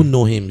 billionaire, idiot, people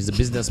know him. He's a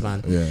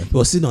businessman. Yeah. He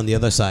was sitting on the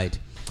other side,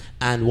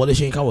 and Wale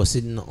Soyinka was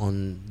sitting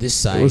on this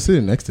side. I was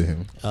sitting next to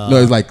him. No,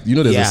 it's like,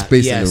 there's a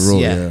space in the row.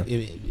 Yeah,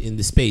 in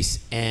the space,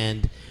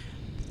 and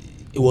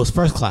it was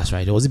first class,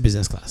 right? Or was it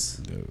business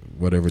class?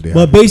 Whatever they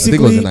But had. basically,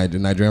 I think it was a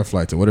Nigerian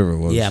flight or whatever it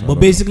was. Yeah, but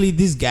basically,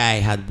 this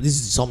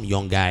is some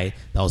young guy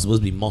that was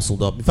supposed to be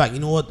muscled up. In fact, you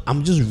know what?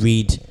 I'm just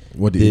read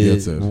what the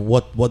idiot said.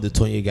 What the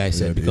Tonye guy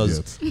said,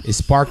 because it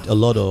sparked a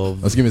lot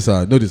of. Excuse me,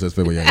 sir. No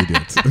disrespect, but you're an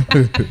idiot.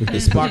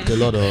 It sparked a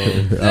lot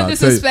of. No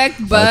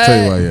disrespect, but I'll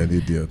tell you why you're an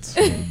idiot.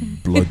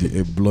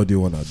 A bloody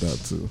one at that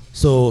too.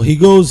 So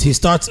he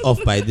starts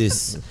off by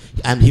this,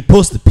 and he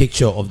posts the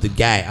picture of the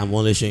guy and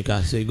Wale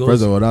Soyinka. So he goes,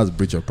 first of all, that's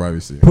breach of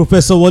privacy.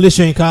 Professor Wale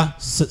Soyinka,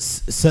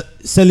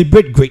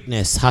 celebrate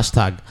greatness.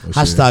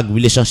 Hashtag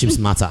relationships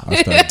matter.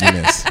 Hashtag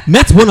Guinness.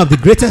 Met one of the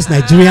greatest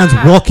Nigerians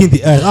walking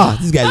the earth.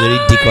 This guy's already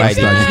dick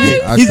riding.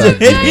 He's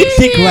already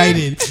dick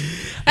riding.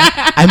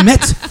 I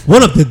met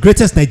one of the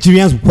greatest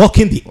Nigerians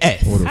walking the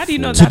earth. How do you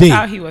know today?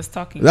 that's how he was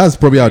talking? That's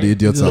probably how the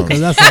idiot sounds.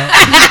 That's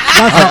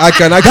how, I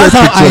can actually that's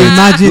how picture I it.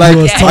 imagine Like,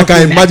 he was I can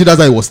talking. imagine that's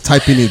how he was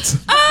typing it.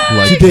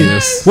 Like Today,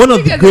 this. one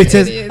of the You guys are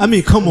greatest. idiots. I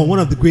mean, come on, one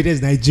of the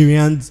greatest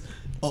Nigerians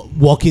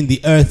walking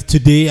the earth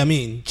today. I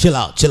mean, chill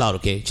out,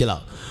 okay, chill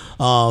out.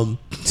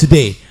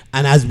 Today,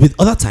 and as with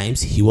other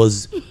times, he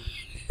was.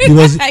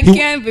 I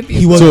can't believe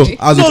he was. So Sorry.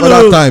 as with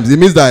other times, it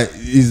means that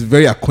he's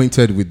very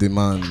acquainted with the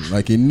man.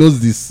 Like he knows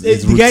this.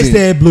 The guy's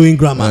there blowing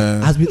grammar.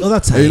 As with other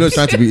times, you know,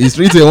 trying to be. He's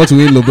trying to want to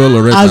win Nobel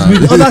laureate. As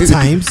with other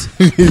times,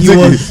 he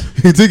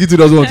think he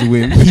doesn't want to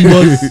win.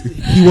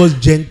 He was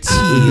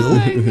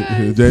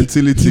genteel.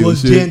 Gentility. He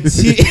was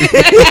genteel.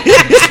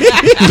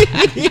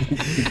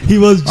 He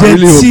was I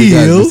really hope the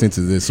guy is genteel. listening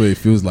to this, so he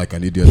feels like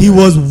an idiot. He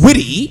was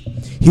witty.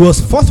 He was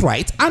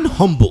forthright and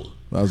humble.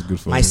 That's good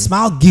for My him.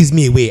 smile gives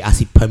me away as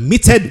he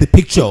permitted the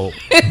picture,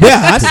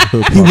 whereas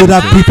he would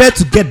have preferred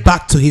to get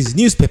back to his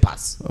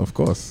newspapers. Of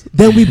course.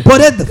 Then we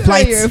boarded the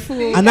flight, you're a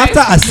fool. and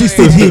after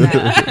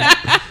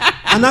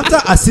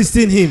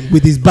assisting him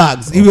with his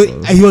bags, he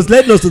was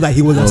letting us know that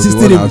he was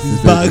assisting him with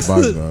his bags.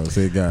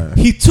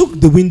 He took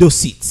the window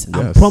seat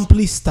and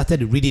promptly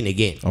started reading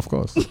again. Of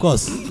course.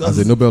 As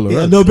a Nobel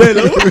laureate. Yeah, Nobel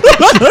laureate.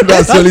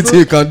 That's the only thing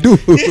you can do.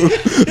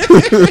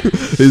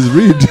 Is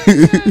read.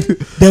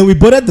 Then we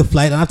boarded the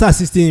flight, and after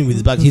assisting him with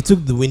his bag, he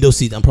took the window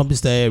seat and promptly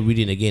started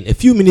reading again. A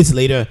few minutes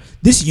later,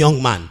 this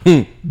young man,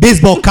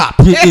 baseball cap,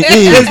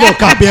 baseball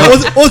cap, yeah,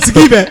 what's to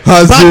give it?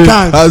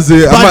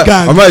 Bad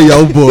gang, I'm a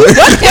young boy.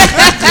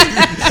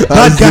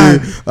 Bad gang.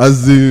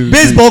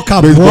 Baseball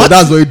cap. What?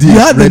 That's what he did. You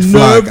had the Red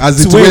flag. nerve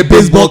As to it wear wear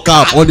baseball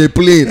cap on a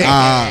plane.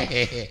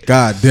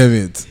 God damn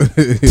it.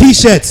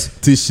 T-shirt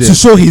to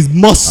show his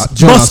muscled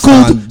chest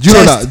and Do you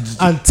tattooed.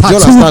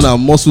 understand that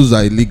muscles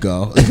are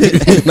illegal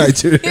in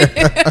Nigeria?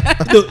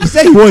 No, he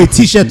said he wore a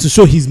T-shirt to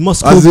show his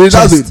muscled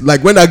chest.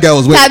 Like when that guy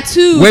was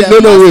tattooed. Wait.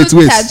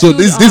 So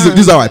this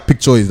is how I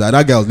picture is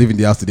that guy was leaving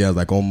the house today. I was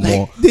like,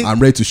 I'm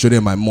ready to show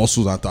them my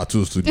muscles and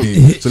tattoos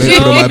today. So let me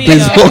put on my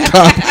baseball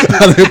cap.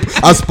 And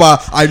as per,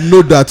 I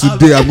know that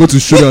today I'm going to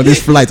show them on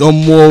this flight.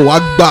 More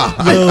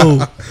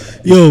wagba.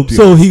 Yo.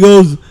 So he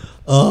goes.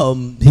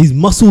 His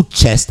muscled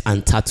chest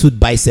and tattooed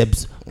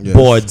biceps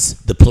boards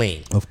the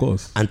plane, of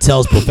course, and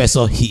tells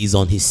Professor he is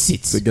on his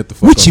seat, so get the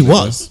fuck which he off,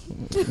 was.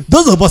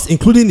 Those of us,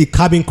 including the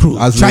cabin crew,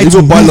 tried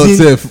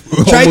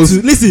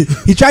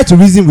he tried to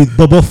reason with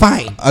Bobo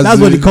Fine. That's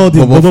what he called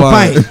him, Bobo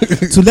Fine,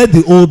 to let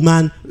the old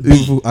man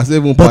be.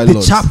 But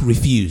the chap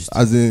refused.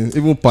 As in,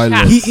 even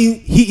pilots.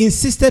 He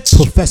insisted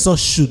Professor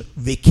should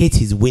vacate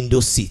his window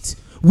seat,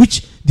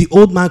 which the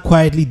old man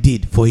quietly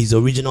did for his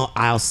original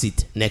aisle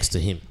seat next to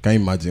him. Can you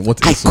imagine?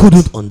 What I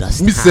couldn't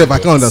understand. Myself, I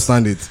can't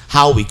understand it.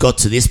 How we got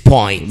to this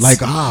point. Like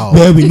how?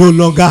 Where we no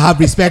longer have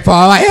respect for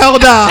our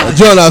elder.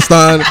 Do you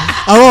understand?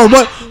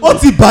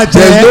 What's the budget?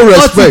 There's no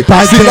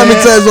respect. See, let me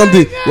tell you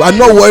something. I'm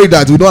not worried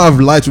that we don't have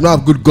lights, we don't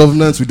have good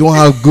governance, we don't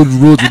have good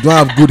roads, we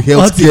don't have good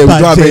health care, we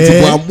don't have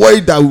anything. But I'm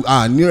worried that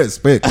we need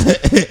respect.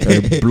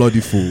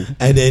 Bloody fool.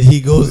 And then he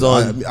goes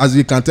on. As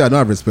you can tell, I don't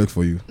have respect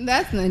for you.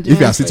 That's Nigerian. If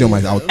you are sitting on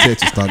my, I'll tell you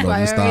to stand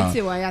up.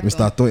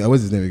 Mr. Tonye,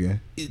 what's his name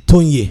again?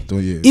 Tonye.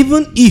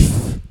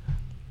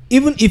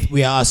 Even if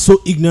we are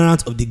so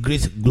ignorant of the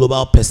great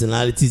global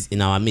personalities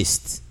in our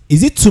midst,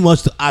 is it too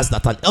much to ask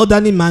that an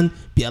elderly man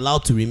be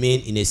allowed to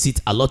remain in a seat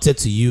allotted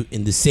to you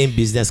in the same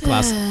business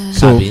class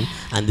So, cabin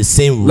and the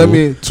same room. Let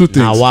me two things.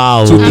 Now,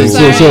 wow. Two things.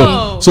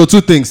 So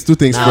two things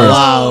Now, first.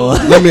 wow.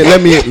 Let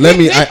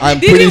me. I'm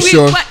pretty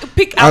sure.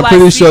 I'm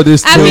pretty sure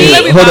this. I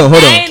mean, hold on.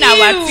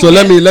 on. So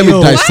let me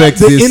dissect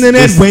The this.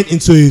 internet went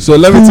into it. So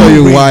let me tell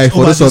you why. For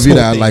over those of this you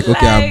whole that are thing. like,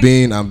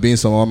 okay, I'm being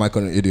someone might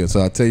call an idiot. So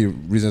I'll tell you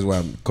reasons why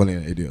I'm calling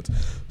an idiot.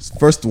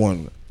 First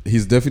one,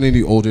 he's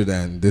definitely older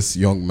than this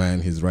young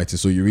man he's writing.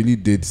 So you really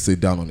did sit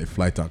down on a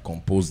flight and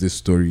compose this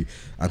story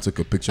and took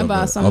a picture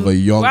of a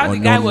young while the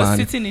guy unknown was man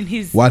sitting in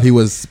his while he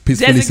was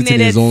peacefully sitting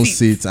in his own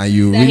seat, and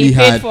you really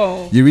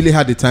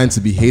had the time to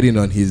be hating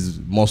on his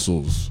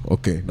muscles.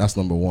 Okay, that's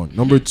number one.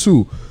 Number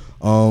two,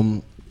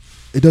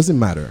 it doesn't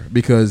matter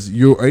because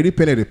you already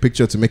painted a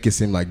picture to make it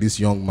seem like this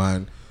young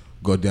man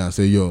got there and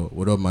say, yo,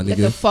 what up, my nigga? Get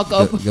the fuck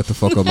up. Get the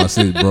fuck up my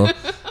seat, bro.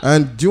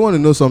 And do you want to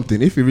know something?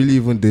 If he really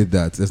even did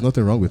that, there's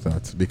nothing wrong with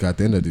that because at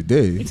the end of the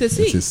day, it's a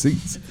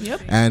seat.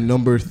 Yep. And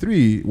number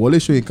three, Wole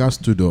Soyinka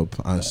stood up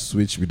and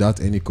switched without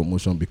any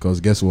commotion because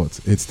guess what?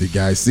 It's the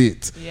guy's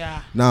seat.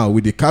 Yeah. Now,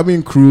 with the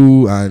cabin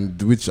crew,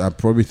 and which I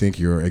probably think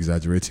you're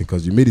exaggerating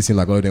because you made it seem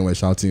like all of them were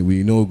shouting,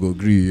 we know go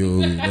agree, yo,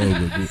 we know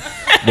go agree.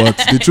 But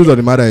the truth of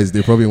the matter is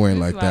they probably weren't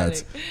like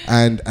that.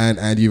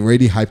 And you've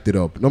already hyped it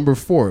up. Number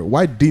four,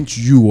 why didn't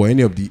you or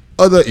any of the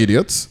other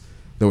idiots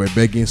that were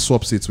begging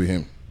swap seats with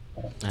him?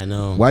 I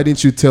know. Why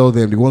didn't you tell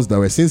them, the ones that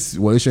were, since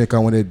Wole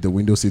Soyinka wanted the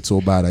window seat so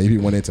bad and he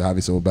wanted to have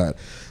it so bad,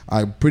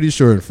 I'm pretty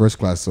sure in first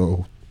class,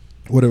 so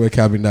whatever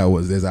cabin that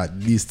was, there's at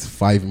least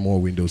 5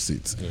 more window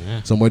seats.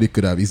 Yeah. Somebody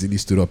could have easily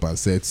stood up and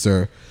said,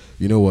 sir,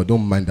 you know what,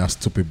 don't mind that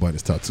stupid boy in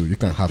the tattoo. You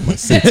can have my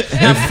seat. In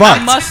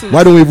fact,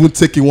 why don't we even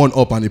take you one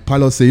up and the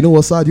pilot say, you know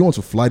what, sir, do you want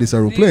to fly this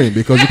aeroplane?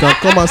 Because you can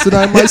come and sit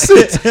down in my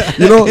seat.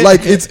 You know,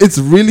 like it's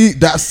really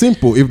that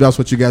simple if that's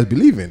what you guys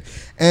believe in.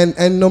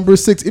 And number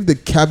 6, if the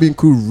cabin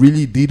crew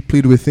really did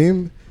plead with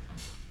him,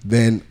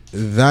 then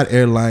that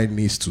airline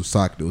needs to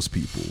sack those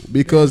people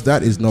because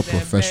that is not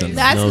professional.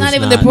 That's not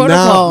even the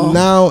protocol.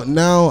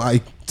 Now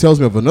tells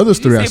me of another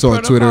story I saw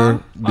on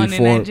Twitter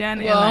before.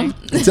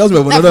 It tells me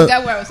of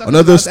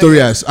another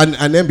story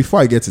and then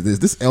before I get to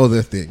this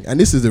elder thing, and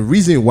this is the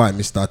reason why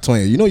Mr.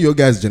 Tonya, you know, your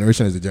guys'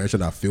 generation is the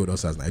generation that failed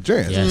us as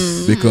Nigerians.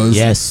 Yes. Because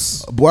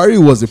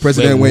Buhari was the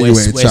president when you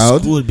were a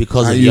child,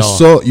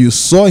 and you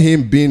saw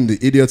him being the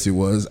idiot he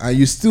was, and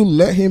you still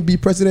let him be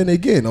president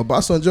again.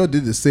 Obasanjo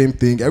did the same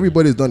thing.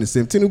 Everybody's done the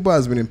same. Tinubu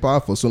has been in power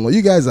for so long.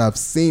 You guys have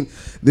seen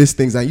these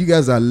things, and you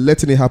guys are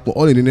letting it happen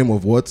all in the name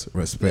of what?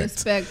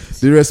 Respect.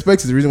 The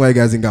respect is the reason why you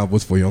guys ain't gonna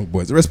vote for young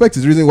boys. The respect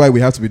is the reason why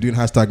we have to be doing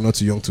hashtag not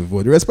too young to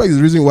vote. The respect is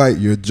the reason why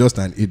you're just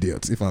an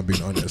idiot, if I'm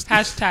being honest.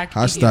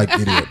 Hashtag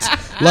idiot.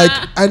 Like,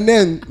 and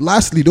then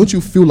lastly, don't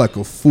you feel like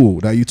a fool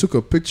that you took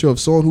a picture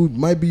of someone who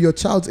might be your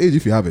child's age?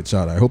 If you have a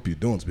child, I hope you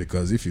don't,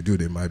 because if you do,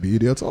 they might be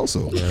idiots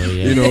also.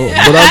 You know,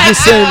 but I'm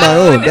just saying my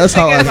own. That's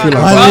how I feel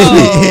about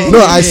it. No,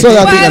 I saw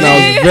that thing and I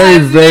was very,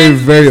 very,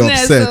 very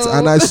upset.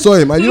 And I saw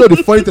him. And you know,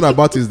 the funny thing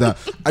about it is that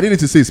I didn't need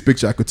to see his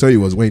picture. I could tell he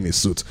was wearing a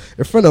suit.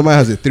 A friend of mine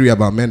has a theory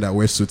about men that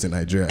wear suits in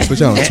Nigeria,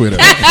 especially on Twitter.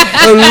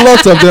 A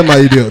lot of them are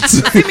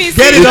idiots. Get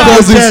it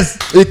off your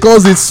chest. He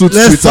calls it suit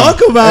Twitter. Let's talk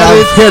about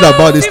it. I've heard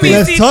about this thing.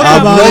 Let's talk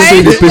I've about not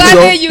seen the it.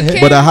 picture,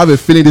 but I have a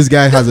feeling this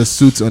guy has a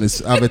suit on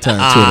his avatar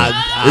on Twitter.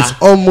 It's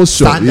almost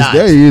sure.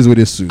 There he is with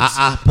his suit.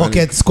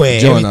 Pocket square.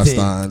 Do you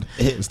understand?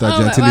 Mr.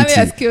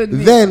 Gentility.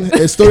 Me. Then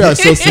a story I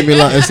saw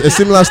a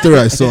similar story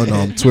I saw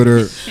on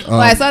Twitter.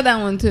 I saw that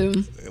one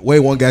too. Where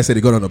one guy said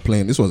he got on a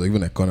plane. This was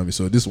even economy.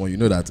 So this one, you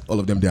know that all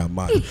of them, they are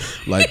mad.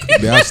 Like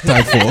they have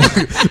time for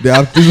they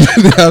have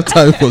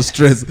time for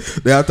stress.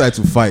 They have time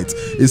to fight.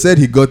 He said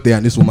he got there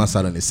and this woman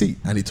sat on the seat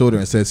and he told her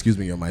and said, "Excuse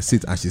me, you're my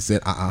seat." And she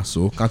said,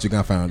 so can't you go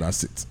and find another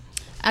seat?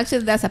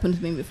 Actually, that's happened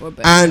to me before.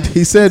 But and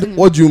he said,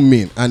 "What do you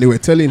mean?" And they were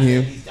telling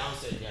him.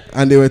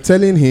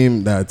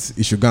 That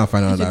he should go and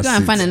find another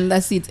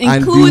seat.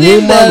 And the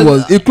woman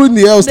was, including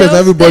the hostess,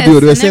 everybody,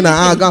 they were saying,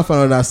 go and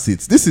find another seat.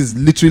 This is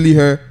literally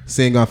her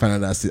saying, go and find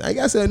another seat. I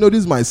guess I know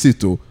this is my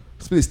seat, too.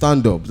 Please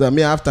stand up. I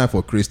mean, I have time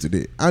for Chris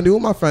today. And the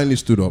woman finally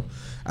stood up.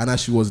 And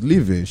as she was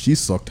leaving, she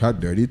sucked her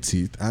dirty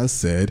teeth and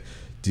said,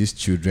 "These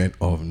children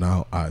of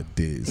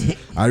nowadays."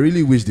 I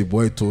really wish the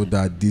boy told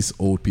that these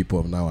old people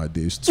of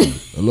nowadays too.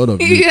 A lot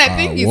of you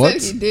are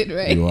what? Said he did,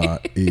 right? You are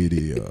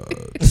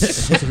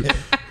idiots.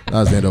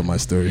 That's the end of my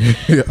story. I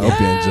hope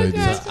you enjoyed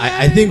this.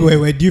 I think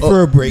we're due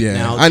for a break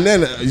now. And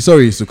then,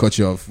 sorry to cut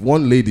you off.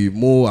 One lady,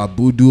 Mo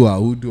Ahudu,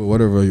 or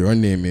whatever your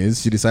name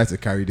is, she decided to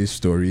carry this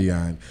story,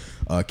 and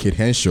Kate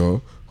Henshaw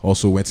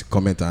also went to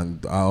comment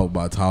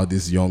about how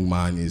this young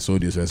man is so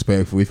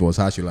disrespectful. If it was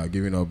her, she like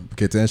giving up.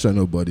 Kate Henshaw,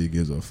 nobody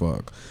gives a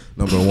fuck.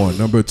 Number one.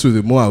 Number two,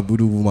 the Mo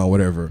Ahudu woman,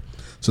 whatever.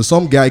 So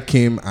some guy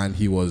came and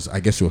he was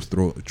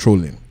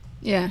trolling.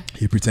 Yeah.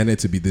 He pretended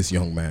to be this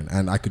young man,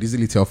 and I could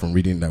easily tell from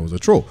reading that it was a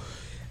troll.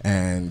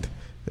 And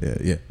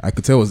Yeah. I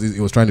could tell it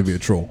was trying to be a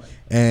troll.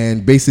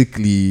 And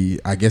basically,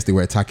 I guess they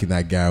were attacking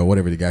that guy or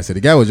whatever the guy said.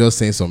 The guy was just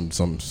saying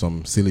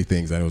some silly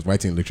things and he was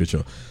writing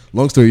literature.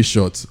 Long story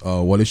short,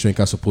 Wale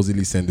Soyinka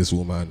supposedly sent this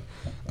woman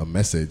a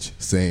message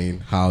saying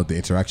how the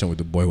interaction with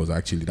the boy was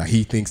actually that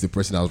he thinks the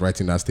person that was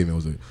writing that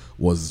statement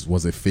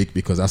was a fake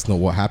because that's not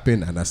what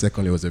happened. And that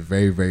secondly, it was a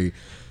very, very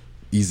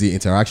easy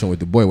interaction with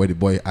the boy where the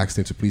boy asked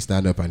him to please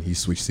stand up and he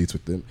switched seats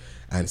with him.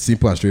 And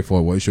simple and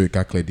straightforward, Wale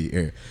Soyinka cleared the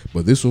air.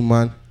 But this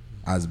woman,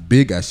 as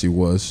big as she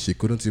was, she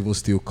couldn't even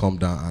still come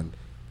down and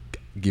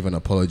give an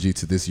apology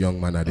to this young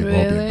man that they've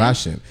all been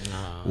bashing.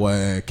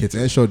 Where Kate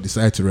Henshaw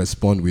decided to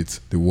respond with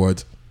the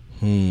word,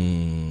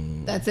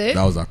 That's it?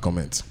 That was her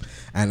comment.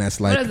 And it's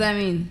like, what does that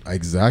mean?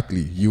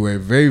 Exactly. You were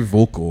very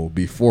vocal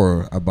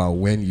before about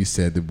when you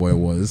said the boy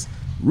was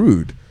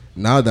rude.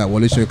 Now that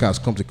Wale Soyinka has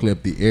come to clear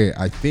up the air,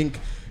 I think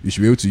you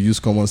should be able to use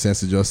common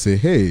sense to just say,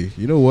 hey,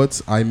 you know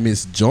what? I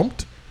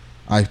misjumped.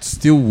 I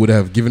still would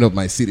have given up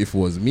my seat if it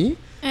was me.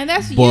 And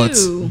that's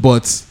you.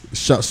 But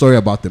sorry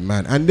about the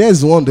man. And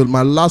there's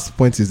my last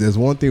point is there's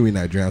one thing we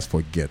Nigerians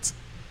forget.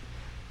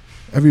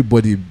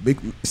 Everybody,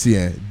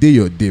 day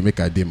your day, make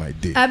a day my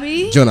day.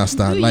 Abby, do you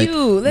understand? do like,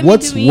 you.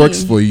 what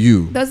works for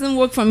you doesn't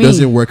work for me.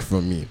 Doesn't work for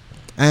me.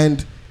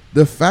 And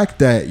the fact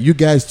that you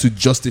guys, to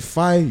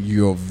justify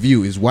your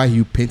view, is why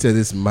you painted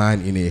this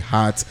man in a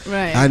hat.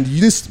 Right. And you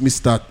just,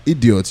 Mr.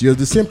 Idiot, you're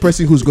the same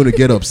person who's going to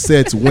get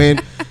upset when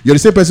you're the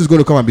same person who's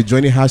going to come and be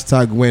joining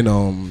hashtag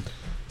when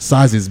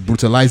SARS is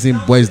brutalizing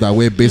boys that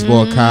wear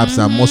baseball caps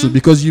and muscles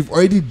because you've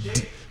already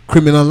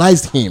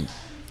criminalized him.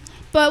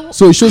 But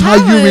so it shows how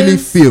you really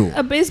feel.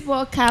 A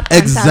baseball cap.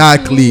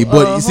 Exactly.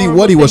 But you see,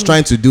 what he was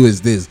trying to do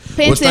is this.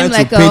 He was trying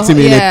to paint him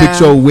in a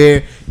picture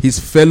where his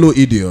fellow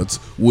idiots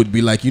would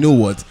be like, you know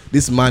what,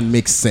 this man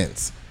makes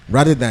sense,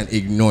 rather than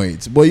ignore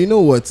it. But you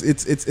know what,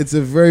 it's a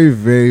very,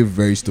 very,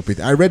 very stupid.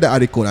 I read the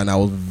article and I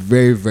was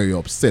very, very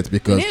upset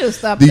because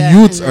the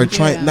youths are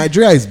trying.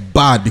 Nigeria is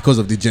bad because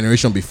of the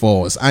generation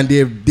before us, and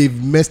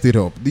they've messed it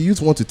up. The youths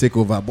want to take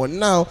over, but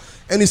now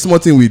any small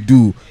thing we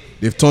do,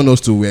 they've turned us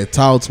to we're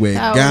touts, we're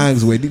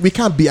gangs, we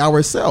can't be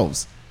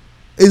ourselves.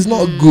 It's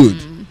not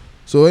good.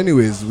 So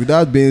anyways, with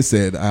that being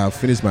said, I have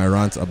finished my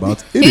rant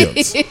about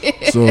idiots.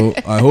 So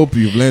I hope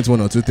you've learned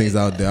one or two things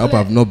out there. I hope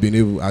I've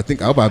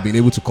been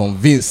able to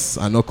convince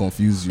and not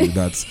confuse you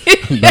that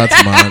that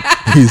man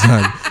is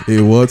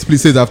a what?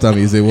 Please say it after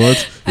me. He's a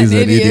what? He's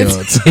an idiot.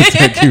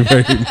 Thank you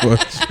very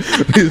much.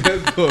 Please,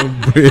 let's go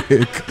on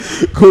break.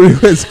 Corey,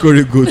 where's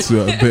Corey go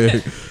to? I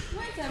beg.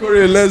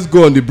 Corey, let's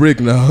go on the break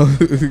now.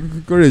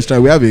 Corey is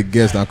trying. We have a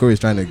guest and Corey is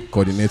trying to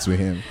coordinate with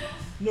him.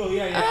 No,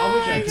 yeah.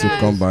 To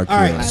come back. All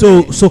right.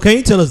 So can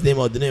you tell us the name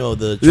of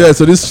the track? Yeah.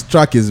 So this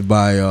track is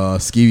by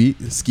Skibby.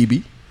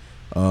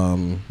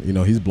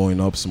 He's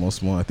blowing up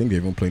small. I think they're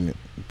even playing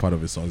part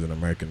of his songs in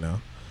America now.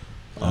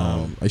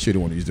 I sure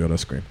don't want to use the other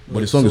screen,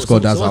 but the song is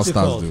called "That's How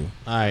Stars Do."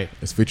 All right.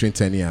 It's featuring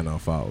Tenny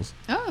and Fowles.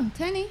 Oh,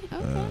 Tenny.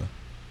 Okay.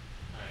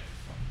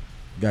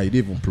 Guy, you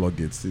didn't even plug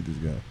it. See this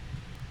guy.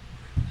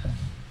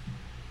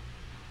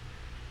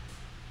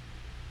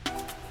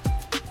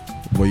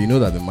 But you know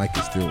that the mic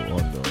is still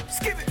on though.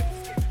 Skip it.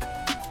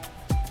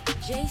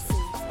 Jason,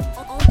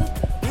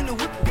 in the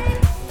whip.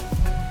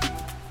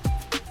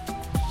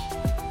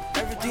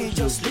 Everything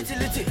just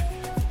little.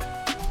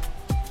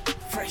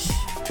 Fresh.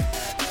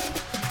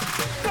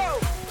 Go.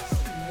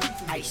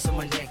 Ice on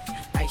my neck,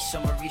 ice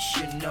on my wrist,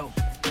 you know.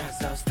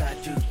 That's how start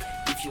do.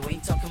 If you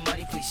ain't talking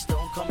money, please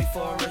don't call me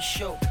for a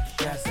show.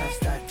 That's how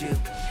start do.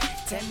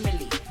 10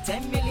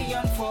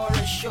 million for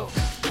a show.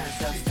 That's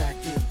how start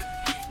do.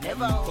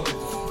 Never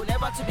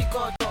to be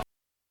caught.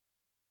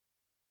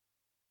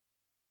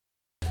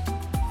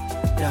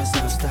 That's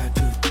how start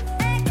do.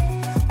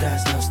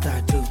 That's how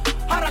start do.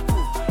 Haraku,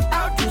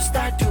 how do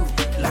start do?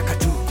 Like I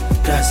do.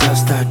 That's how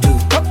start do.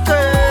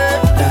 Okay.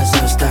 That's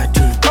how start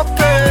do.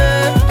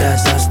 Okay.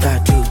 That's how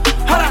start do.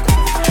 Haraku,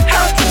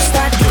 how do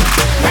start do?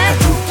 Like I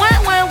do.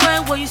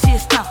 When you see a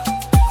star,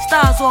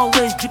 stars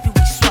always dripping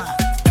with swag.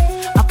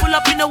 I pull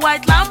up in a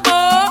white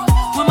Lambo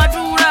with my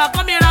dura,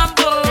 come here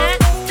Rambo.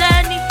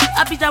 Danny,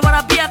 I be that what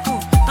I be a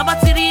cool.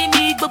 Tabatiri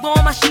mi gbogbo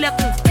wọn ma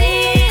ṣílẹ̀kùn.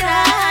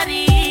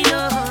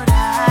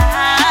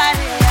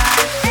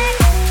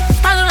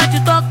 Style like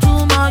you talk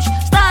too much,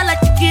 style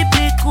like you keep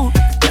it cool.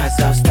 That's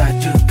how start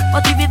do.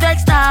 But if you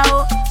vex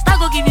style, style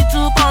go give you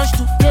 2 punch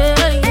too.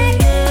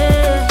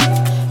 Yeah.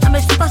 I'm a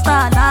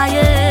superstar,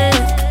 yeah.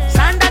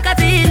 Sanda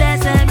kati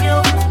lesem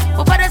yo,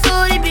 opare so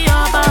ibi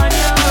on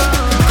yo.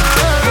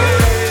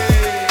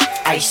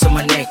 Ice on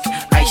my neck,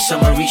 ice on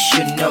my wrist,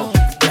 you know.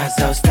 That's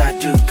how start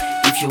do.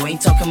 If you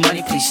ain't talking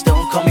money, please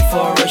don't call me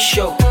for a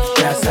show.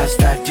 That's how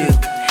start do.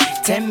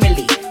 10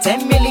 million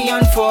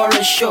for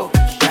a show.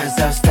 That's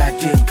how start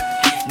do.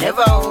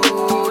 Never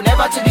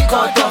to be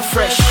caught on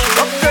fresh.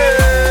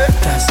 Okay.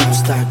 That's how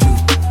start do.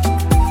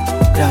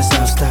 That's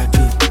how start do.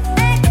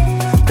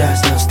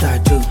 That's how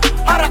start do.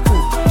 Haraku,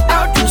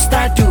 how do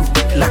start do?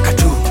 Like I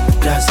do.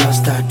 That's how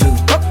start do.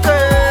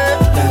 Okay.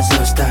 That's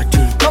how start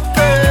do.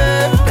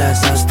 Okay.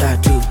 That's how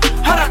start do.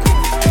 Haraku,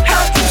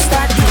 how do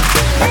start do?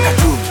 Like I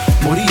do.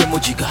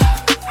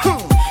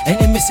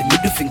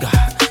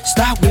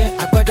 Start with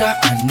Agbada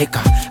and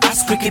Nika.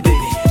 Ask Ricky baby,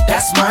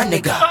 that's my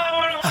nigga.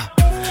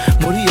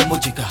 Muriyo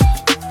Mojiga.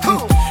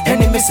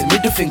 Enemy say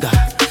middle finger.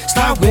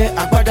 Start with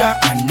Agbada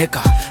and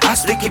Nika.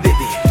 Ask Ricky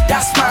baby,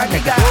 that's my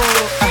nigga.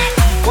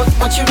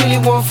 What you really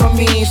want from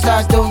me?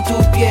 Stars don't do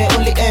beer,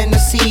 only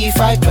NC.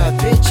 5 bad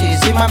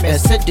bitches in my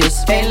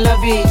Mercedes. Ain't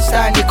love it,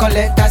 start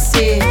Nicolette, that's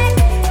it.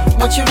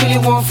 What you really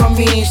want from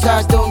me?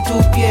 Stars don't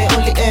do beer,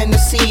 only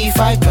NC.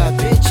 5 bad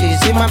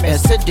bitches in my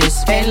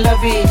Mercedes. Ain't love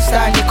it,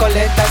 start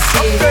Nicolette, that's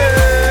it.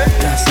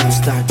 That's how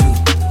star do.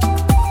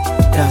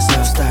 That's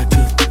how star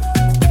do.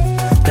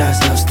 That's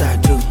how star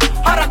do.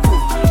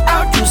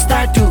 How do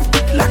star do?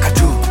 Like I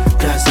do.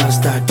 That's how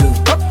star do.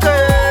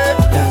 Okay.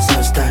 That's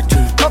how star do.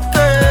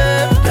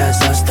 Okay. That's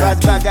how star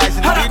do. Guys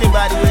in the building,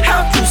 by the way.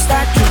 How to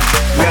start do?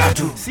 Like I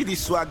do. See the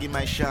swag in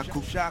my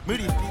shaku. Me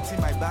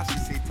repeating my bass,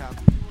 we say tap.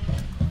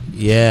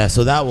 Yeah,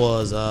 so that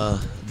was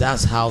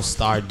That's How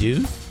Star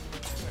Do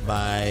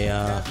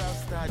by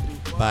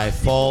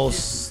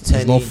False It's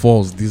Tenny. not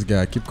false. This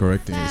guy, I keep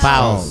correcting it.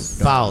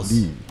 Fouls.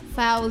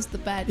 Fouls the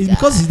bad It's guy.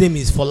 because his name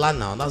is Fola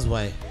now. That's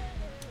why.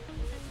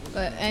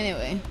 But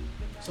anyway.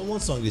 So one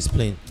song is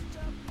playing.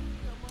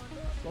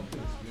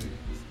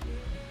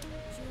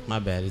 My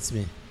bad, it's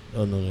me.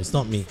 Oh no, it's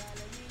not me.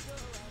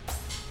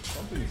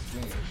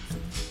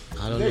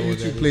 I don't know what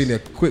YouTube that playing is.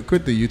 it.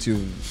 Quit the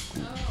YouTube.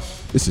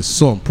 This is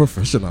so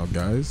unprofessional,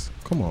 guys.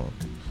 Come on.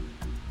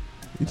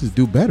 You just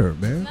do better,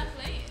 man.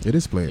 It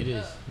is playing. It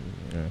is.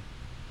 Yeah.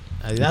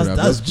 That's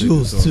Let's play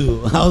Jules this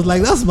too. I was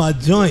like, that's my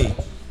joint.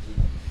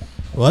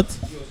 What?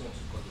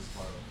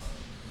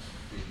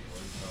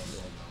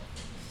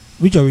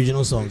 Which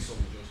original song?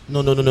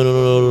 No.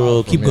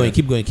 Keep going.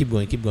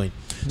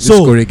 This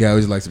So Corey guy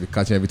always likes to be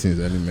catching everything in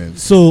his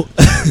elements. So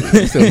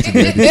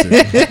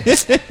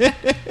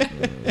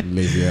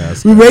lazy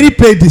ass. we already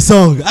played the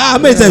song. I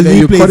meant to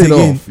you replay cut it it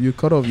again. off. You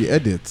cut off. You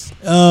edit.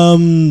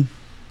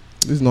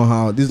 This is not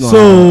how.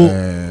 So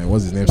how,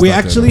 what's his name? we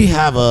started, actually though.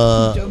 have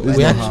a This is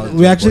we not how actually,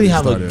 we actually Joe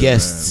have Budden a started,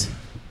 guest. man.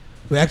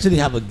 We actually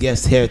have a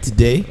guest here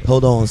today.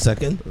 Hold on a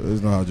second. This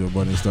is not how Joe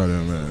Budden started,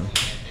 man.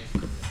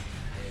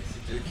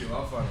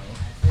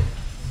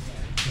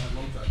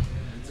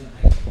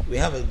 We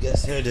have a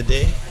guest here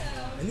today.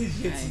 And this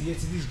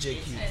is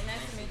JQ.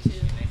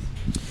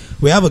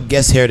 We have a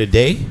guest here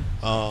today.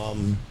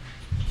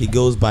 He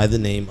goes by the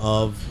name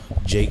of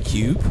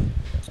JQ.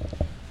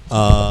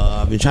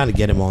 I've been trying to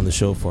get him on the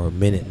show for a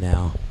minute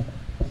now.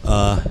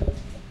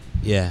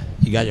 Yeah,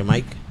 you got your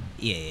mic?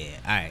 Yeah.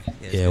 All right.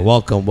 Yeah,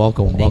 welcome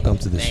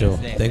to the show.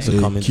 Thanks for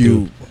coming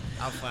through.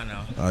 How fun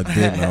now? I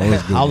did now. It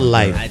was good. How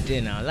life? I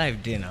did now.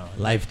 Life did now.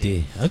 Life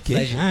day.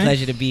 Okay.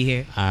 Pleasure to be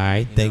here. All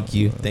right. Thank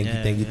you.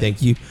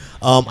 Thank you.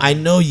 I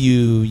know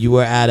you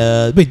were at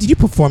a. Wait, did you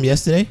perform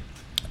yesterday?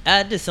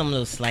 I did some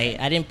little slight.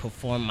 I didn't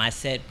perform my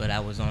set, but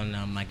I was on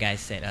my guy's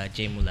set,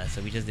 Jay Mula.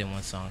 So we just did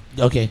one song.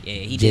 Okay. Yeah,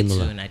 he Jay did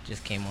Mula. two, and I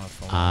just came on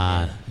from.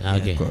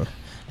 Okay. Okay.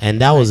 And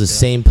that was the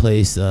same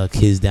place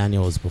Kiz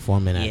Daniel was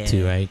performing at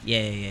too, right?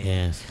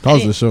 Yeah. How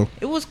was the show?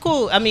 It was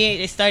cool. I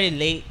mean, it started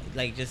late,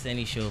 like just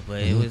any show,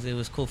 but it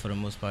was cool for the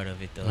most part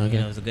of it, though. Okay. You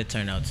know, it was a good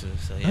turnout too.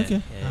 So yeah.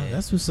 Okay.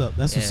 That's what's up.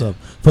 That's what's up.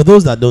 For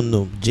those that don't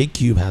know, J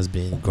Cube has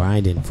been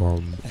grinding for a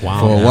while.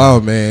 For a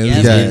while, man.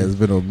 This guy has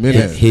been a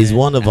minute. He's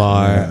one of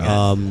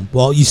our.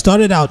 Well, you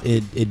started out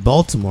in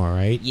Baltimore,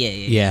 right?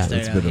 Yeah.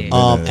 It's been a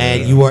minute.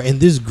 And you were in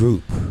this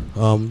group.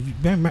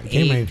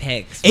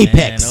 Apex.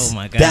 Apex. Man. Oh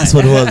my god. That's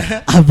what it was.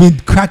 I've been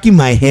cracking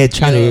my head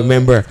trying to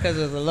remember. Because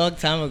it was a long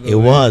time ago. It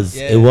was.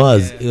 It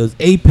was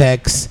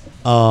Apex.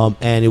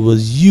 And it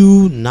was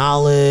you,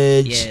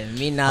 Knowledge. Yeah,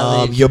 me,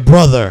 Knowledge. Your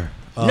brother.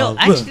 No,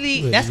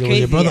 actually, that's was crazy.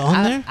 Your brother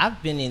on there?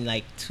 I've been in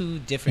like two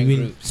different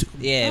groups.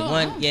 That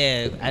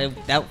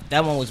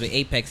one was with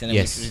Apex, and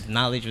it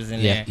Knowledge was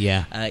in there.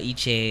 Yeah.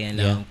 Iche and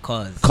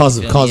Cause.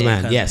 Cause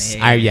man. Yes.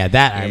 I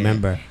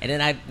remember.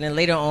 And then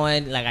later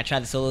on, like I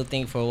tried the solo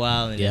thing for a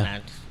while, and then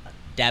I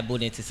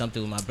dabbled into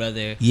something with my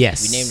brother.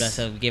 Yes. We named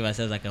ourselves, gave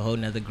ourselves like a whole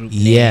nother group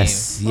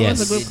yes. name. Yes. What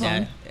was the group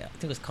called? I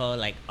think it was called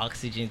like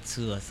Oxygen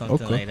 2 or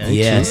something like that.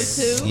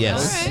 Yes.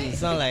 Yes.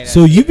 Something like that.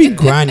 So you've been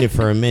grinding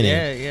for a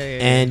minute. Yeah.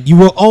 And you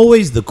were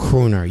always the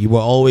crooner. You were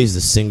always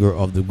the singer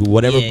of the group.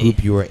 Whatever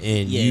group you were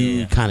in,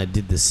 you kind of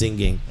did the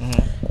singing.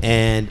 Mm-hmm.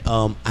 And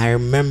I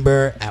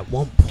remember at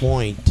one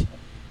point,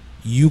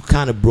 you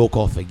kind of broke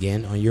off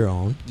again on your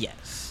own.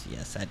 Yes,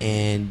 I did.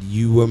 And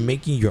you were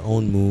making your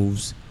own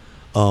moves.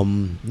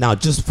 Now,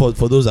 just for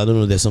those that don't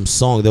know, there's some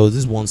song. There was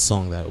this one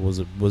song that was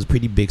a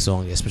pretty big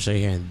song, especially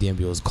here in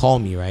DMV. It was "Call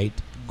Me," right?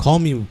 "Call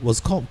Me"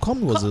 was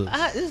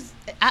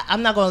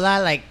I'm not gonna lie.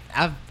 Like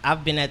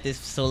I've been at this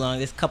for so long.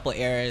 There's a couple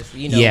eras,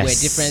 where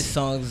different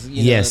songs,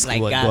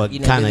 got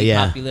really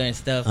popular and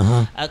stuff.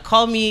 Uh-huh.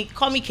 Call Me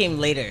came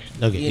later.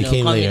 Okay, it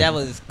came Call later.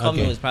 Me, Call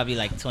Me was probably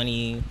like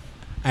 20.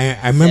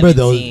 I remember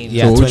those.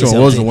 Yeah, so which one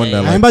was the one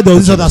that? I remember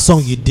those other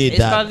song you did. It's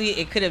that probably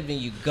it could have been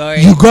Ugarit.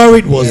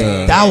 Ugarit was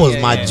that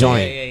was my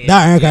joint.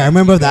 That I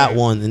remember that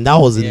one, and that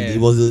was it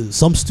was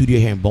some studio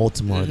here in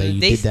Baltimore that you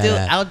they did still,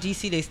 that. Out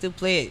DC, they still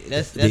play it.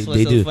 That's They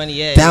what's so do. funny.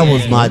 Yeah, that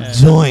was my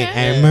joint. Yeah.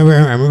 I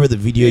remember the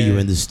video. You were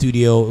in the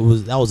studio.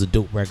 That was a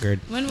dope record.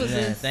 When was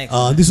this? Thanks.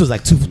 This was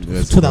like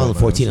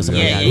 2014 or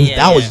something like that.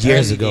 That was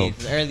years ago.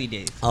 Early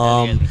days.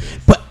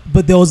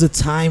 But there was a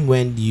time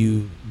when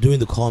during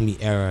the Call Me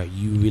era,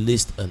 you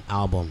released an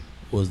album.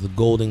 Was the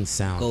Golden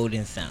Sound.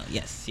 Golden Sound.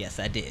 Yes,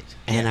 I did.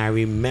 And I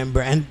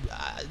remember, and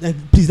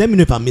please let me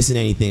know if I'm missing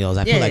anything else.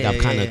 I feel like I've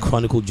kind of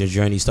chronicled your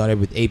journey. You started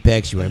with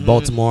Apex. You were in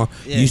Baltimore.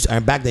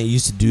 And back then you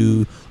used to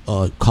do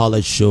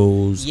college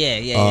shows. We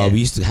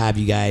used to have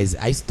you guys.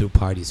 I used to throw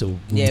parties, so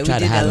we tried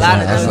to have a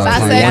lot of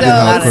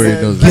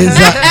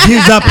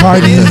Giza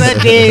parties.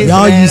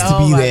 Y'all man. used to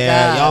be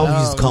there. Y'all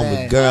used to come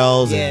with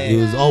girls. And it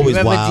was always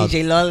wild.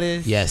 DJ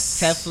Lawless.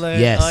 Yes. Teflon.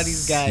 Yes. All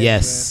these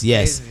guys.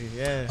 Yes.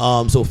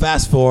 Yeah. So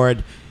fast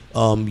forward,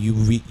 I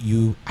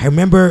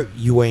remember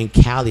you were in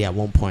Cali at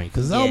one point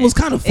because I was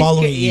kind of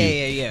following you.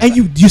 Yeah.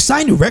 And you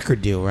signed a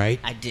record deal, right?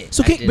 I did.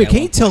 So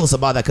can you tell us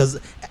about that? Because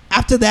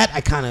after that,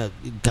 I kind of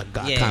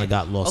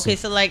got lost. Okay,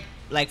 so like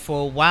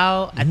for a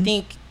while, I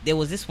think there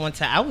was this one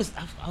time I was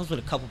with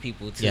a couple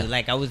people too.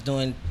 Like I was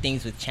doing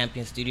things with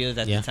Champion Studios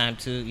at the time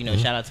too. You know,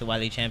 shout out to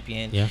Wale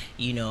Champion.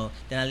 You know,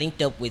 then I linked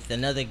up with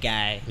another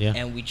guy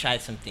and we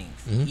tried some things.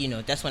 You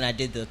know, that's when I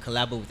did the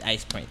collabo with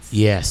Ice Prince.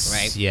 Yes.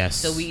 Right. Yes.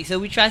 So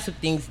we tried some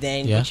things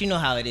then, but you know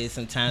how it is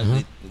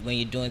sometimes when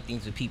you're doing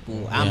things with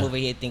people. I'm over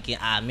here thinking,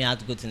 me I have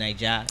to go to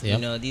Nigeria. You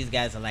know, these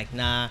guys are like,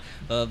 nah,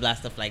 blah blah blah,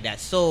 stuff like that.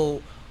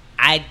 So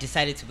I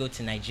decided to go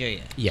to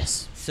Nigeria.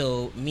 Yes.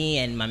 So me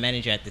and my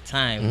manager at the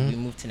time, we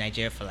moved to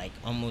Nigeria for like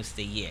almost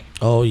a year.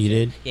 Oh, you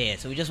did? Yeah.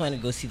 So we just wanted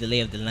to go see the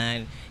lay of the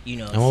land, you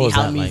know, and see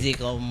how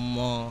music or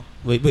more.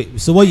 Wait.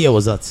 So what year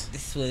was that?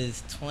 This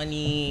was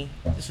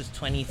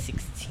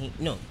 2016.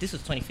 No, this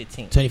was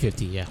 2015.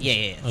 2015. Yeah.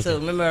 Yeah. Okay. So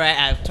remember, right?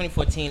 I have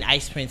 2014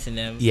 Ice Prince in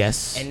them.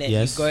 Yes. And then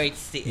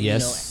Ugarit, you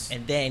know,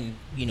 and then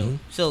you know,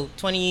 so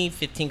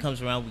 2015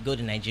 comes around, we go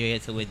to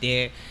Nigeria. So we're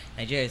there.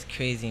 Nigeria is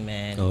crazy,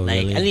 man. Oh,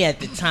 like really? at least at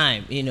the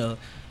time, you know.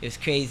 It was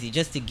crazy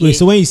just to get. Wait,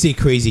 so when you say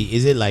crazy,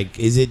 is it like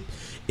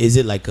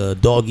a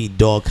dog eat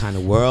dog kind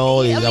of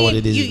world? Is that what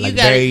it is?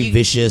 Very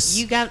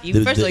vicious.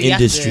 First of all,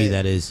 industry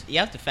that is. You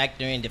have to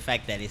factor in the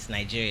fact that it's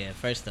Nigeria.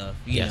 First off,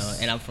 you know,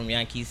 and I'm from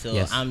Yankee,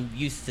 so I'm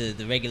used to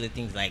the regular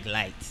things like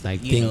lights,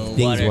 like things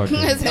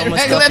working.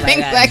 Regular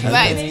things like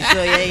lights.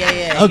 So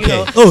yeah. Okay.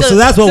 You know? So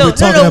that's what we're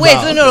talking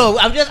about. No.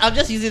 I'm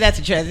just using that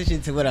to transition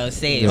to what I was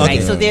saying. Okay.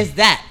 Right. So there's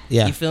that.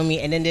 Yeah. You feel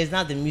me? And then there's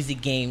now the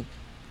music game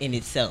in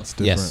itself.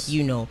 Yes.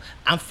 You know,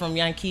 I'm from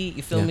Yankee,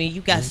 you feel me?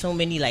 You got so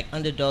many like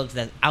underdogs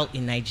that out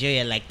in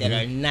Nigeria like that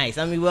are nice.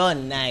 I mean, we're all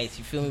nice,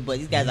 you feel me? But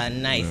these guys are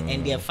nice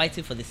and they're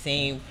fighting for the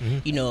same,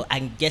 you know,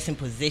 I'm guessing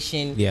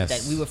position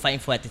that we were fighting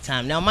for at the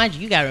time. Now, mind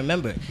you, you gotta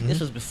remember, this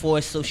was before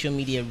social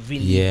media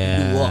really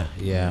blew up.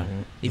 Yeah.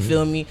 You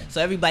feel me?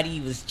 So everybody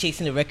was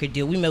chasing the record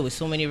deal. We met with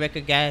so many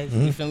record guys,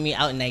 you feel me,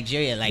 out in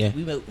Nigeria. Like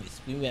we met with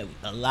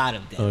a lot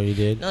of them. Oh, you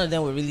did? None of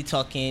them were really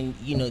talking,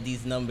 you know,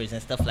 these numbers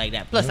and stuff like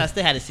that. Plus, I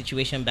still had a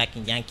situation back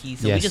in Yankee,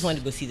 so we just wanted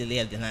to go see the lay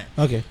of the land.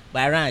 Okay.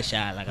 But I ran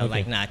shy. Like I was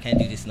like, nah, I can't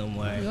do this no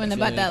more. You went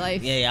about that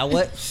life. Yeah, I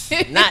was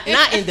not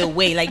in the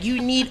way. Like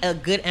you need a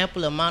good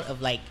ample amount of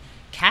like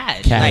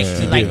cash. Like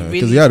to like really,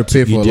 because you have to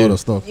pay for a lot of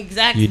stuff.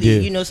 Exactly.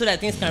 You know, so that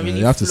things can really.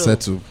 You have to flow.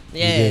 settle.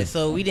 Yeah.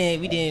 So we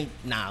didn't.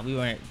 Nah, we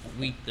weren't.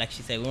 We like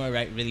she said, we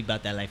weren't really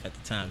about that life at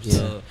the time.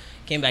 So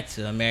came back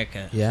to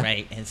America.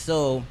 Right. And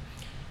so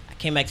I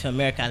came back to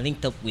America. I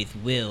linked up with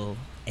Will.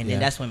 And then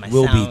that's when my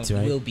Will sound, Beats,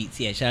 right? Will Beats,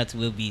 shout out to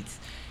Will Beats,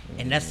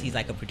 and he's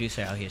like a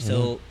producer out here.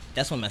 So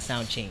that's when my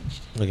sound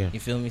changed. Okay, you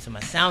feel me? So my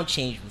sound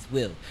changed with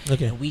Will.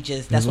 Okay, and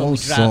that's when we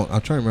dropped.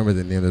 I'm trying to remember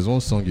the name. There's one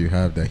song you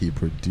have that he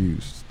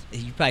produced.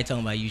 You probably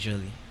talking about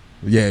Usually.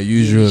 Yeah,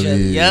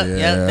 usually. Yep.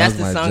 Yeah, That's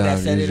the song that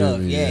set it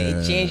usually, up.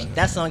 It changed.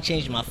 That song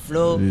changed my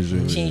flow,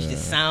 changed the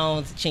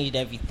sounds, changed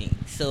everything.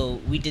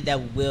 So we did that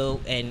with Will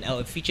and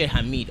it featured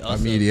Hamid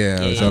also.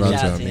 Hamid, shout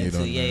out to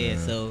Hamid.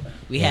 So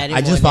we had him.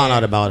 I just found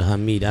out about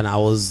Hamid and I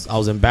was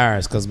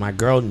embarrassed because my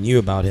girl knew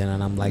about him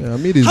and I'm like,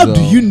 how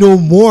do you know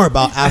more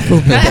about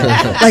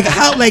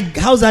Afrobeat?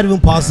 how's that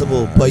even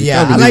possible? But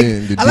yeah, I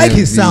like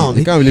his sound.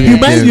 He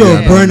reminds me of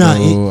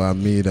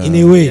Burna in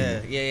a way.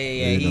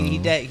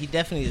 He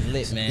definitely is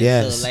lit, man.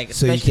 Yes.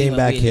 So you came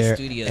back here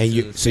and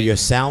your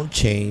sound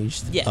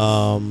changed. Yes.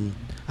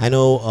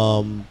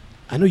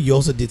 I know you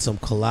also did some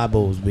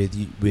collabos with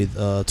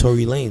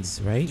Tory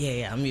Lanez, right?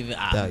 Yeah. I'm even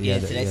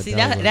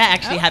that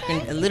actually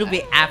happened a little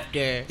bit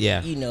after.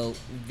 You know,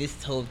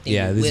 this whole thing.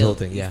 Yeah, this whole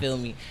thing. You feel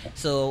me?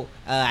 So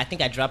I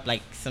think I dropped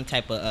like some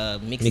type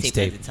of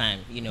mixtape at the time.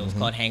 You know, it was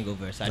called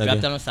Hangover. So I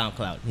dropped that on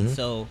SoundCloud.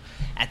 So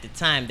at the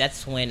time,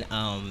 that's when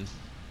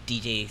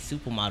DJ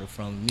Supermodel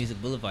from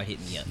Music Boulevard hit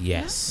me up.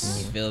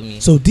 Yes. You feel me?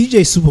 So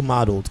DJ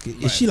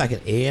Supermodel, is she like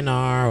an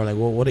A&R or like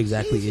what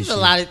exactly is she? She's a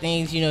lot of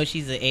things. You know,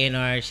 she's an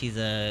A&R. She's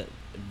a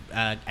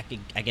I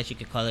guess you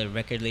could call it a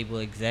record label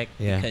exec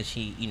because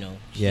she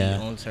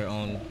owns her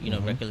own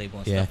record label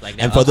and stuff like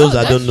that. And for those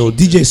that don't know,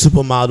 DJ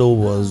Supermodel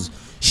was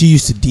she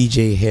used to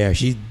DJ hair.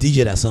 She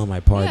DJ'd at some of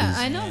my parties. Yeah,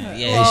 I know her.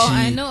 Yeah. Well,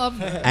 I know of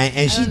her.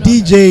 And she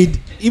DJ'd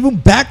even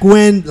back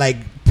when like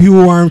people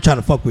weren't trying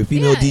to fuck with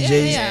female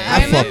DJs.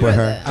 I fuck with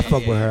her. I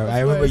fuck with her. I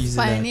remember using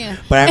that.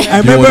 But I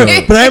remember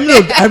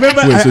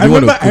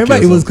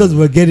it was because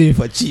we were getting it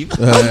for cheap. Look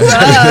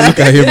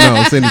at him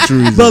now, saying the true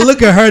reason. But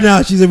look at her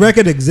now. She's a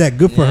record exec.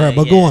 Good for her.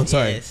 But go on.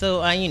 Sorry.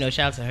 So shout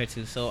out to her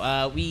too. So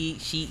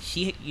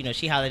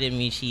she hollered at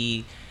me.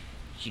 She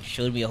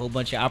showed me a whole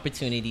bunch of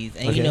opportunities,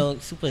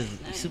 and Super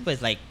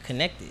is like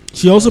connected.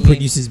 She also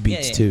produces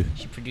beats too.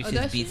 She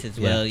produces beats as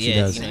well. She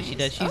does. She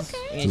does.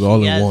 She's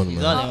all in one,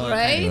 man. All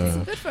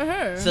right, good for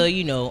her. So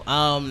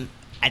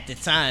at the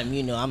time,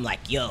 I'm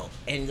like, yo,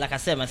 and like I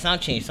said, my sound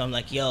changed, so I'm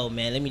like, yo,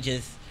 man, let me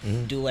just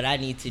do what I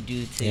need to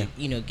do to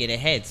get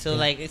ahead. So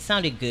like it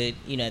sounded good,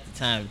 at the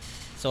time.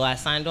 So I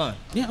signed on.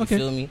 Yeah, okay. You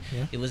feel me?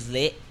 Yeah. It was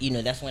lit.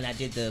 That's when I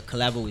did the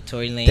collab with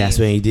Tory Lanez. That's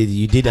when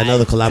you did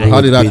another collab.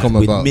 How did that come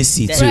with about?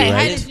 Missy too,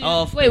 right?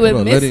 Wait,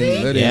 with Missy?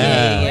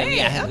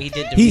 Yeah.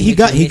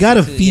 He got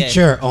a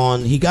feature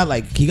on. He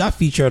got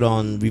featured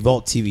on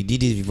Revolt TV.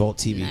 DD's Revolt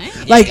TV.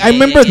 Nice. Like I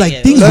remember,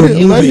 like things were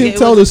moving. Let him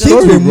tell the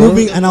story, Things were bro.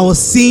 moving, and I was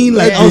seeing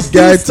like Let this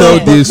guy tell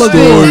this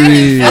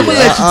story. I'm gonna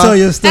let you tell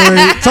your story.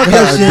 Talk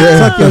your shit.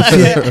 Talk your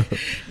shit.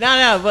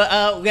 No,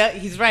 but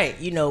he's right.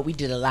 We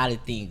did a lot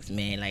of things,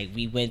 man. Like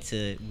we went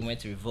to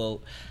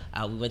Revolt.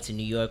 We went to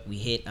New York. We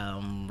hit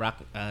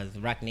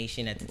Rock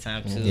Nation at the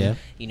time too. Yeah.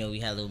 We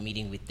had a little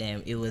meeting with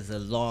them. It was a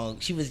long.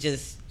 She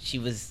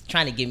was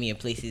trying to get me in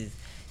places,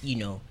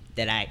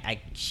 that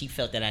she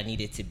felt that I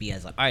needed to be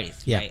as an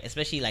artist, right?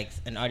 Especially like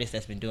an artist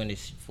that's been doing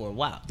this for a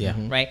while,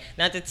 right?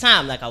 Now at the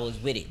time, like I was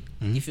with it.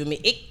 You feel me?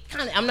 It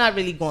kind of. I'm not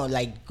really going to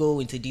like go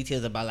into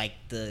details about like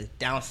the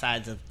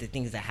downsides of the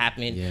things that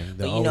happened,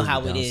 but you know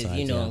how it is.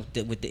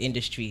 With the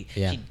industry,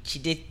 she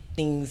did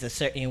things a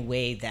certain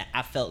way that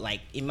I felt like,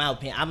 in my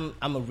opinion,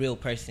 I'm a real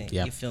person.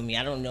 You feel me?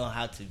 I don't know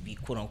how to be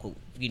quote unquote,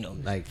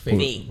 like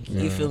fake.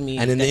 You feel me?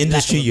 And in the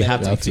industry, you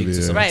have to be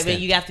fake. Right,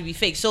 but you have to be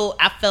fake. So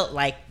I felt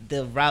like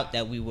the route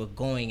that we were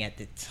going at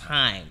the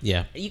time.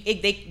 Yeah.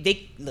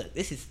 They look.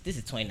 This is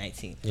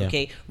 2019.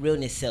 Okay,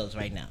 realness sells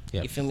right now.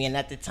 You feel me? And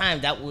at the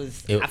time, that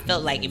was. I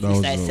felt like if we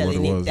started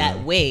selling it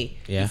that way,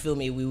 you feel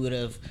me? We would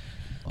have.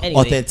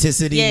 Anyway,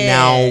 authenticity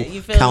now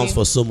counts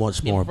for so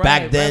much more.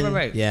 Back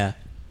then, yeah.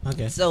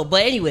 Okay. So,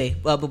 but anyway,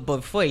 but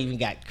before it even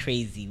got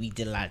crazy, we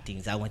did a lot of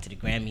things. I went to the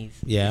Grammys.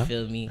 Yeah. You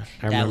feel me?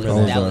 I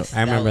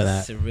remember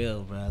that.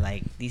 Surreal, bro.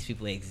 Like these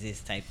people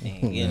exist, type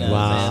thing. You know?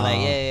 Wow. Like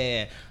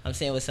yeah. I'm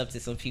saying what's up to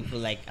some people.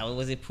 Like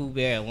was it Pooh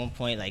Bear at one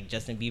point? Like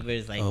Justin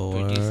Bieber's like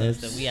producer and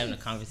stuff. We having a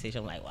conversation.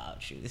 I'm like, wow,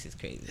 shoot, this is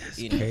crazy. That's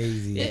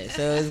crazy. Yeah.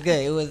 So it was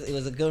good. It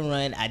was a good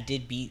run.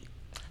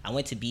 I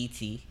went to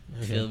BT.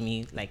 You feel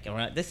me? Like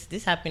around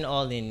this happened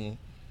all in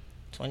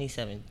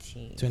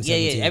 2017.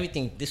 Yeah,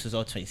 everything. This was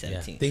all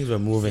 2017. Yeah, things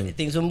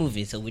were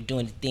moving. So we're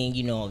doing the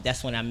thing.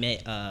 That's when I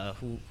met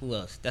who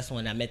else? That's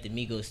when I met the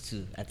Migos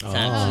too at the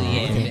time.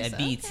 So at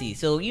BT.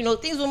 So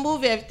things were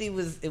moving. Everything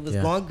was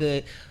going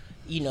good.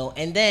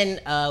 And then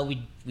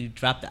we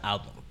dropped the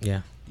album.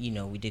 Yeah.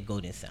 We did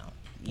Golden Sound.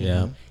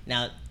 Yeah.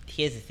 Now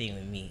here's the thing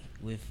with me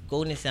with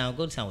Golden Sound.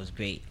 Golden Sound was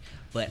great,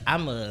 but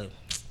I'm a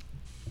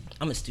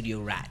studio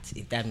rat,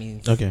 if that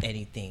means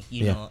anything.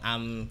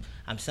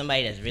 I'm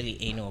somebody that's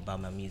really anal about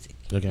my music.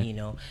 Okay.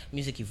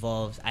 Music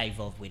evolves, I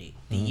evolve with it.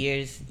 The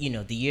years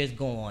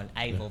go on,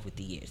 I evolve with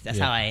the years. That's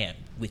how I am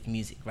with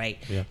music, right?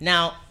 Yeah.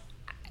 Now,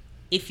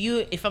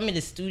 if I'm in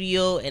the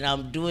studio and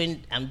I'm doing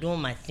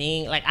my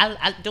thing, like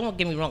I don't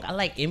get me wrong, I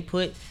like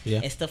input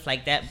and stuff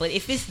like that. But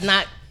if it's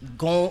not,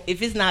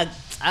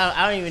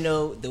 I don't even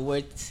know the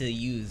word to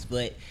use,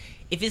 but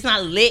if it's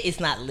not lit, it's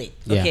not lit.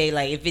 Okay,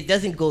 like if it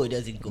doesn't go, it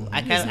doesn't go.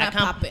 I can't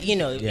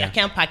I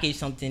can't package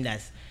something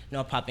that's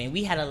not popping.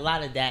 We had a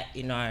lot of that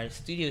in our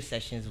studio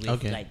sessions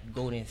with like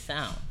Golden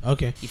Sound.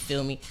 Okay, you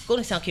feel me?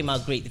 Golden Sound came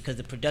out great because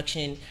the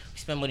production. We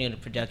spent money on the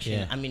production.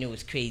 Yeah. I mean, it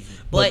was crazy.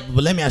 But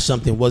let me ask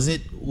something. Was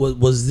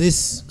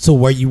this? So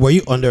were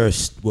you under a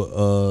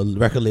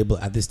record label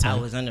at this time?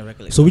 I was under a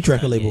record label. So which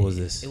record label was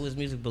this? It was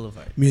Music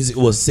Boulevard. It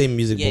was same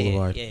Music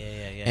Boulevard.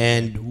 Yeah.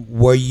 And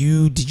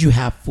did you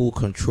have full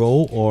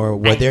control, or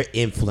were there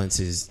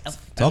influences?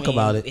 Talk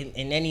about it.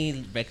 In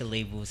any record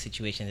label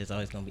situation, there's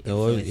always going to be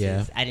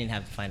influences. I didn't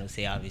have the final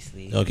say,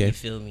 obviously. Okay. You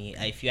feel me?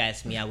 If you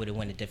ask me, I would have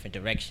went a different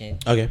direction.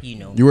 Okay.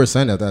 You were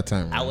signed at that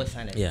time, right? I was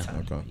signed at that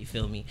time. Okay. You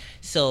feel me?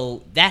 So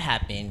that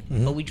happened,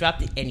 but we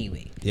dropped it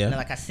anyway. Yeah. Now,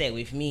 like I said,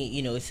 with me,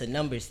 it's a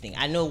numbers thing.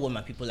 I know what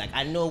my people like.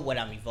 I know what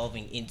I'm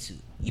evolving into.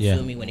 You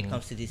feel me? When it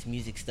comes to this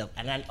music stuff.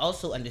 And I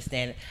also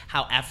understand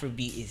how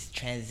Afrobeat is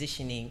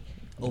transitioning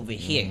over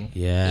here.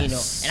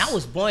 Yes. And I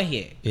was born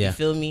here. You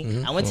feel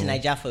me? I went to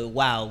Nigeria for a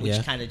while,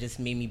 which kind of just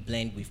made me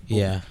blend with both.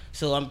 Yeah.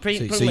 So I'm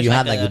pretty so much you like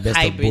had like a the best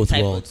hybrid of both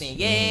type worlds. of thing.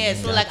 Yeah.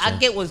 So like I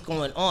get what's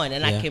going on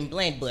and I can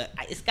blend, but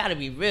it's gotta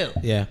be real.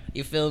 Yeah.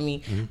 You feel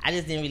me? I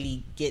just didn't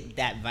really get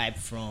that vibe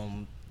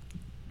from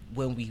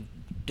when we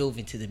dove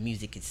into the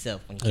music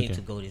itself when it came Okay.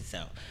 to Golden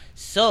Sound.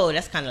 So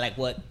that's kind of like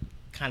what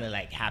kind of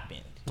like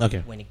happened.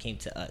 Okay. When it came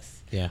to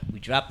us. Yeah. We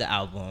dropped the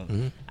album.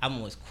 Mhm.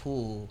 Album was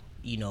cool,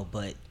 you know,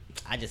 but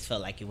I just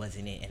felt like it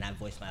wasn't it, and I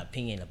voiced my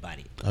opinion about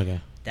it. Okay.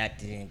 That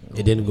didn't.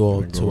 It didn't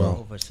go too well.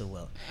 Over so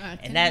well. I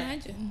can And that,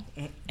 imagine.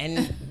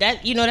 and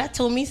that, you know, that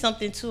told me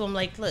something too. I'm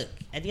like, look,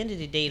 at the end of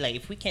the day, like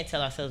if we can't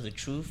tell ourselves the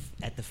truth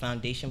at the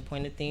foundation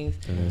point of things,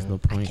 Then there's no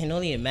I point. can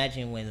only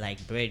imagine when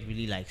like bread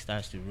really like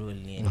starts to roll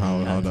in,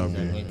 How how that things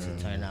are be, going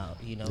to turn out,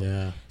 you know.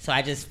 Yeah. So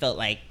I just felt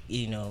like,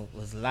 you know, it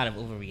was a lot of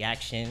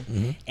overreaction.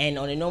 Mhm. And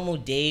on a normal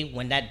day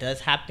when that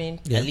does happen,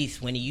 Yeah. at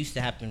least when it used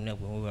to happen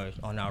when we were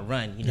on our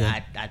run, you know,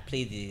 Yeah. I'd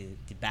play the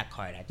back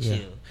card, I'd Yeah.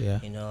 chill. Yeah.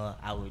 You know,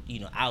 I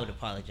would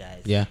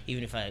apologize. Yeah.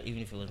 Even if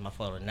it was my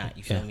fault or not,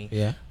 you feel Yeah. me?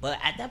 Yeah. But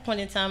at that point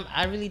in time,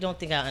 I really don't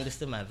think I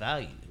understood my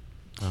value.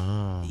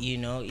 Ah. You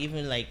know,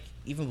 even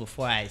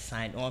before I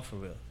signed on for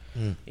real.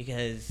 Mm.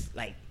 Because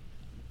like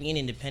being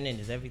independent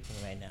is everything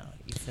right now.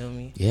 You feel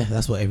me? Yeah,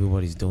 that's what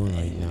everybody's doing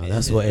right now.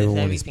 That's what It's everyone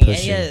is everything. And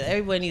pushing. yeah,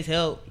 everybody needs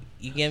help.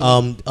 You get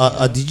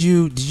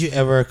me? Did you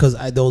ever? Because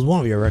there was one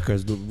of your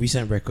records, the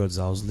recent records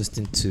I was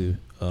listening to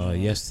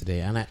yesterday,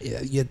 and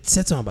you had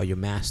said something about your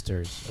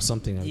masters or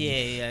something.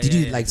 Yeah. Did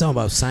you like something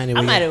about signing I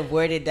away? might have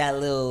worded that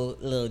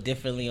little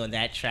differently on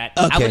that track.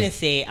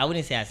 Okay. I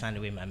wouldn't say I signed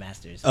away my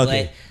masters,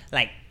 Okay. but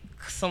like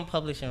some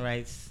publishing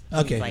rights,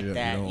 Okay. things like Yeah,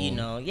 that. no. You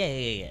know,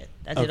 yeah.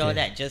 I did all Okay.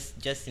 that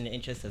just in the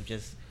interest of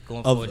just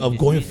going forward. in of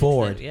this going music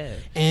forward. stuff.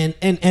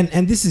 Yeah.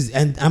 And this is,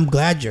 and I'm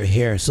glad you're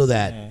here so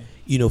that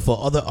you know,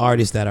 for other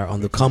artists that are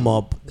on the come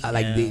up,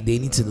 they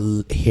need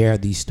to hear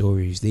these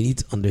stories. They need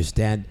to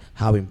understand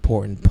how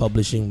important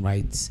publishing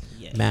rights,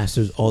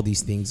 masters, all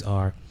these things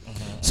are.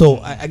 So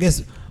I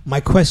guess my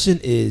question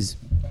is,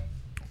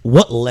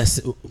 what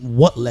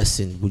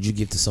lesson would you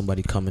give to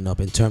somebody coming up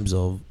in terms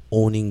of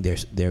owning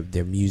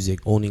their music,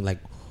 owning, like,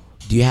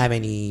 do you have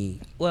any?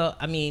 Well,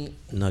 I mean,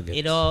 nuggets?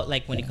 It all,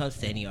 like, when it comes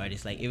to any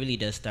artist, like, it really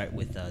does start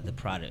with the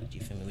product.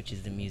 You feel me? Which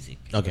is the music.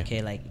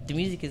 Okay. Like, the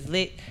music is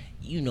lit.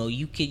 You know,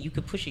 you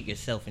could push it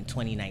yourself in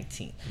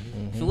 2019.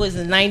 If it was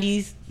in the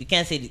 90s, we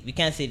can't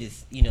say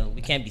this. You know,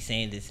 we can't be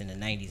saying this in the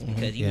 90s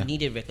because you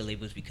needed record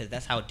labels because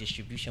that's how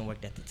distribution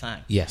worked at the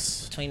time.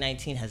 Yes.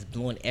 2019 has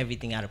blown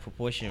everything out of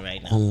proportion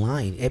right now.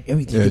 Online,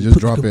 everything. Yeah, just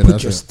drop it.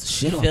 You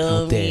Shit feel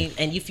out there. me?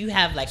 And if you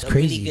have like It's a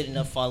crazy. really good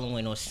enough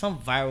following or some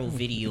viral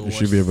video You or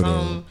should be able to,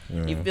 some,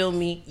 yeah. you feel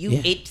me? Yeah.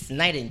 It's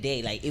night and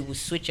day. Like it will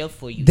switch up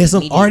for you. There's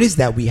some immediately. artists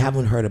that we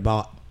haven't heard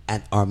about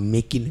and are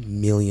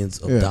making millions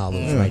of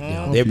dollars right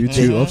now. Off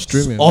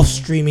YouTube, off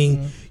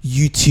streaming.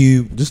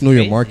 YouTube. Just know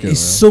your market. It's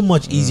man. so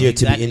much easier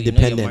Exactly, to be know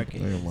your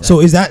independent. market.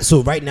 So is that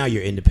so? Right now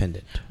you're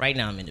independent. Right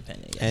now I'm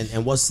independent. Yes.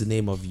 And what's the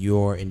name of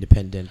your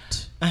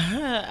independent? I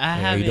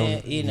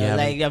haven't, you haven't-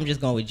 like I'm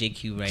just going with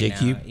JQ right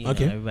JQ? now. You know,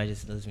 Okay. everybody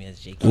just knows me as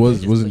JQ. What's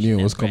Just new?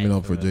 pushing What's that coming brand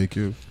up for real.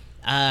 JQ?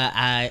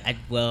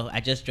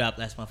 I just dropped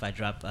last month. I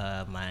dropped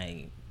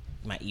my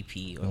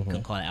EP, or we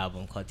can call it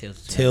album, called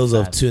Tales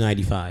of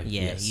 295.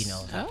 Yeah, Yes. you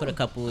know, I put a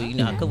couple, you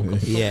know, I couple,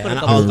 Yeah, put a and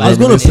couple I was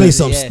gonna vibes play in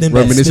some it, snippets.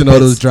 Reminiscing all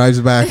those drives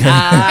back.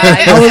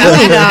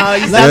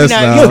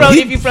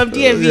 If you're from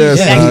DMV, Yes,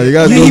 like, now you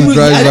got those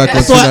drives back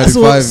on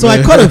 295. So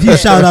I caught a few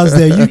shout outs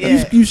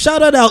there. You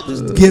shouted out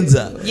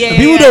Ginza.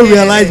 People don't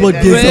realize what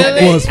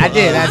Ginza was. I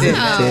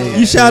did.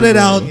 You shouted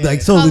out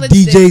like some of the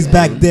Politics. DJs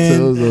back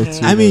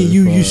then. I mean,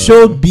 you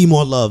showed Be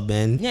More love,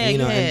 man. Yeah, you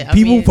know, yeah. and I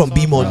people mean, from it's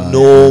Be More all-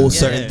 know Yeah,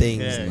 certain yeah,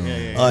 things,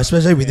 yeah.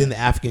 especially within the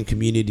African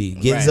community.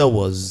 Ginza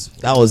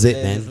that was it,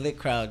 Yeah, man. it's lit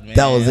crowd, man.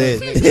 That was Yeah,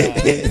 it.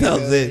 lit crowd.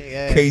 That was it.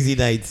 Yeah. Crazy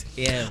nights.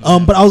 Yeah,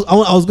 But I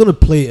was gonna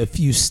play a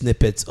few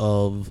snippets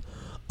of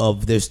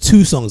there's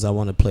two songs I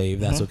want to play, if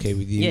that's okay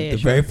with you. Yeah, The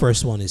sure. very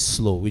first one is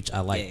Slow, which I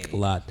like a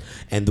lot,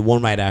 and the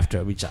one right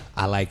after, which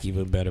I like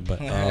even better. But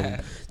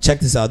check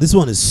this out. This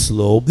one is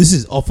Slow. This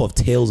is off of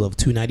Tales of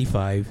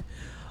 295.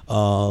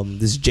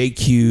 This is J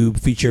Cube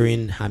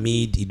featuring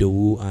Hamid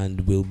Idowu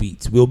and Will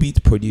Beat. Will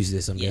Beat produced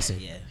this, I'm guessing.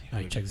 Yeah. All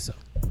right, check this out.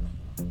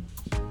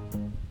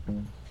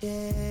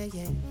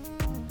 Yeah.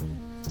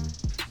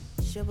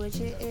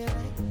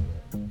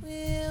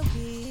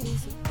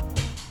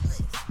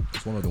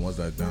 It's one of the ones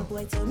that down.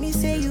 Boy, tell me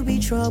say you be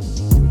trouble.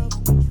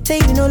 Say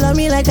you no love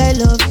me like I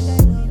love.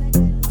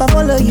 If I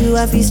follow you,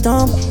 I feel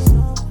stomp.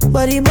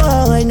 Body boy,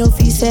 I know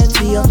feel set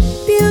to your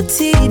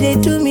beauty. They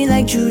do me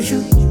like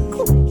juju.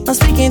 I'm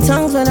speaking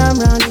tongues when I'm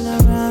round.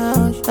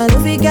 I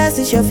love you guys,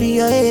 it's your feel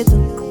your head.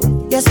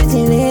 You're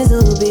sitting lazy,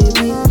 oh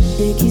baby.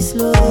 Take it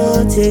slow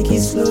for me. Need you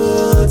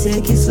to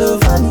take it slow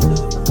for me.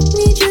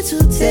 Need you to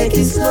take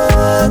it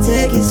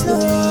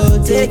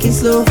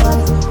slow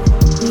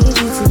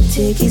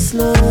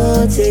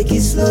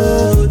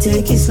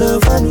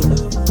for me.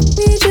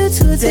 Need you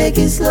to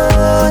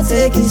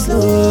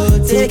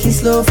take it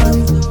slow for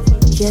me.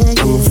 Yeah.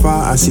 From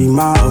afar, I see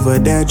Ma over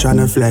there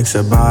tryna flex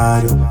her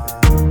body.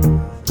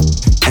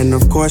 And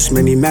of course,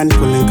 many men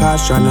pulling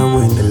cards tryna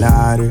win the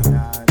lottery.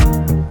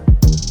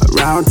 A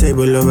round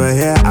table over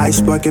here,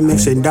 ice bucket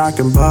mixing dark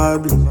and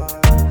bubbly.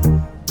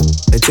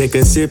 I take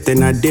a sip,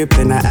 then I dip,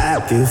 then I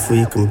act if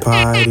we can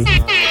party.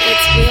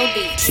 It's real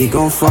beat. She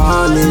gon'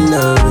 fall in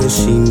love when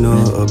she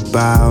know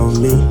about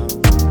me.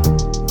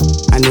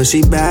 I know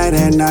she bad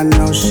and I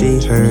know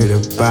she heard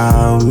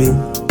about me.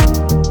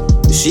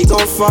 She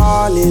gon'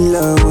 fall in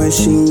love when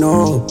she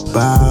know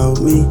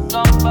about me.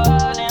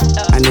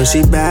 I know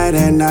she bad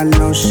and I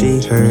know she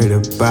heard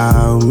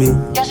about me.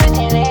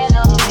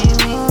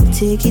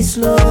 Take it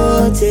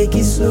slow, take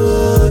it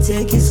slow,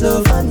 take it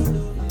slow for me.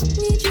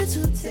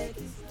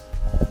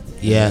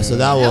 Yeah, so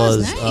that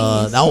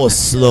was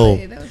slow.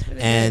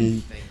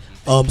 And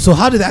so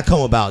how did that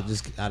come about?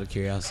 Just out of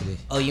curiosity.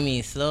 Oh, you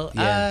mean slow?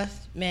 Yeah.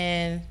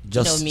 Man,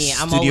 Just you know me.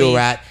 I'm studio always,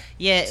 rat.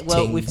 Yeah,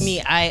 well, things. with me,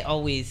 I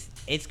always.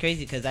 It's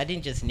crazy because I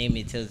didn't just name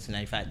it till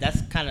 295.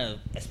 That's kind of,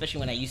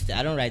 especially when I used to.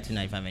 I don't ride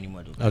 295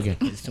 anymore, though. Okay.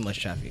 It's too much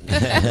traffic.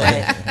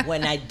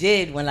 when I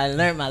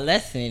learned my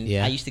lesson,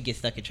 I used to get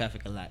stuck in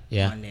traffic a lot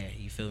on there.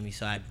 You feel me?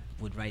 So I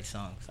would write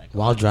songs like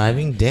while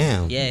driving.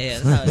 Damn. Yeah.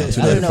 That's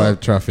how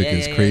 295 traffic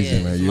is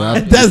crazy, man. You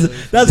have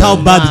that's how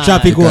bad the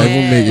traffic was.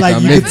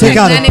 Like you can take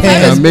out a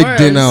pen and make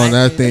dinner on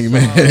that thing,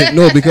 man.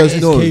 No, because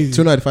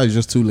 295 is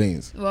just 2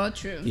 lanes. Well,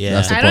 true. Yeah,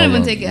 that's the I problem.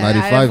 don't even take it.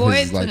 95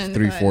 is like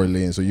 3-4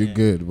 lanes, so you're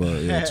good.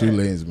 But 2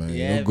 lanes, man.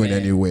 You're not going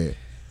anywhere.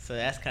 So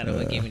that's kind of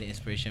what gave me the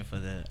inspiration for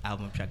the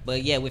album track.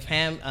 But yeah, with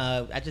Ham,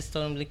 I just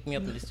told him link me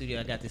up in the studio.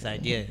 I got this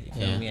idea. You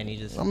feel me? And he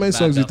just. How many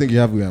songs do you think you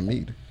have with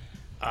Hamid?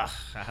 I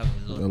have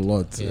a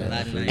lot.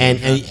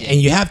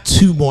 And you have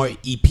 2 more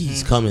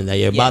EPs coming that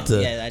you're about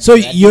to. Yeah, so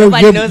you're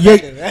nobody knows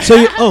that. so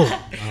you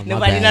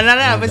nobody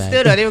no. But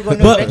still, though, they were going.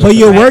 But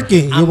you're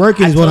working. You're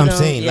working is what I'm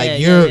saying.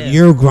 Like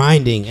you're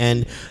grinding.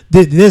 And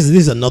this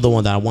is another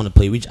one that I want to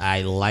play, which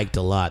I liked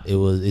a lot.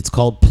 It's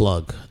called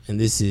Plug, and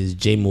this is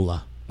J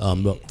Mula,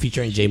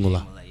 featuring J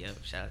Mula. Yep,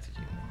 shout out to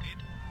J Mula.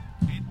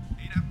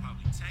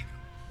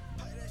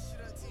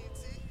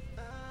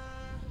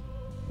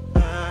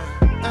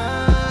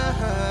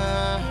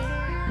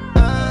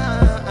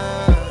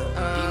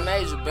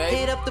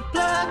 Hit up the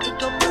plug, it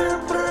go brr,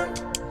 brr.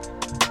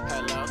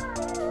 Hello.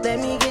 Let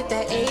me get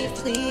that A,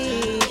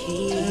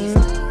 please.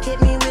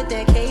 Hit me with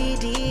that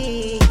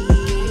KD.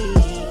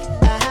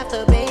 I have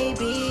the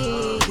baby.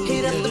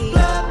 Hit up the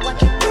plug,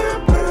 watch it brr,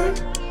 brr.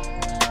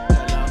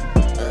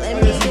 Let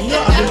me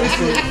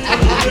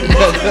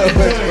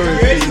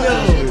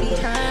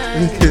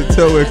You can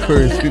tell where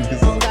Corey is.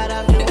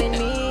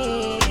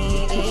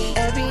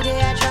 Every day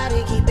I try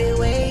to keep it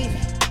wavy.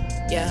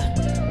 Yeah.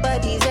 But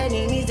these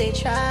enemies, they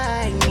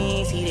try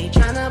me. See, they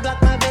tryna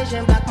block my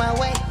vision, block my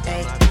way.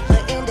 Ay.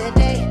 But in the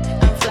day,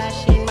 I'm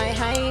flashing my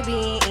high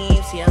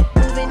beams. See, I'm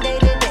moving day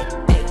to day.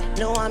 Ay.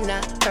 No, I'm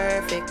not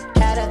perfect.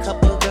 Had a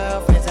couple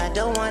girlfriends, I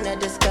don't wanna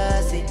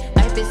discuss it.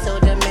 Life is so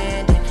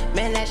demanding,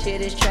 man, that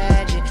shit is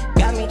tragic.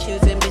 Got me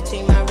choosing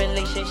between my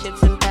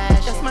relationships and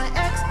passion. That's my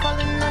ex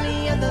calling on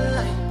the other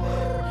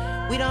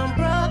line. We done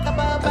broke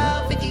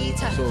about 50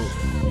 times.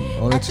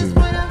 At this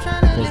point, I'm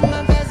trying to live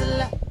my best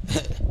life.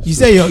 You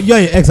say you and your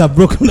ex have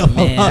broken up.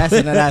 Man, that's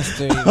another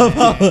story.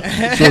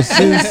 So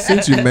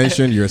since you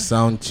mentioned your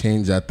sound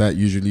change at that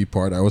usually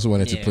part, I also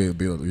wanted to play a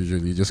bit of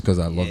usually just because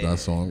I love that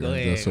song and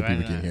just so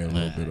people can hear a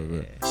little bit of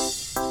it.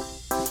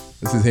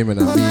 This is him and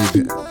Hamid.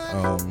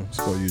 It's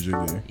called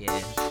Usually.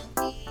 Yeah.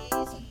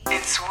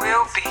 It's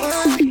Will Be.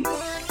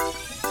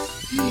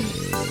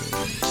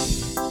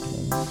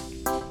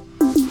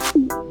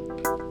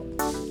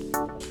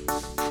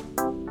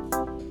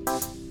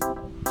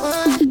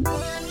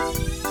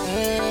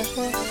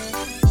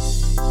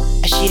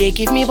 She they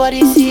give me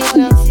body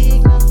signal.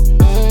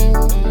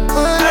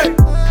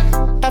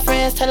 Her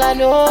friends tell her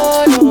no.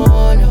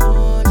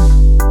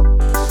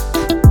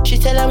 She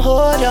tell them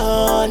hold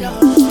on.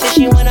 Say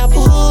she wanna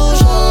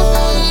push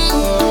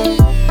on.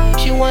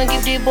 She wanna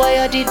give the boy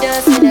all the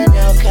dancing and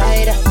Al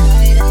Qaeda.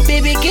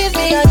 Baby, give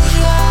me a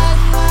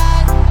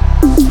shot.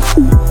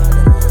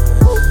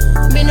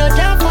 Me no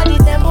down for the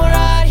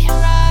temporary.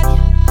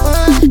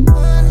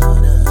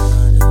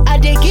 I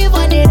dey give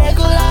on the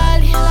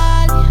regularly.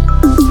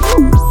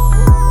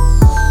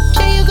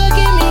 Say you go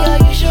give me all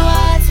you show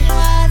us.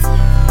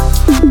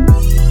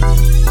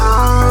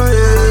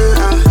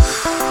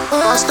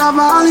 First of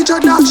all,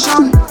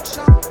 introduction.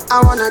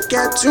 I wanna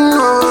get to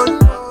know.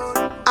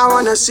 I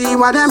wanna see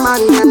what them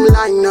and them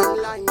line up.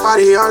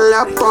 Party all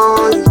up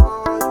on you.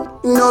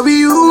 No be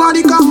you want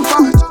the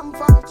comfort.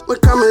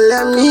 But come and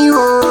let me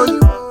hold you.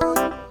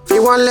 If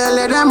you want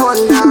let them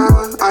wonder.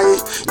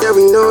 Yeah,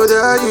 we know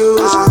the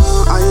use.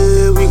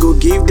 We go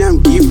give them.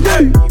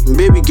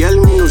 Baby girl,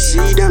 we no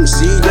see them.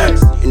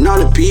 And all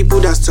the people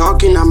that's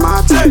talking, I'm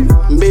out.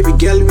 Baby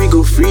girl, we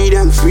go free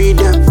them.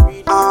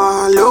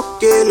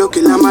 Look,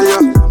 my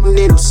love.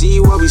 They don't see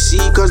what we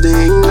see, cause they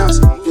ain't us.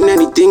 And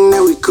anything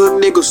that we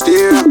cook, they go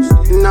stare up.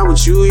 And now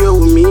with you, you're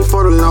with me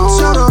for the long.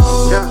 So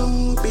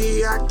don't be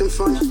be acting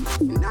funny.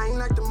 And I ain't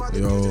like the mother.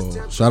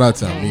 Yo, shout out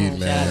to Hamid,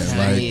 man. Shout out to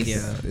Hamid, yo.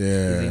 He's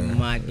a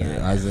mad guy.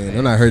 As in,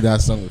 when I heard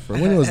that song before,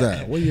 when was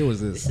that? What year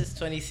was this? This is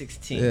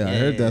 2016. Yeah, I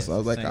heard that. So I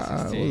was like,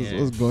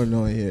 what's going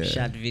on here?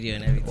 Shot video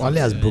and everything. Wale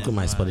has broken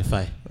my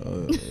Spotify.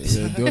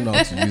 You don't know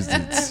how to use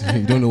it.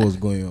 You don't know what's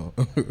going on.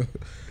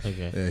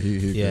 Okay.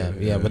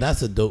 Yeah, but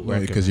that's a dope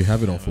record. Because you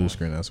have it on full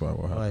screen. That's why.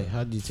 What happened? Right,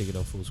 how do you take it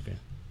off full screen?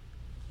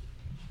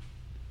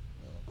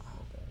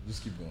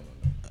 Just keep going.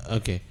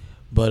 Okay.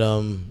 But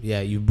yeah,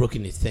 you've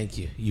broken it. Thank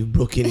you. You've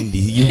broken the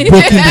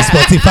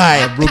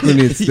Spotify. I've broken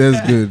it.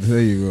 That's good.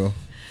 There you go.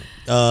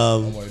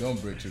 It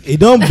don't break. It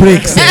don't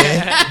break.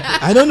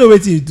 I don't know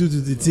what you do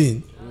to the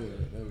thing.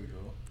 There we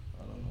go.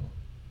 I don't know.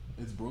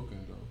 It's broken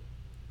though.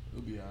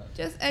 It'll be alright.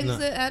 Just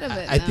exit out of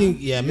it. I think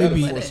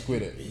maybe.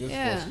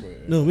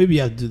 No, maybe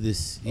you have to do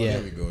this. Yeah.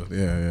 There we go.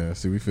 Yeah.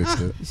 See, we fixed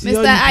it.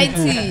 Mr.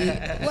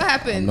 IT, what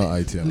happened? I'm not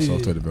IT. I'm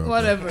software developer.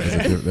 Whatever.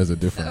 There's a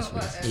difference.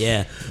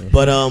 Yeah,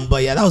 but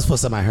yeah, that was the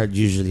first time I heard.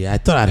 Usually, I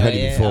thought I'd heard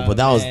it before, but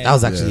that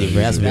was actually a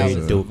very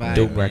dope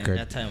record.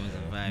 That time was a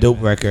vibe.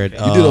 Dope record.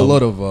 You did a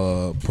lot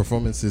of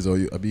performances, or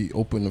you be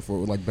open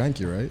for like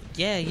Banky, right?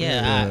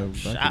 Yeah.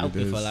 I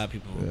opened for a lot of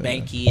people.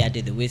 Banky, I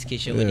did the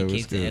Wizkid show when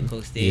he came to Echo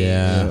Stage.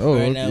 Yeah.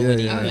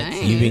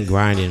 Nice. You've been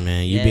grinding,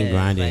 man. You've been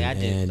grinding.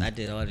 I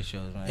did all the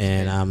shows, man.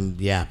 And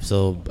yeah.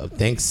 So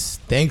thanks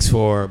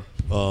for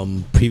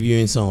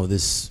previewing some of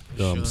this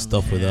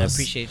stuff with us. I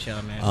appreciate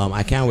y'all, man.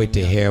 I can't wait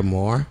to hear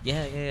more.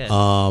 Yeah.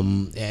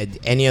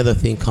 Any other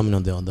thing coming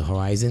on the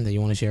horizon that you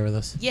want to share with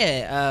us?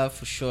 Yeah,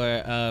 for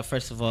sure.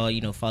 First of all,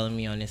 follow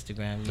me on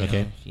Instagram.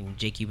 You know,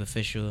 JCube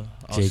Official.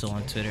 Also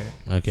on Twitter.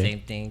 Okay.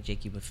 Same thing,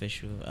 JCube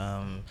Official.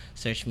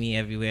 Search me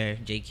everywhere,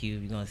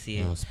 JCube. You're gonna see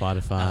it.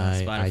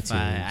 Spotify,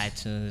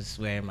 iTunes,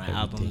 where my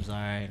albums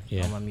are,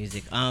 all my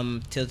music.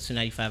 Till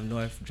 295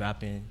 North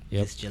dropping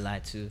this July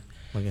too.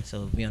 Okay.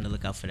 So be on the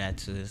lookout for that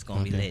too. It's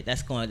gonna be lit.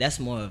 That's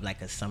more of like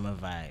a summer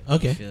vibe.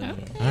 Okay. You feel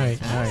me? All right.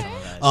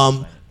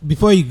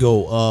 Before you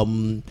go,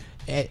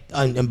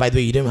 and by the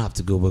way, you don't have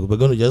to go, but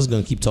we're just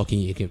gonna keep talking.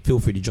 You can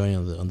feel free to join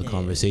on the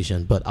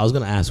conversation. But I was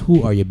gonna ask,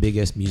 who are your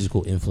biggest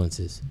musical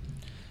influences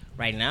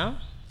right now?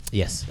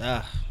 Yes.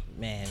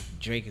 Man,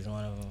 Drake is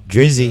one of them.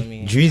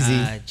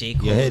 Drizzy. J.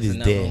 Cole your head is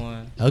there.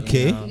 One,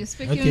 okay. You're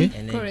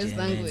speaking Korean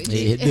language.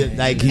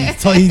 Like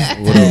he's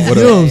what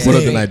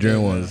are the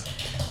Nigerian ones?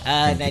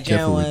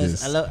 Nigerian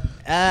ones. I love.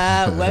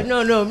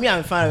 Well, no. Me, I'm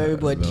a fan of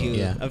everybody.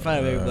 Yeah. I'm a fan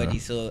of everybody.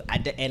 So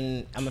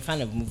and I'm a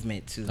fan of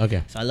movement too.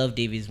 Okay. So I love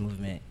David's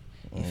movement.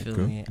 You feel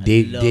me?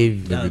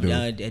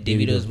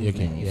 Davido's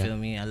movement. You feel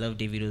me? I love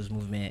Davido's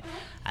movement.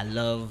 I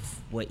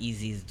love what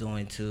Easy is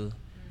doing too.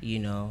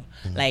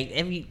 Like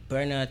every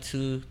Burner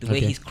too, the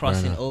way he's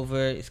crossing over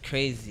is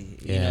crazy.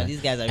 Yeah.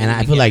 These guys are. And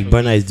I feel like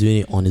Burner is doing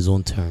it on his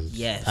own terms.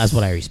 Yes. That's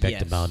what I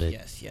respect about it.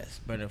 Yes.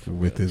 Burner for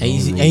with his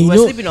we were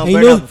sleeping on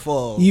Burner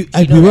before. We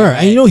were,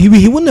 and he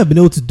wouldn't have been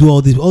able to do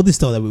all this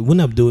stuff that we wouldn't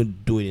have do it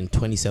in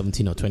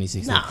 2017 or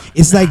 2016.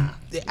 It's like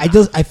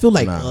I feel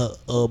like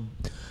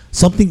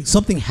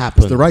something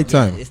happened. It's the right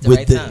time. It's the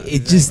right time.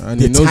 It just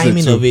the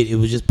timing of it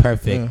was just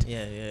perfect.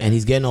 Yeah. And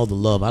he's getting all the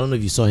love. I don't know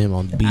if you saw him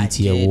on BET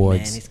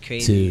Awards. Man, it's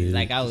crazy.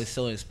 Like I was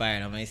so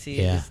inspired. I'm like,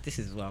 this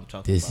is what I'm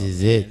talking about. This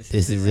is it.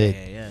 This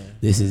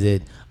is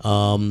it.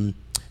 Are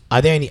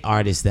there any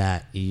artists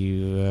that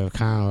you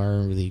kind of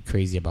aren't really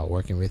crazy about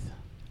working with?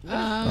 Come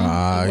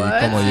on,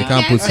 you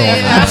can't put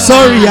someone. I'm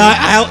sorry,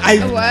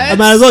 I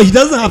might as well. He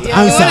doesn't have to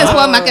answer.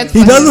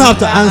 He doesn't have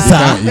to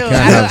answer. You can't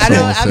have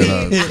someone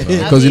say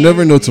that because you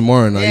never know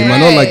tomorrow. Now you might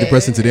not like the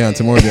person today, and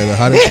tomorrow they're the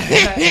hardest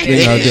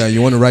thing out there, and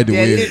you want to ride the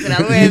wave.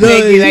 They'll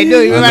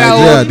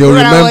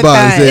remember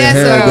and say,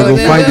 "Hey, they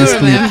will find this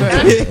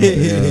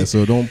clip."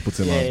 So don't put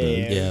him out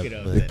there.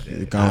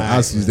 You can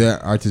ask, is there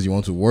artists you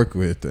want to work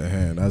with?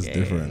 That's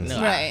different.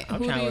 Right. Who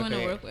do you want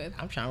to work with?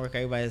 I'm trying to work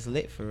everybody that's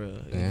lit for real.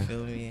 You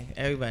feel me?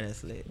 Everybody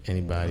that's lit.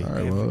 Anybody. All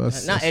right, well,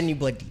 not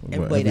anybody.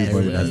 Everybody that's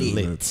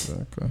lit.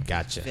 Okay.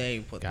 Gotcha. Very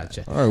important.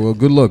 Gotcha. All right, well,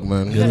 good luck,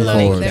 man. Good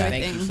luck.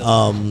 Thank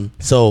you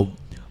so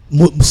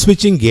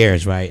switching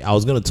gears, right? I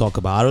was going to talk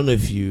about, I don't know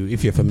if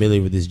you're familiar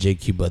with this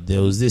JQ, but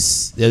there was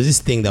this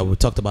thing that we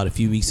talked about a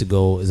few weeks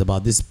ago, is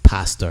about this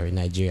pastor in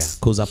Nigeria,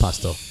 Koza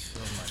pastor.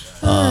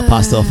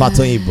 Pastor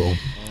Fatoyibo.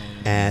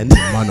 And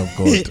man of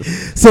God.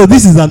 So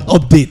this is an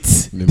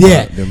update.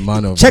 The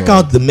man of check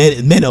God. out the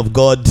men of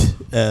God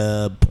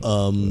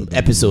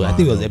episode. I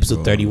think it was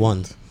episode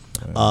 31.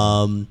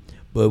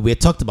 But we had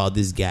talked about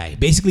this guy,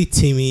 basically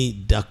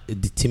Timmy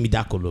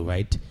Dakolo,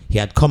 right? He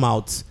had come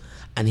out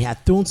and he had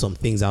thrown some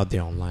things out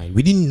there online.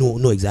 We didn't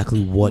know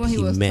exactly what he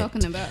was meant,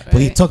 talking about, right? But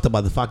he talked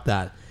about the fact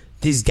that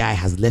this guy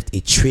has left a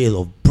trail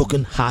of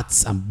broken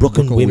hearts and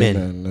broken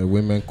women.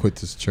 Women quit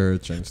his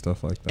church and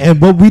stuff like that.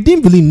 But we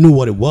didn't really know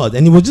what it was,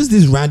 and it was just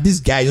this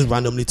guy just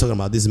randomly talking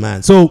about this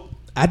man. So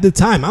at the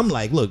time, I'm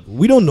like, look,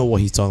 we don't know what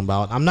he's talking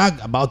about. I'm not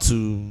about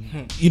to,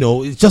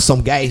 it's just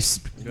some guy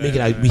making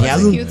it. He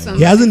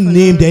hasn't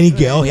named any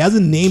girl. He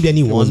hasn't named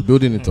anyone. He was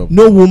building it up.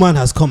 No woman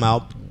has come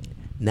out.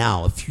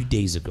 Now, a few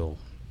days ago,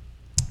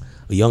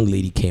 a young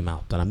lady came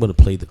out, and I'm going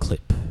to play the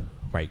clip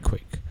right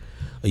quick.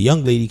 a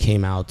young lady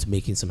came out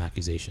making some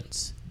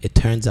accusations. It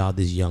turns out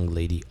this young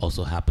lady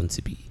also happened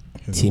to be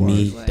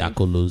Timi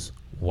Dakolo's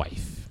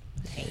wife.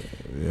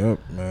 Yep,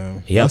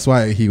 man. Yep. That's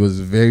why he was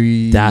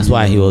very. That's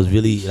why he was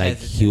really like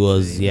he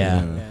was.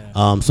 Yeah.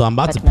 So I'm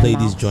about to play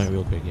this joint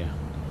real quick. Yeah.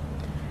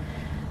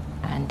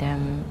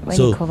 And when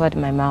he covered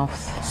my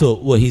mouth. So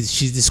what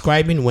she's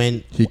describing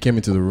when he came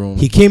into the room.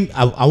 He came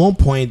at one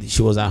point.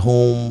 She was at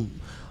home.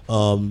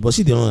 Was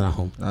she the only one at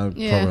home?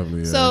 Probably.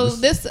 Yeah. So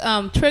this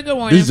trigger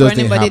warning for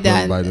anybody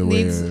that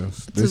needs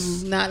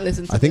to not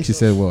listen to I think she this.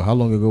 said, well, how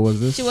long ago was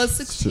this? She was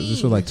 16.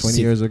 This was like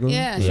 20 years ago?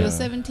 Yeah, she was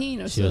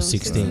 17 or so. She was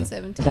 16.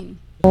 17.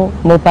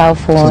 Mobile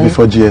phone.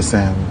 Before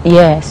GSM.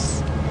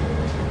 Yes.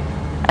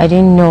 I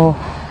didn't know.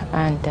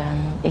 And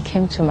it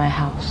came to my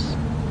house.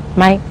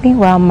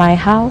 Meanwhile, my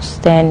house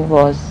then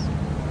was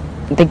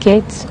the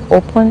gates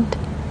opened.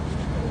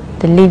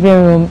 The living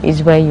room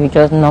is where you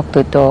just knock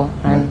the door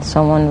and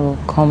someone will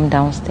come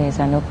downstairs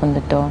and open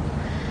the door.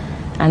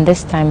 And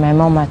this time my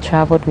mom had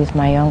traveled with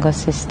my younger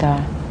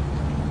sister.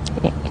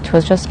 It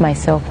was just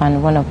myself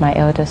and one of my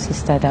elder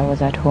sister that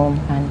was at home.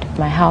 And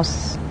my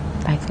house,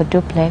 like a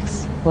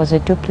duplex, was a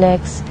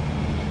duplex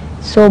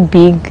so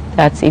big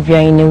that if you're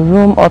in a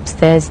room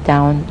upstairs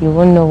down, you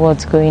won't know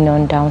what's going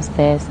on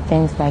downstairs,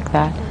 things like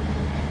that.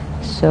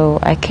 So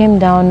I came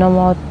down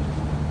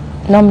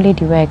normally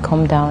the way I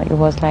come down, it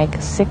was like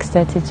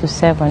 6:30 to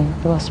 7.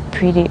 It was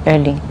pretty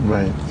early.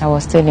 Right. I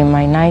was still in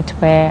my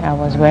nightwear. I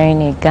was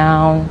wearing a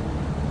gown,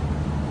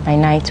 my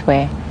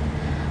nightwear.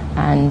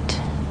 And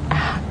I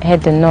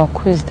heard the knock.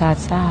 Who is that?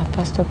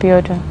 Pastor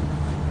Piotr.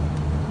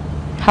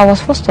 I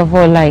was first of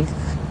all like,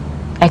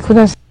 I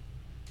couldn't.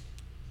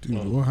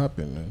 Dude, what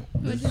happened,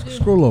 man?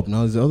 Scroll up now.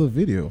 There's the other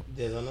video.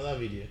 There's another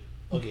video.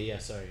 Okay, yeah,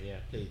 sorry. Yeah,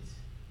 please.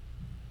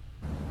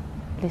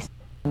 This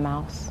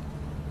mouse.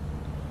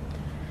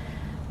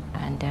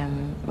 And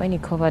when he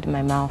covered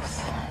my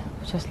mouth,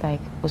 just like,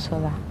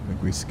 Usola, I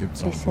think we skipped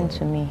some. listen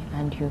to me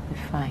and you'll be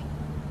fine.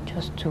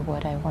 Just do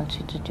what I want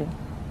you to do.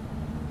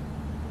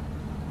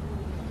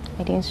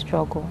 I didn't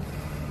struggle.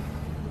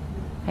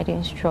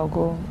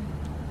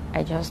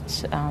 I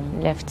just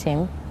left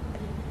him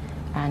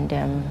and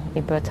he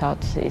brought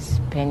out his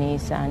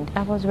pennies and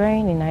I was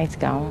wearing a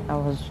nightgown. I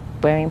was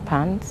wearing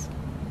pants.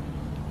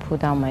 Pulled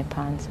down my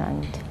pants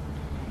and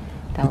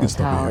that was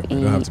how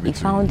he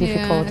found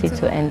difficulty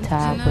to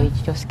enter, but it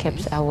just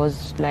kept. I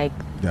was like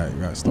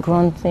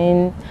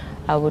grunting.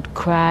 I would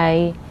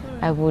cry.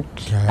 I was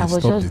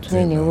just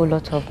doing a whole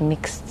lot of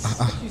mixed.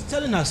 She's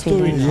telling her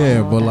story now.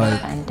 Yeah, but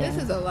like This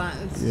is a lot.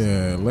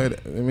 yeah,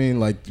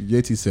 like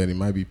Yeti said, it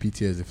might be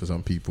PTSD for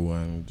some people,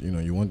 and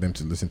you want them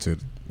to listen to it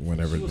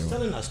whenever. She was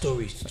telling her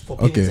story for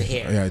people to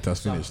hear. Yeah, it has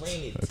finished.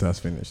 It has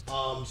finished.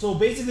 So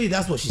basically,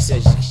 that's what she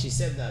said. She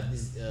said that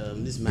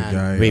this man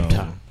guy, raped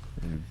her.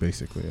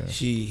 Basically, yeah.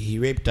 He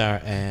raped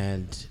her,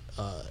 and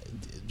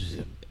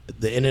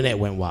the internet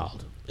went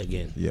wild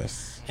again.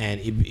 Yes. And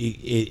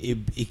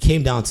it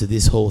came down to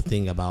this whole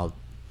thing about,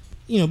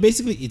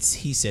 basically it's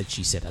he said,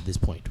 she said at this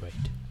point,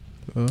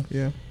 right?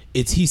 Yeah.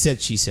 It's he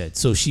said, she said.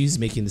 So she's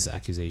making this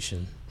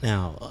accusation.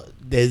 Now,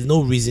 there's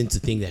no reason to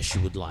think that she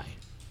would lie,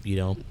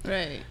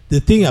 Right.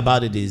 The thing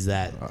about it is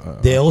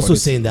that they're also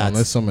saying that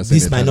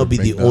this might not be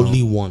the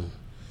only one.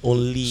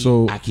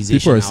 Accusation.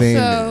 People are saying.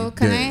 So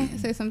can I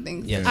say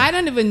something? Yes. I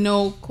don't even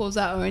know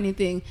Koza or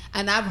anything,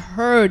 and I've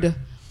heard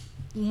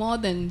more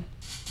than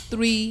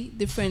 3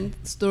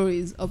 different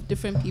stories of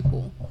different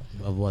people.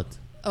 Of what?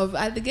 Of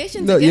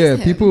allegations No, against yeah,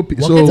 him. people.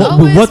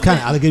 What kind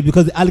of allegations?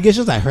 Because the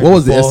allegations I heard. What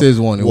was the essays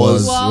one? It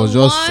was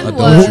just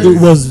adultery.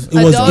 It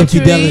was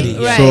infidelity.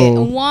 Right.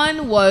 So,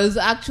 one was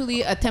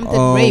actually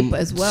attempted rape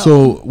as well.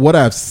 So what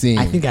I've seen,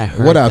 I think I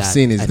heard what I've that.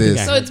 seen is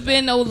this. So it's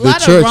been a The lot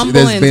church, of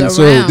rumblings around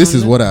so this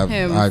is what I've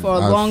him I've for a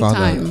long found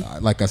time.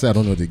 out. Like I said, I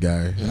don't know the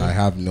guy. I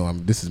have no.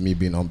 This is me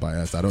being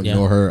unbiased. I don't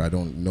know her. I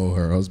don't know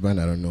her husband.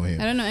 I don't know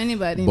him. I don't know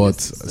anybody. But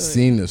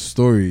seeing the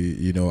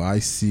story, I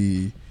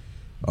see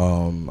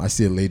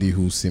a lady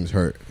who seems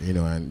hurt,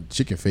 and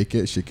she can fake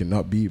it, she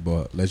cannot be,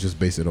 but let's just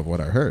base it off what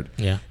I heard.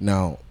 Yeah.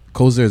 Now,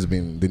 Kozer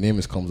the name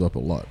comes up a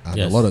lot, and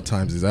a lot of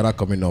times is either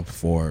coming up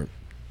for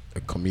a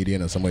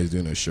comedian or somebody's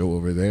doing a show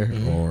over there,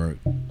 or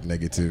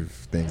negative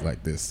things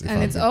like this.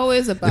 And it's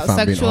always about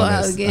sexual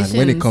allegations. And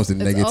when it comes to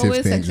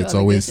negative things, it's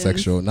always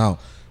sexual. Now,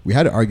 we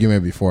had an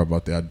argument before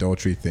about the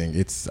adultery thing.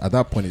 It's at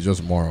that point, it's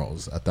just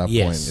morals. At that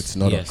point, it's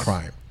not a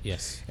crime.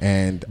 Yes.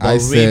 And But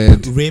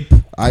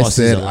I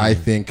said I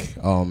think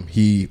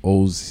he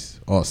owes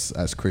us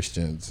as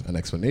Christians an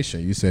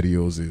explanation. You said he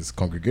owes his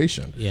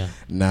congregation. Yeah.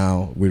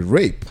 Now with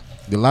rape,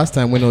 the last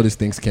time when all these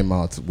things came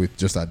out with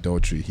just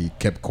adultery, he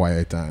kept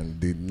quiet,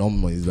 and the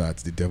normal is that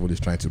the devil is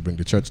trying to bring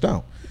the church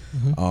down.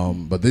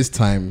 But this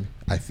time,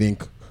 I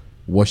think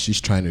what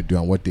she's trying to do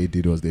and what they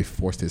did was they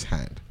forced his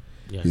hand.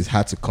 Yes. He's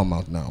had to come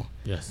out now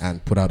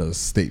and put out a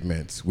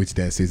statement, which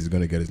then says he's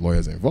going to get his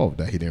lawyers involved,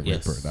 that he didn't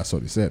rape her. That's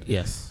what he said.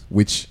 Yes.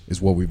 Which is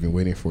what we've been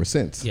waiting for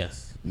since.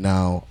 Yes.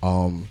 Now,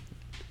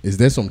 is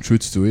there some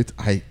truth to it?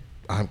 I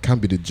can't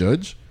be the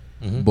judge,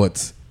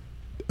 but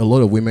a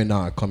lot of women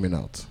now are coming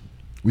out,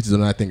 which is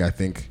another thing I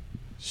think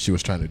she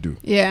was trying to do.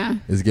 Yeah.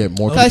 Is get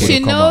more people because she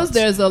to come knows out.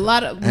 there's a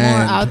lot more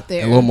And out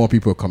there. a lot more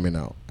people are coming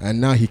out, and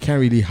now he can't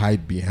really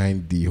hide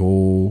behind the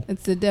whole.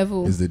 It's the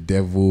devil. Is the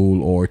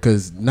devil, or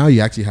because now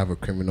you actually have a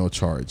criminal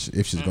charge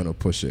if she's going to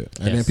push it,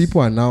 and then people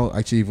are now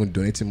actually even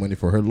donating money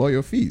for her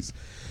lawyer fees.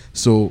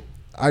 So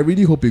I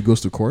really hope it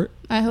goes to court.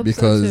 I hope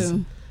because, so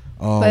too.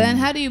 But then,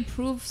 how do you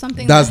prove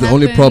something? That's the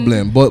only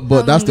problem.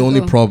 But that's the only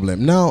ago?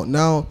 problem.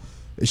 Now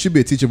it should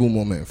be a teachable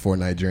moment for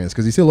Nigerians,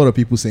 because you see a lot of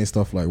people saying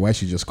stuff like, "Why is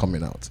she just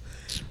coming out?"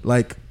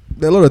 Like,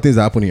 there are a lot of things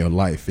that happen in your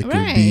life. It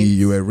could be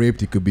you were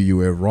raped. It could be you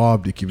were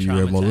robbed. It could be you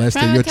were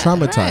molested. You're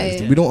traumatized.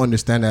 Right. We don't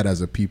understand that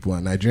as a people,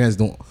 and Nigerians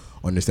don't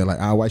understand. Like,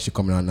 why is she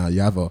coming out now?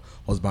 You have a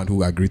husband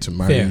who agreed to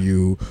marry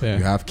you. Fair.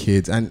 You have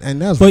kids, and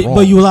that's but wrong.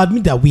 but you will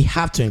admit that we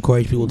have to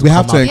encourage people to we come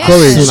have to out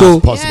encourage. as soon So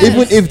as possible.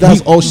 even if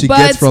that's all she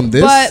gets from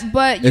this,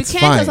 but you it's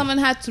can't fine. tell someone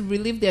had to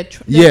relieve their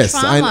Yes,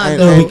 trauma. and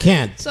No, we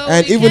can't. So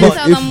and you even can't if-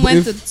 tell them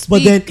when to speak.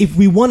 But then, if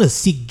we want to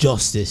seek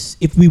justice,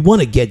 if we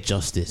want to get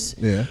justice,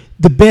 Yeah.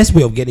 the best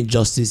way of getting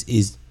justice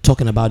is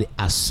talking about it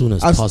as soon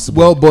as possible.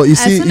 Well, but you As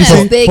see, soon you as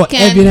see, they for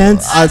can-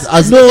 evidence,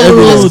 as no,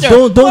 evidence.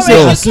 don't say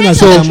Corey, as soon you as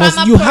can't you tell a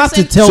can. You have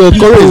to trauma tell person-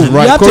 people. So Corey is You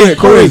right. have to Corey is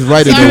encourage.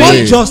 right in If the you want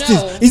way. justice,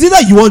 No. is it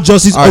that you want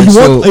justice, All or right, you so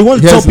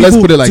want to tell let's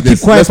people put it like to this.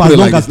 keep quiet Let's for put as it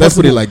long like as this. Let's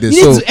put it possible? like this.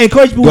 You need So, to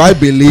encourage people. do I to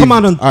believe? come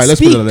out and all right,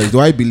 let's put speak. it like this. Do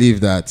I believe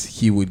that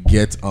he would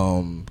get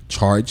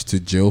charged to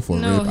jail for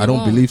No, rape? he I don't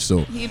won't. believe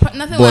so.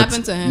 Nothing will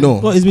happen to him. No,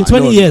 Well, it's been I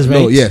 20 know- years,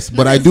 No, right? yes,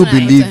 but I Nothing's do gonna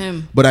happen believe. to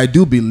him. But I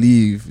do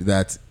believe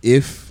that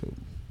if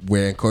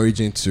we're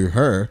encouraging to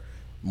her,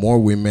 more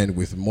women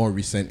with more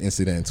recent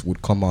incidents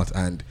would come out,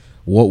 and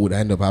what would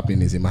end up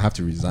happening is he might have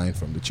to resign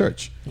from the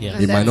church. Yeah.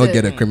 He And might that's not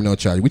get a it. criminal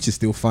charge, which is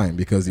still fine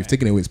because you've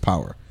taken away his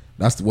power.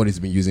 That's what he's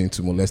been using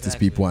to molest his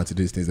people and to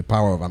do these things. The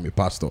power of I'm a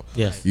pastor.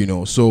 Yes. You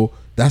know, so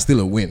that's still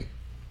a win.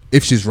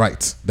 If she's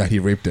right that he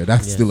raped her,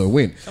 that's Yes. still a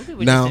win. Some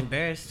people Now, just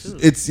embarrassed too.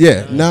 it's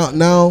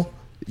now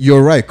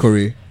you're right,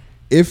 Corey.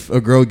 If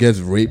a girl gets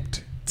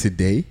raped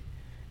today,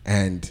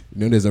 and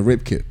there's a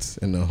rape kit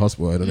in the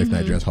hospital. I don't know if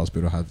Nigeria's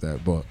hospital have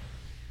that, but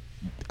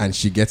and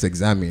she gets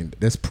examined,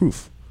 there's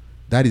proof.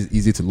 That is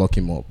easy to lock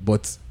him up.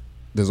 But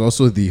there's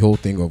also the whole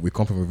thing of we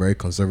come from a very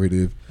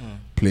conservative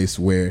place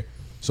where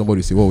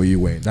somebody say, "What were you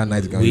wearing?" That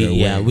nightgown you were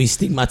wearing. We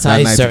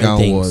stigmatize That certain nightgown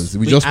things.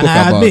 we just and spoke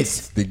I about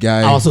admit, the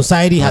guy. our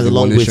society has and a the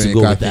long Wole way to Soyinka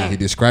go with thing. that. He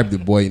described the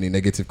boy in a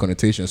negative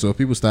connotation, so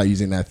people start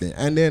using that thing.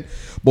 And then,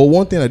 but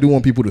one thing I do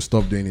want people to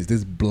stop doing is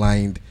this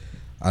blind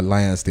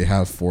alliance they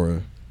have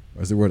for.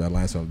 What's the word?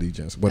 Alliance or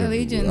allegiance? Whatever.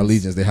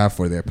 Allegiance they have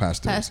for their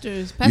pastors.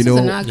 Pastors You know,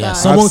 are not Yeah, God.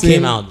 someone I've seen-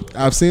 came out.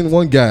 I've seen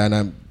one guy,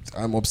 and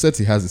I'm upset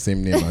he has the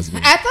same name as me.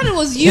 I thought it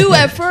was you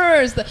at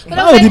first. But Why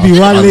I was would like, it be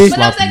no, no, Wale? but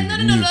I was like,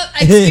 no,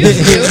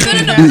 excuse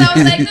you. No. 'Cause I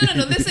was like,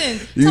 no,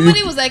 listen.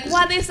 Somebody was like,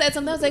 Wale said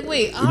something. I was like,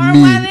 wait, are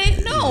Me.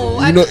 Wale?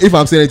 No. You know, if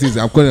I'm saying anything,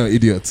 I'm calling an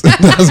idiot.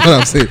 That's what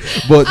I'm saying.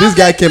 But this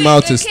guy came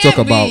out to talk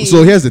about.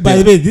 So here's the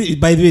By thing. the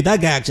way, that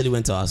guy actually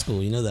went to our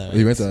school. You know that, right?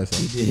 He went to us.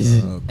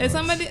 And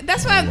somebody,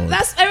 that's why,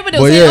 that's everybody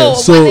But was yeah,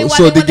 saying, oh,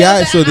 so Wale, the Wale.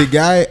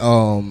 guy, I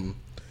was like,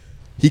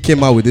 he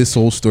came out with this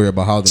whole story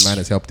about how the man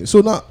has helped him.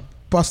 So now,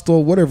 Pastor,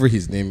 whatever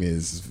his name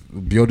is,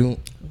 Biodun,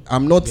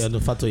 I'm not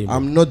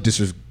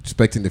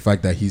disrespecting the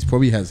fact that he's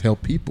probably has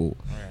helped people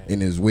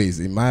in his ways.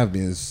 It might have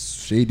been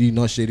shady,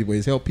 not shady, but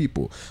he's helped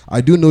people.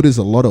 I do notice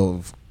a lot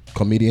of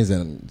comedians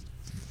and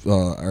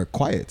are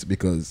quiet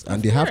because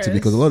they have to,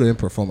 because a lot of them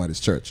perform at his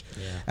church.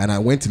 And I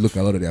went to look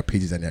at a lot of their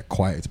pages and they're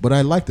quiet. But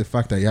I like the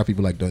fact that you have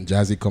people like Don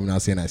Jazzy coming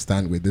out saying I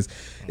stand with this.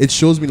 It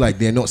shows me like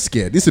they're not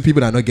scared. These are people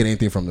that are not getting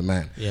anything from the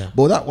man. Yeah.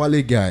 But that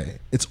Wale guy,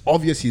 it's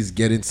obvious he's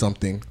getting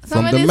something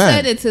somebody from the man.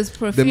 said it's his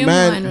perfume the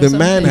line or man, the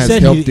man something.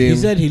 has helped him. He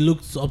said he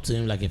looked up to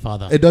him like a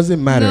father. It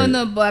doesn't matter.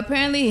 No, but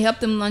apparently he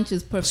helped him launch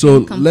his perfume So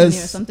company or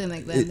let's something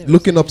like that. There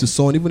looking up to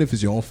someone, even if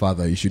it's your own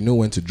father, you should know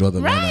when to draw the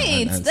line.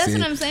 Right, And that's say,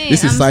 what I'm saying.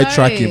 This is I'm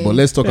sidetracking, sorry. but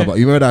let's talk about.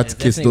 You remember that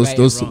case? definitely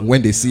Those right and wrong.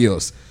 when they see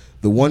us,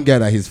 the one guy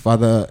that his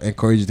father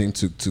encouraged him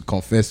to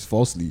confess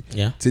falsely.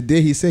 Yeah.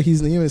 Today he said him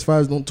and his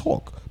fathers don't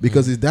talk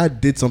because his dad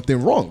did something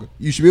wrong.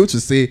 You should be able to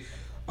say,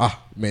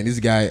 man, this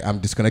guy, I'm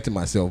disconnecting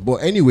myself. But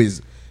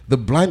anyways, the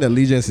blind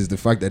allegiance is the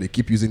fact that they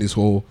keep using this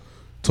whole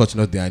touch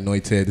not the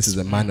anointed. This is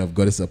a man of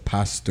God. This is a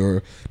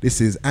pastor. This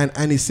is and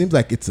it seems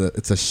like it's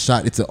a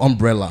shot. It's an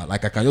umbrella.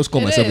 Like I can just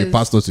call It myself a is.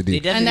 pastor today.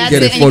 And that's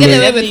get it. a And you get following,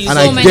 away with and so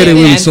I many get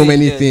away with so things.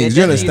 many They things.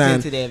 You definitely use it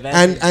understand? to their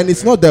advantage. And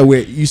it's not that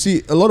way. You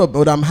see a lot of.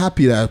 But I'm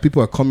happy that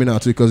people are coming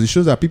out because it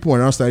shows that people are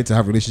now starting to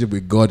have a relationship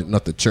with God,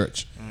 not the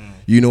church.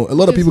 You know, a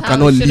lot of Which is people how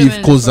cannot it should have leave been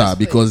in the Koza first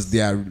because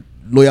their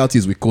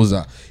loyalties with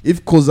Koza.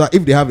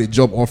 If they have a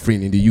job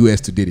offering in the US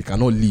today, they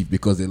cannot leave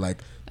because they're like.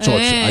 Church,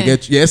 I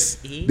get yes.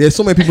 There's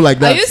so many people like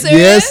that. Are you serious?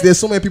 Yes, there's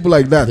so many people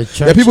like that. The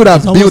There are church people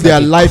that is almost build their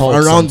like a life cult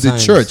around the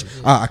sometimes. church.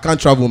 I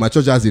can't travel. My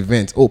church has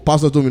events. Oh,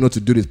 pastor told me not to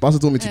do this. Pastor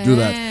told me to do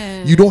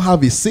that. You don't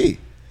have a say,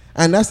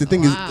 and that's the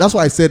thing. Is that's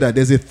why I said that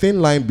there's a thin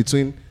line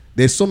between.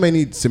 There's so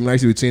many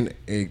similarities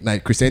between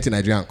like Christianity in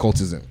Nigeria and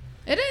cultism.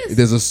 It is.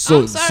 There's a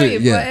I'm sorry,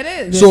 yeah. but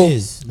it is.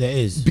 So there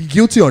is. Be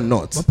guilty or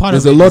not, But part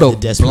there's of a it lot is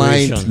of the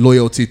desperation. blind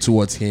loyalty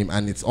towards him,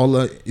 and it's all.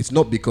 It's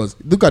not because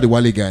look at the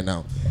Wale guy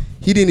now.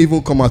 He didn't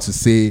even come out to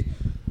say,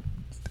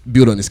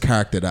 build on his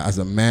character that as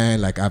a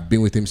man, like I've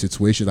been with him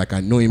situations, like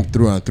I know him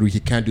through and through. He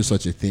can't do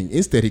such a thing.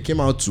 Instead, he came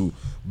out to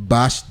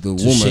bash the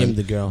woman shame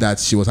the girl. that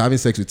she was having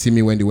sex with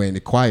Timmy when they were in the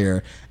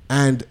choir,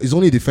 and his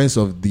only defense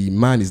of the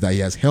man is that he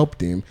has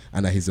helped him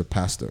and that he's a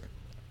pastor.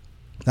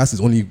 That's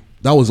his only.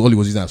 That was all he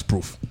was using as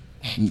proof.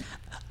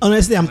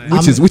 Honestly,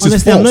 which is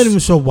honestly, I'm not false. even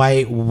sure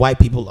why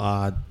people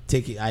are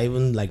taking. I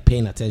even like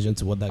paying attention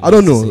to what that. I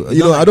don't guy know. is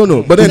You know, I don't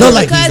know. But then it's not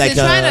like Because he's like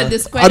they're trying to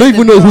discredit I don't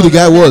even the know who the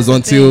girl, guy was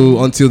that's the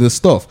until the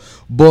stuff.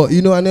 But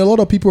you know, and a lot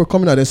of people are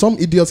coming out, and some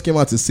idiots came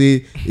out to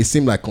say it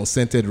seemed like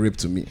consented rape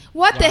to me.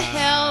 What the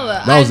hell?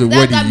 That was the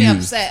word got he me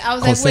used. upset. I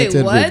was like, Consented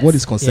wait, what? rape. What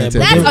is consented Yeah,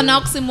 That's rape? an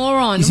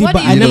oxymoron. You see, What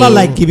but do I you never mean?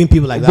 like giving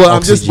people like that. But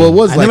I'm just. oxygen. But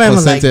what's I like never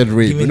even consented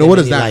rape? giving You know what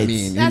them does any that lights.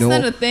 mean? That's You know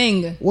not a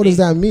thing. what does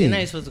that They're mean?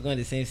 not supposed to go in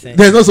the same sentence.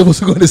 They're not supposed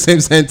to go in the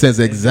same sentence.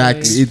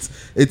 Exactly.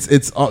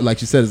 It's like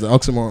you said, it's an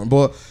oxymoron.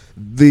 But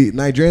the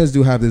Nigerians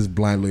do have this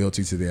blind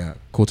loyalty to their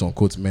quote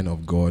unquote men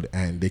of God,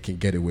 and they can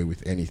get away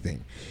with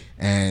anything.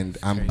 And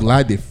I'm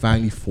glad they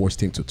finally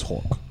forced him to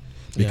talk.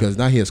 Because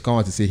now he has come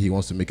out to say he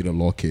wants to make it a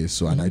law case.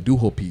 So, and I do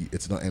hope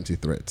it's not empty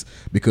threats.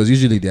 Because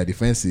usually their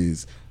defense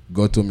is,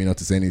 God told me not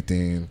to say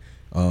anything.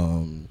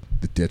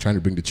 They're trying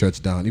to bring the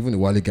church down. Even the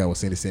Wale guy was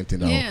saying the same thing.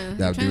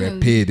 That they were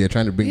paid. They're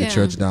trying to bring the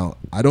church down.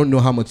 I don't know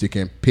how much they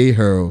can pay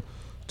her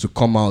to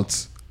come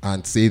out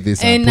and say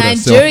this. In and put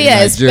herself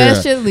Nigeria,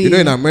 especially. You know,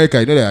 in America,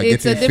 you know they are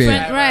It's a getting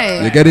different fame.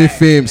 right. You're getting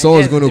fame.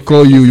 Someone's going to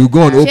call you. You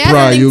go on She has Oprah.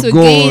 nothing You to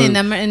go gain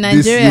on in this.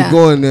 Nigeria. You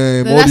go on So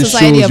all that's these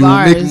society shows. of You will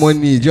ours. make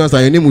money. Just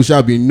like your name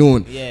shall be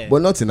known. Yeah.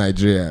 But not in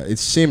Nigeria.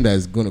 It's shame that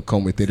it's going to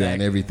come with it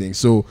and everything.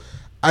 So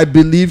I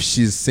believe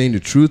she's saying the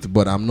truth,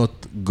 but I'm not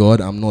God.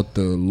 I'm not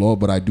the law.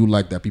 But I do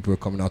like that people are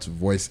coming out to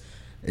voice.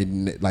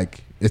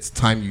 Like it's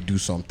time you do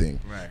something.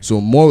 Right. So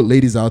more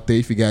ladies out there,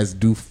 if you guys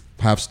do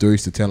have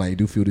stories to tell and you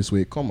do feel this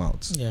way, come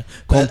out. Yeah.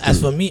 But as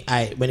for me,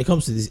 when it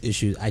comes to these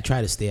issues, I try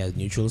to stay as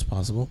neutral as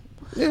possible.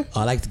 Yeah.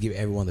 I like to give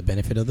everyone the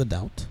benefit of the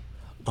doubt.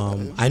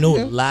 I know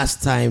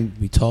last time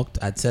we talked,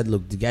 I'd said,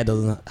 look, the guy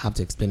doesn't have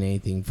to explain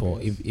anything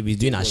for if he's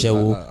doing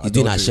Ashewo, he's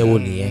doing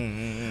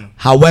Ashewo.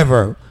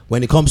 However,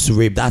 when it comes to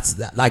rape, that's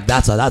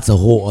a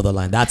whole other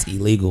line. That's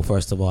illegal,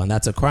 first of all, and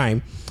that's a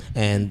crime,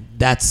 and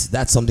that's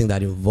something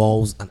that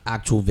involves an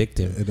actual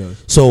victim. It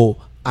does. So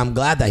I'm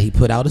glad that he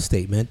put out a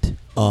statement.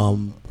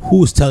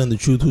 Who's telling the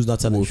truth? Who's not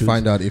telling the truth? We'll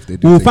find out if they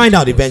do. We'll find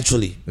out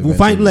eventually. We'll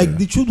find Eventually,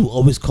 the truth will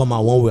always come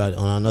out one way or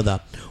another.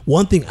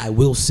 One thing I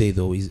will say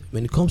though is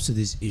when it comes to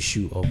this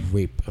issue of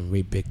rape and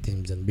rape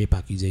victims and rape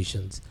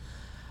accusations,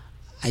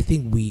 I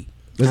think we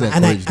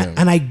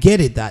and I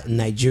get it that in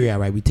Nigeria,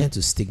 right, we tend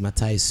to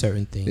stigmatize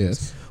certain things.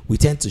 Yes. We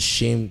tend to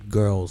shame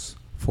girls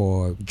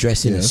for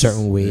dressing a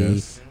certain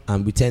way,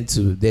 and we tend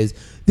to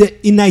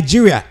in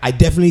Nigeria, I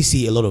definitely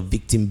see a lot of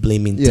victim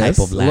blaming type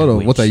of language. A lot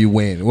of what are you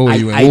wearing? What were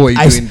you wearing? What were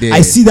you doing there?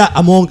 I see that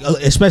among,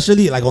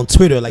 especially like on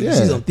Twitter, like you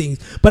see some things.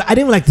 But I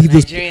didn't like to give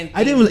those.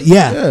 I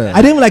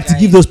didn't like to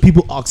give those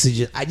people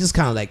oxygen. I just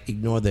kind of like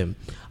ignore them.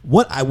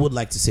 What I would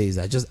like to say is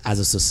that just as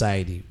a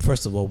society,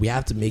 first of all, we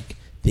have to make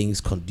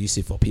things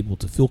conducive for people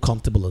to feel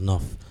comfortable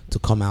enough to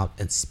come out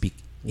and speak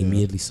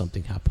immediately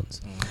something happens.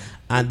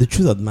 And the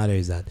truth of the matter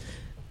is that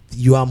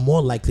you are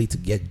more likely to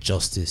get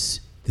justice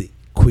the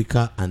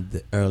quicker and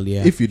the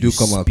earlier if you do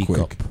come out quick.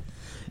 Up.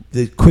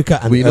 The quicker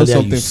and you know earlier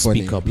something you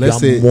funny. speak up,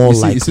 Let's you say are more you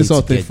likely see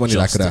something to get funny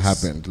justice. that could have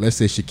happened. Let's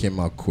say she came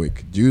out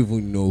quick. Do you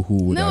even know who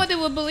would Nobody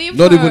would believe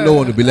not her. even no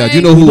one would believe. Like, Do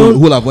you know who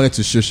would have wanted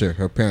to shush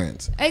her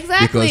parents?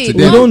 Exactly. Because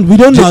today, we don't know. You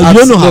don't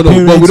know her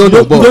parents. But we don't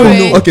know. We don't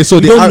know. Okay, so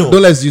don't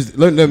let's use.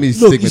 Let me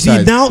Look, you see,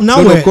 stigmatize. now I'm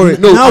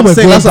we're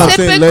saying that's what I'm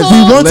going saying. back.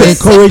 We want to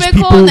encourage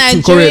people to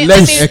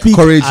let's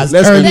encourage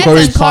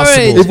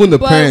even the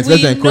parents.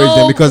 Let's encourage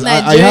them because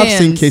I have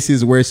seen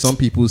cases where some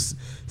people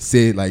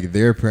say like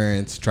their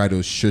parents try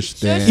to shush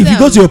them. If you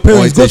go to your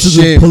parents, go to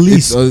the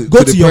police,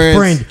 go to your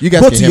friend, you guys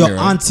go can to hear your me,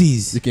 right?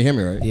 aunties. You can hear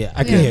me, right? Yeah,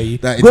 I can hear you.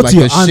 That Go it's to like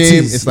your a shame.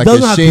 aunties. It's like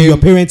Doesn't a have to be your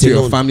shame parents to your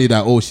alone. family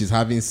that she's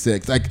having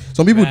sex. Like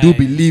some people do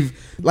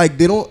believe. Like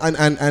they don't,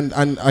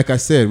 and like I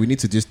said, we need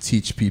to just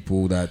teach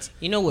people that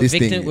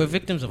we're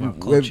victims of our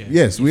culture.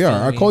 Yes, we are.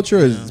 Our culture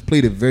has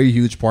played a very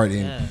huge part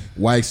in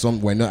why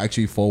we're not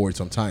actually forward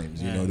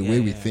sometimes. The way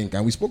we think,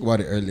 and we spoke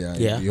about it earlier.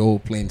 The whole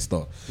plain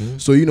stuff.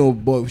 So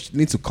but we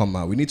need to come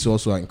out. We need to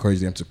also encourage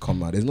them to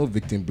come out. There's no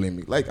victim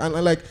blaming.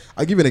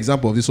 I'll give you an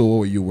example of this. What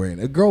were you wearing?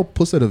 A girl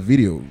posted a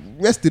video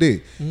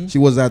yesterday. She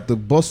was at the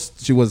bus.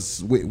 She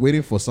was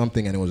waiting for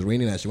something, and it was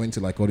raining, and she went to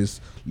like all these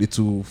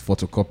little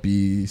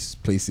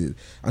photocopy places.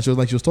 And she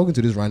was talking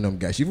to this random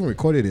guy. She even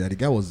recorded it, and the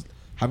guy was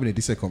having a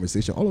decent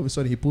conversation. All of a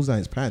sudden, he pulls down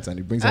his pants and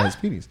he brings out his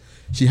penis.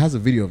 She has a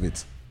video of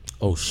it.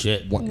 Oh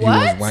shit! He was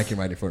wanking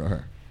right in front of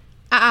her.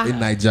 In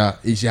Nigeria,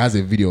 she has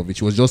a video of it.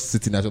 She was just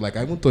sitting there. She was like,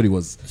 I even thought it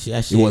was.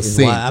 It was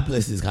sane. That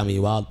place is coming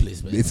a wild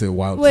place, man. It's a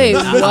wild place.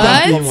 Wait,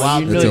 what?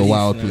 It's a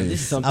wild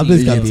place. That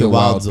place can be a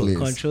wild place.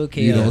 Control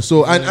chaos.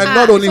 So and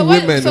not only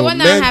women. So what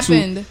now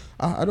happened?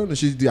 I don't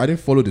know. I didn't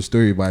follow the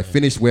story, but I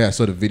finished where I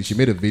saw the video. She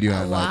made a video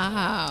and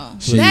wow, like,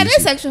 that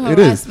is sexual it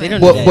is.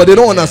 harassment. But they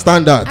don't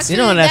understand that. They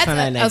don't understand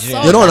that in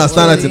Nigeria. They don't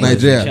understand that in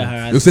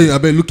Nigeria. You say, I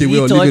better look away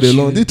or leave it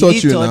alone. They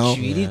touch you now.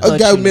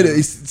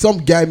 Some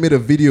guy made a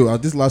video.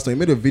 This last time he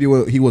made a video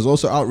where he was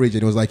also outraged,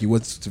 and it was like he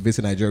went to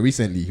visit Nigeria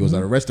recently. He was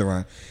at a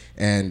restaurant,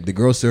 and the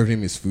girl served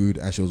him his food,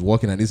 and she was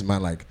walking, and this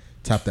man like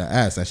tapped her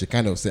ass, and she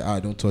kind of said,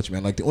 don't touch me.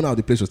 And like the owner of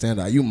the place was saying,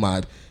 are you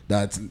mad?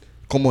 That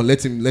come on,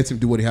 let him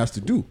do what he has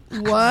to do.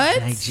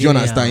 What? Do you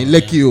understand? In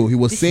Lekio, he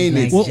was saying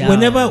it.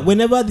 Well,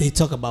 whenever they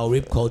talk about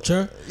rape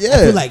culture, I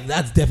feel like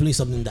that's definitely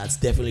something that's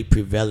definitely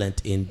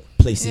prevalent in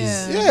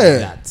places like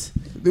that.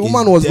 The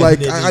woman was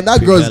like, and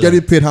that girl is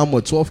getting paid how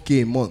much?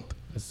 12K a month.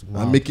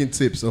 Wow. I'm making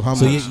tips of how much.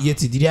 So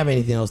Yeti, did you have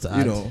anything else to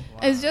add?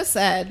 It's just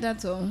sad.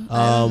 That's all.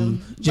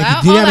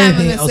 Jackie, all I'm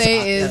gonna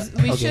say is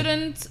we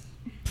shouldn't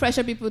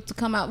pressure people to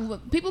come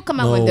out. People come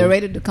out when they're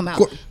ready to come out.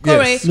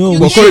 Corey,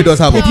 but Corey does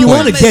have a point. If you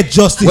want to get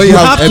justice, you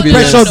have to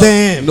pressure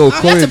them. No,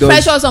 Corey does.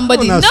 Pressure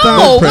somebody. No,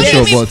 what do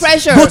you mean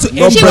pressure? She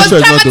was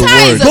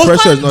traumatized.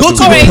 Go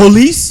to the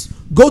police.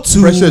 Go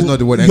to pressure is not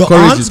the word. Your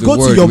encourage aunts, is the go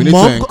word. to your we need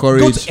mom, to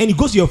encourage. and you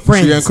go to your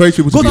friends. You encourage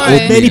people to go be to open.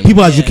 as many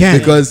people as you can.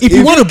 Because if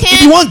you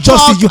want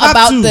justice, you have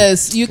about to.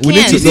 This. You we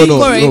can't. Need to,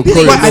 no, this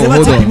is why I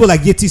never take people like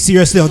Yeti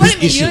seriously on this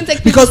issue.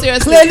 Because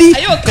clearly,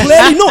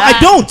 no, I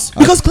don't.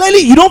 Because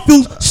clearly, you don't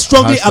feel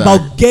strongly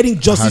about getting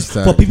justice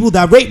for people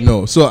that rape.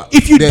 No, so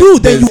if you do,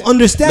 then you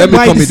understand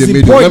why this is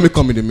important. Let me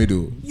come in the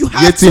middle.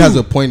 Yeti has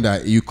a point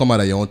that you come out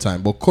at your own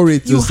time, but Corey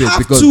still says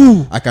because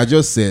like I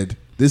just said.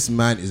 This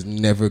man is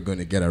never going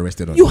to get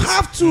arrested on you this.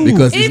 Have to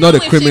because it's not a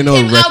criminal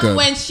record.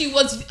 When she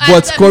was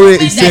but Corey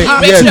is saying,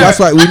 that's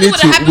why we need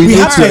to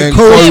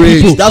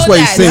encourage. That's why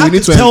he's saying we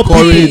need to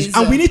encourage,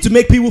 and we need to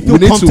make people feel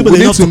comfortable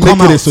enough to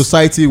come out. We need to make it a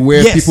society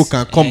where people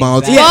can come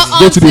out,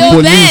 go to the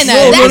police.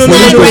 No,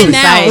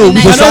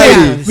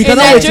 we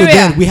cannot wait till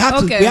then. We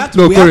have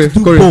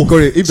to. No,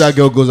 Corey, if that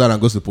girl goes out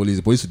and goes to the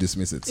police will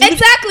dismiss it.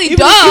 Exactly,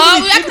 duh.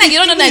 We act like you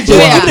don't know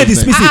Nigeria. Even they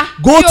dismiss it,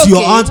 go to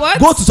your aunt,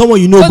 go to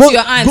someone you know. Go to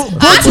your aunt.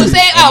 Aunt will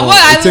say, what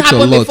hasn't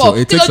happened before?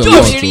 It takes a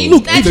lot.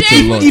 Look, it takes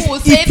a lot.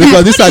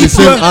 Because these are the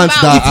same aunts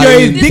that are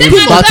in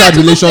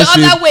battered relationship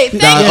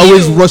that are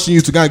always rushing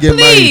you to go and get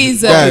married.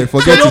 Yeah,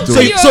 forget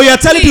it. So you're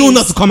telling people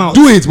not to come out.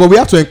 Do it, but we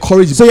have to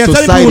encourage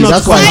society.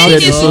 That's why I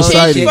said the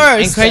society.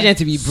 Encourage them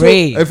to be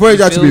brave. Encourage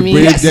them to be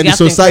brave. Then the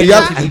society.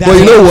 But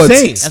you know what?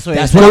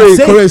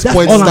 Corey's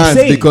point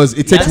stands because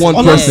it takes one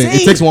person.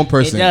 It takes one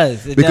person.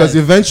 Because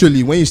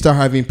eventually, when you start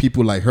having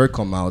people like her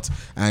come out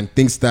and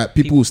things that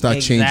people will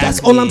start changing. That's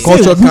all I'm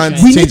saying. Culture can't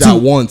change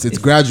at once. It's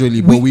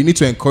gradually, but we need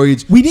to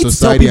encourage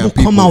society and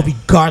people come out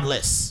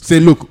regardless. Say,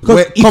 look,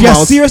 if you're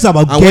serious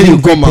about and when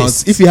you come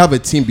out, if you have a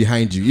team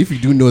behind you, if you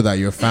do know that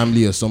your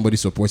family or somebody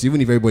supports, even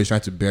if everybody's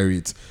trying to bury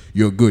it,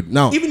 you're good.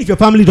 Now, even if your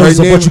family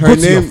doesn't support you, go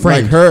to your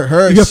friend.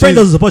 If your friend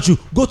doesn't support you,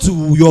 go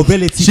to your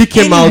relative. She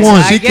came out.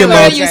 She came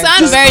out. You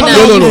sound very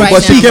naive right now.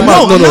 But she came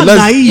out. No,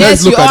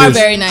 let's look at this.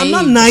 Very naive. I'm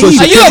not naive.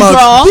 Are you a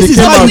girl? This is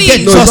how you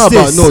get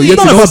justice. No, you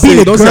don't say about being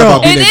a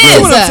girl. It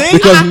is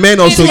because men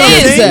also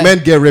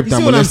get raped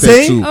and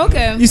molested too.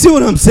 Okay. You see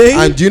what I'm saying?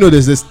 And do you know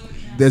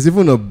there's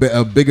even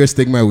a bigger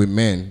stigma with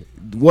men.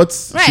 What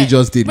she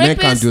just did, men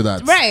can't do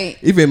that. Right.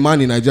 If a man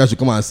in Nigeria should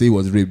come and say he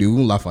was raped, they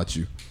won't laugh at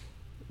you.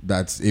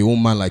 That a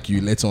woman like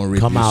you let on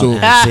rape you. So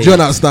do you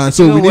understand?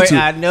 So we need to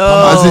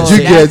as you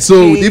get.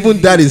 So even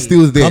that is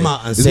still there.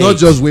 It's not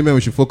just women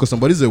we should focus on,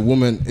 but it's a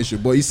woman issue.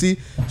 But you see,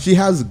 she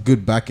has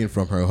good backing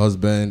from her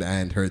husband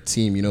and her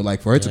team. You know,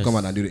 like for her to come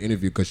out and do the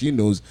interview because she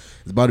knows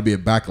it's about to be a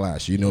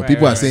backlash. You know,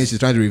 people are saying she's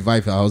trying to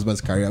revive her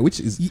husband's career,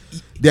 which is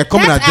they're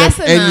coming at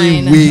them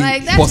any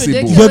way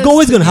possible. You're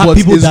always gonna have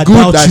people that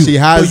doubt you,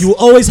 but you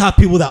always have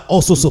people that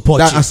also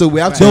support you. And so we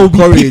have to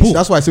encourage.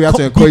 That's why I say we have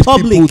to encourage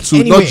people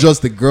to not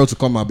just the girl to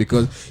come out,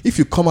 because if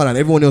you come out and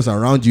everyone else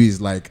around you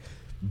is like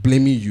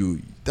blaming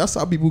you, that's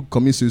how people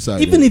commit suicide.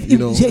 Even if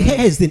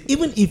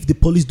even if the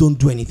police don't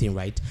do anything,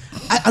 right?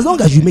 As long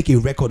as you make a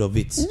record of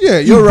it,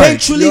 you're right.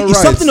 Eventually, if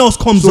something else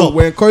comes up,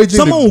 we're encouraging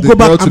someone will go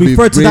back and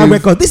refer to that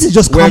record. This is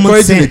just common sense. We're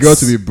encouraging the girl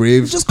to be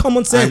brave. It's just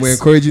common sense. And we're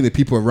encouraging the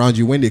people around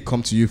you when they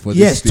come to you for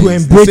this things. To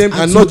embrace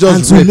and not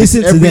just to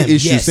listen to them. Every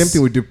issue, same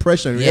thing with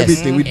depression,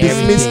 everything.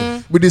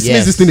 We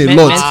dismiss this thing a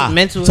lot.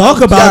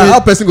 Talk about it. How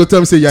person go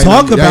tell me say you're in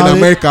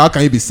America? How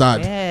can you be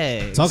sad?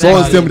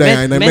 Someone tell me that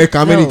you're in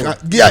America.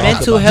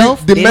 Mental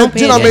health. Do you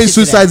know how many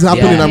suicides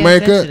happen in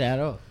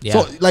America?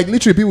 So like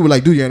literally people were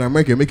like, dude, you're in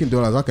America, you're making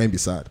dollars, how can you be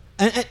sad?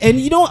 And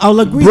you know, I'll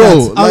agree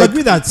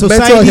that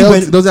society mental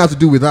health doesn't have to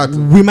do with that.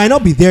 We might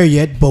not be there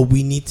yet, but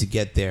we need to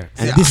get there,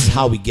 and this is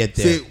how we get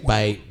there.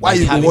 Why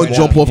you won't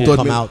jump off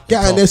 3rd Million?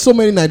 Yeah, and there's so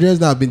many Nigerians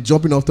that have been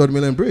jumping off 3rd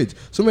Million Bridge.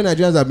 So many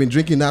Nigerians have been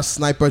drinking that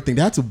sniper thing.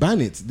 They had to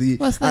ban it.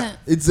 What's that?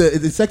 It's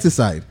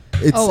insecticide.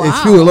 It's Oh, it's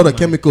filled with a lot of my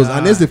chemicals,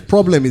 and that's the God.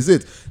 problem. Is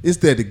it?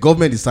 Instead, the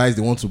government decides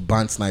they want to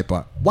ban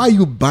sniper. Why are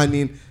you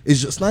banning?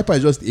 Sniper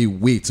is just a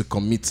way to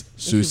commit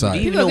suicide. Do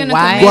you People are know gonna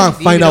why? Go and Do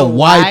you find know out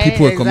why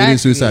people are committing Exactly.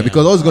 suicide,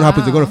 because all that's going to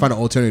happen is they're going to find an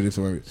alternative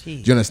for it. Do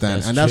Jeez. you understand?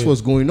 That's And that's true.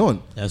 what's going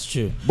on. That's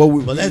true. But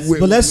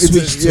let's it's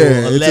switch to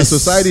a it's less, a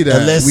society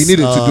that less, we needed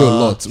to do a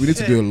lot. We need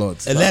to do a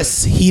lot. A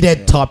less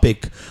heated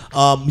topic.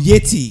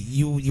 Yeti,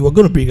 you were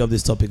going to bring up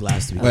this topic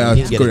last week. Well,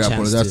 You didn't get a Corey, chance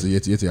apologize to.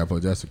 to Yeti. Yeti,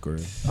 apologize to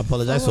Corey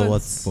Apologize for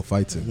what? for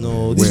fighting.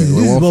 No, this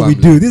We're is one what we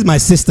family. do. This is my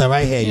sister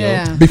right here,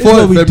 Yeah. yo. Before This is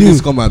what we feminists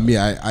do. come at me,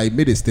 I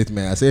made a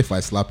statement. I said if I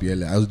slap you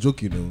earlier, I was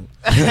joking, you know.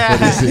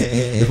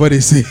 Before they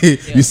say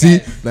you see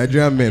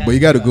Nigerian men, but you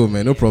got to go,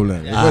 man. No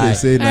problem. Before they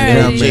say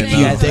Nigerian Alright, men, Thank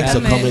you. now, Thanks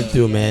for coming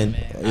through, man.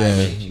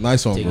 yeah,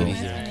 nice one, Take bro. it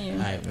easy.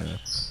 Alright, man.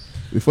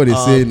 Before they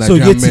say So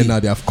Nigerian Yeti- men now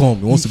they have come,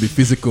 he wants to be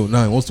physical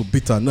now, he wants to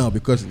beat her now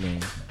because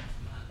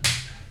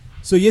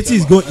So Yeti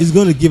is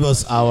going to give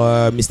us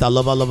our Mr.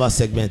 Lover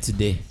segment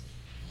today.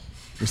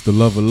 Mr.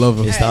 Lover.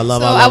 Mr.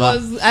 Lover.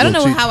 I don't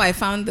know Cheat. how I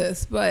found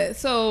this, but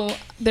so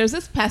there's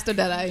this pastor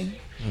that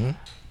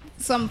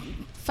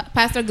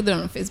pastor dude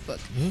on Facebook.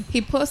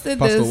 He posted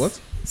Pastor this.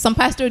 what? Some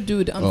pastor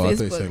dude on Oh, I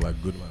thought you Facebook. said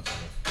like good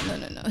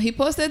man. No. He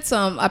posted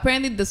some.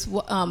 Apparently, this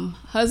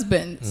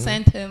husband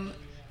sent him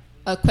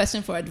a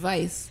question for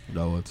advice.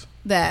 That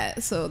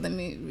what? So let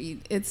me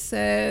read. It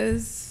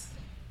says,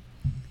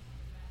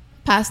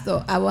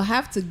 Pastor, I will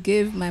have to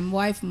give my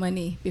wife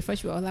money before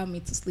she will allow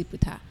me to sleep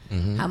with her.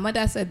 Her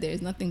mother said there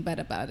is nothing bad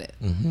about it.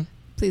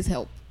 Please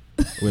help.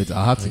 Wait,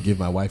 I have to give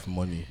my wife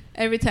money.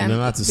 Every time And then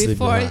I have to sleep with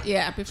before, her.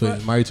 yeah, So before.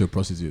 he's married to a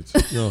prostitute.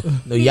 No,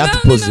 you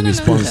have to post the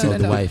response of the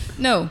no. wife.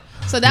 No,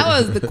 so that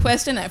was the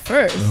question at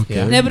first. Okay.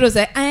 And everybody was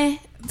like,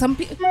 some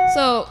people.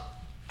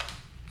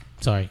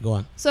 Sorry, go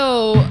on.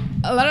 So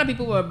a lot of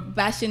people were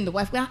bashing the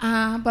wife, blah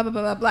blah blah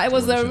blah blah. It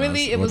was What a did she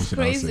really, now- it what was did she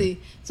now crazy.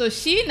 So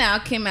she now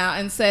came out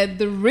and said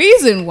the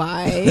reason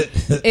why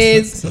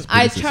is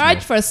I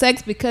charged for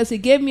sex because he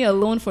gave me a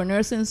loan for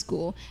nursing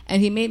school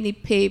and he made me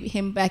pay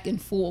him back in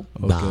full.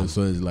 Okay,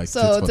 so it's like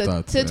So tit for it's a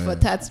tat. tit for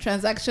tat,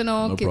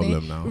 transactional. No kidding.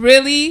 problem now.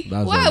 Really?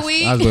 That's Why are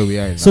we? That's where we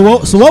are. In So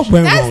that what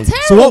went That's wrong?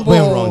 So what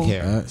went terrible. wrong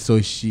here? So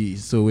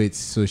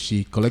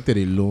she collected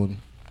a loan.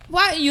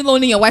 Why are you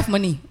loaning your wife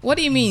money? What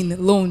do you mean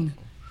loan?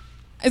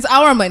 It's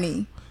our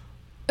money.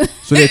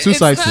 So there are two It's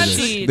sides to not this.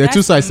 cheap. There are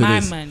two That's sides to my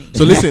this. money.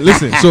 So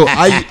listen. So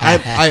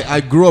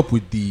I grew up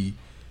with the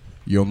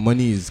your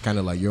money is kind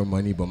of like your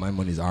money, but my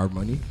money is our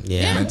money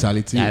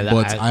mentality.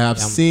 But I have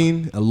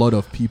seen a lot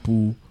of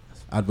people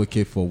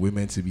advocate for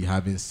women to be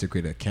having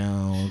secret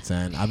accounts,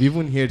 and I've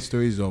even heard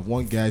stories of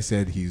one guy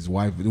said his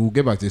wife. We'll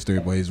get back to the story,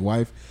 but his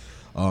wife,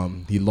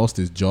 he lost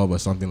his job or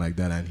something like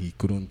that, and he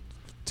couldn't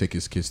take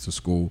his kids to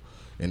school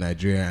in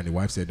Nigeria, and the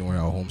wife said, "Don't worry,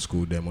 I'll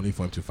homeschool them." Only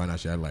for him to find out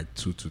she had like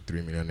 2 to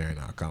 3 million in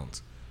her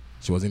account.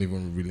 She wasn't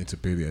even willing to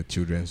pay their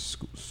children's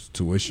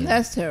tuition.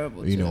 That's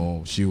terrible. You too.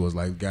 know, she was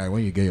like, "Guy,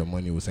 when you get your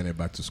money, we'll send it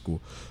back to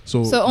school."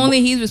 So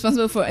only he's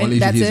responsible for it. only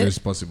That's he's it.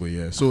 responsible.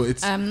 Yeah. So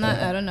it's. I don't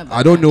know. About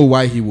I don't that. know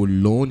why he would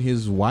loan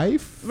his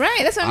wife. Right,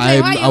 that's what I'm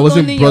saying. Why are you I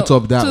wasn't loaning brought your-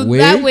 up that to way.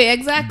 that way,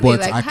 exactly. But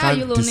Like, I how are can't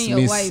you loaning your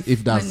dismiss wife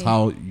if that's money?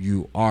 how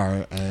you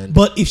are. And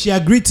But if she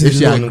agreed to if the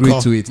she loan, agreed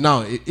Uncle, to it,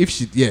 now if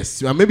she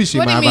maybe she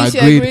What do might you mean have she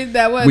agreed agreed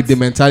that what? with the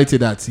mentality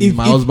that he's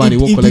my husband, he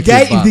won't if collect the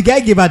guy, it back. If the guy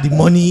gave her the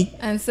money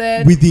And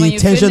said with the when you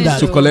intention finish, that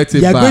to collect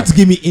it you're back. going to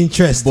give me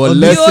interest, But on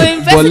let's this- You're say-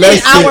 investing but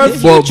let's in our say-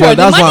 future. but The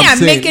that's money what I'm I'm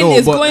saying. making No,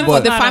 is but- going but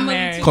for the Not family.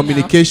 American.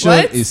 communication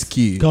What? is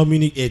key.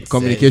 Communicate.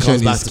 Communication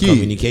comes back is to key.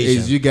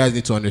 communication. Is you guys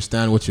need to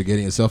understand what you're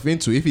getting yourself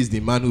into. If he's the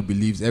man who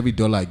believes every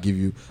dollar I give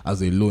you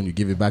as a loan, you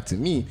give it back to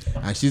me,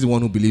 and she's the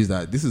one who believes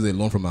that this is a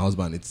loan from my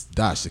husband, it's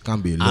dash. It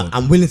can't be a loan.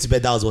 I'm willing to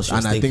bet that was what she was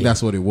And I thinking. think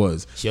that's what it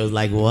was. She was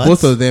like, "What?"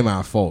 Both of them are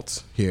at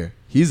fault here.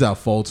 He's at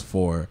fault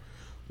for,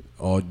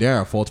 or they're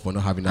at fault for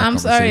not having that I'm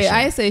conversation. sorry.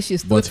 I say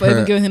she's But stupid for even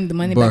her- giving him the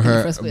money back in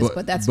the first place.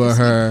 But that's but just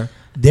me. her.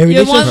 Their You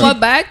want relationship, what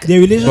back? their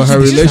relationship, But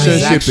her is relationship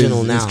is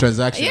transactional now.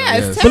 transactional. Yeah,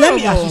 it's yes. But let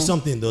me ask terrible. you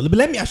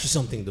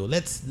something though.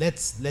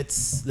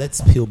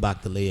 Let's peel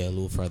back the layer a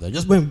little further.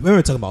 Just when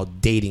we're talking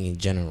about dating in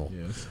general,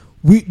 Yes.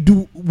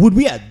 would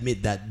we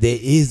admit that there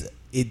is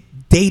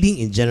dating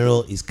in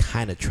general is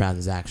kind of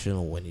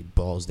transactional when it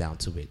boils down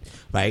to it,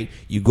 right?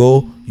 You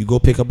go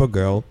pick up a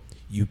girl,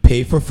 you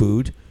pay for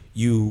food,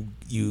 you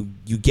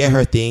get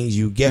her things,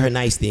 you get her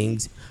nice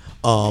things,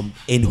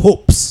 in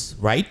hopes,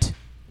 right,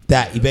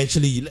 that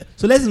eventually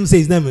so let's say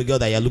it's not a girl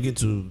that you're looking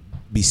to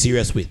be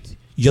serious with.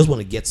 You just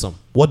want to get some.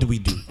 What do?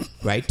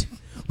 Right?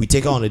 We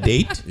take her on a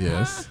date.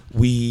 Yes.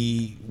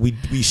 We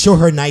show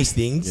her nice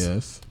things.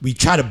 Yes. We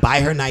try to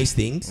buy her nice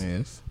things.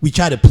 Yes. We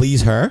try to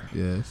please her.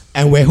 Yes.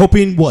 And we're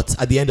hoping what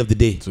at the end of the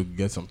day? To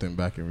get something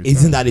back in return.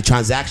 Isn't that a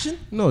transaction?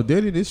 No,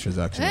 dating is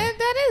transactional.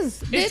 That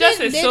is. It's just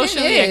a Dating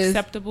socially is.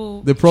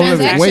 acceptable. The problem is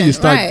when you Transaction,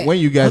 start right. when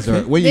you guys Okay.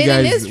 are when you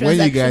Dating guys is when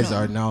you guys transactional.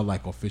 are now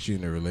like officially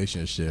in a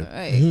relationship,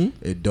 Right.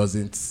 it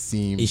doesn't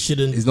seem It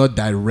shouldn't- It's not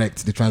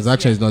direct. The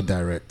transaction is not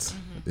direct.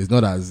 It's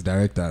not as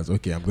direct as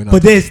okay. I'm going.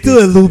 But there's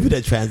still a little bit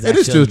of transaction. It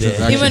is still there.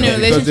 transaction. Even in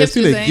because there's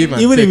still a relationships, give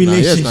and even take. in now.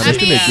 Yes, relationships. now,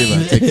 there's still a give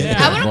and take.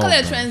 I wouldn't call it a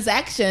involved now.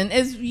 transaction.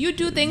 It's you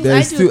do things,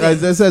 There's I do still,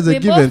 things. as I said, We a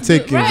give and both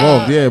take do- right.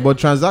 involved. Yeah, but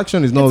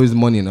transaction is not always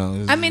money now.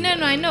 I mean,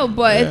 I know,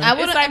 but I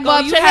wouldn't. It's like,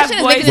 but oh, you have transaction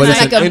is boys making But it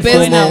it's like an a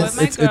informal.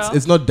 business.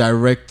 It's not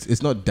direct.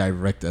 It's not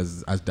direct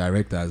as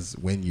direct as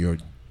when you're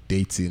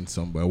dating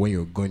somebody. When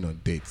you're going on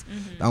dates,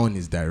 that one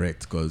is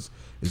direct because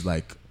it's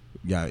like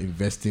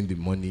investing the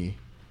money.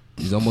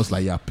 It's almost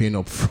like you're paying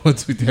up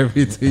front with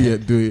everything you're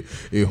doing.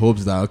 It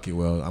hopes that okay,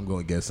 well, I'm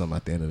going to get some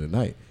at the end of the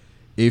night,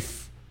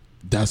 if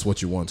that's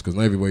what you want, because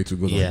not everybody to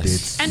go on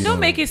dates. And don't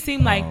make it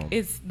seem like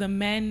it's the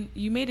men.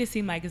 You made it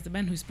seem like it's the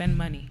men who spend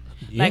money.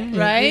 Like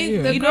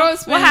right? The you know,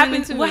 girls what spend happens?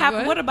 money too, What happens?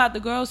 what? What about the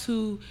girls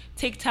who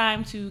take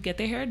time to get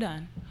their hair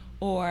done,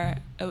 or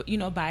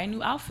buy a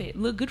new outfit,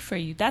 look good for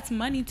you? That's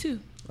money too.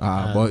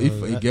 But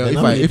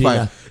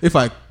if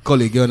I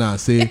call a girl now and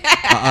say,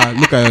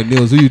 look at your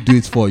nails, who you do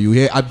it for? You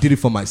hear? I did it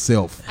for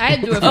myself. I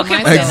do it for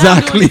myself.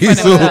 Exactly.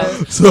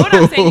 So what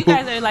I'm saying, you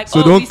guys are like, so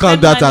oh, don't we count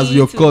spend that as money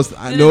your to cost.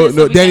 do No. this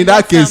so we Then in can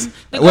that get case, some.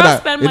 The girls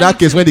spend money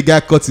too. when the guy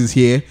cuts his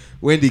hair,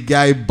 when the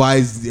guy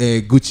buys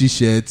Gucci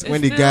shirts,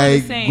 when the still guy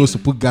the same. goes to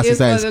put gas It's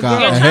inside for his the car,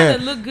 girl. You're trying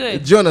to look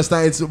good. Do you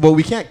understand? But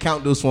we can't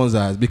count those ones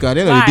as, because at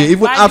the end of Why? the day, even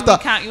Why do after we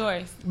count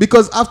yours?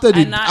 because after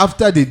And not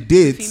the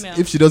date, female.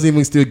 if she doesn't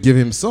even still give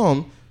him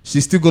some,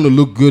 she's still gonna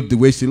look good the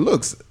way she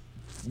looks,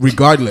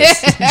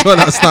 regardless. Do you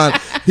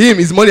understand?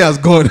 His money has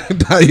gone.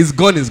 His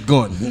gun is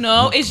gone.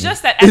 No, it's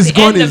just that at It's the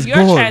gone, end it's of your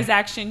gone.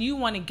 transaction, you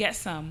want to get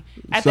some.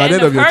 At So the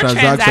end of your her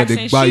transaction,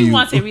 they buy she you.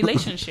 wants a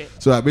relationship.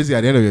 So basically,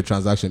 at the end of your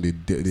transaction,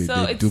 they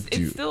So duped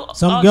you. still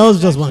Some all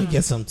girls just want to transactional.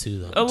 get some too,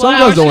 though. Oh, Some well,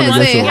 girls I don't was wanna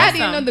gonna get say, some. How do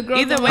you know the girls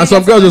Either don't way, And some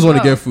get girls just some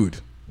want to as get food.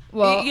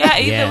 well? Yeah,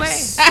 either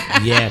Yes. way.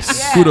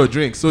 Yes. Food or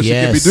drink. So she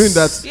can be Yes. doing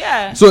that.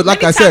 Yeah. So like Many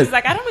I times said, it's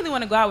like I don't really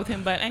want to go out with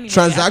him, but anyway,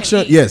 transaction,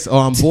 I can eat. yes,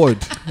 or I'm bored.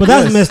 But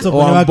that's Yes, messed up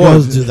or I'm whenever bored.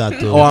 girls do that,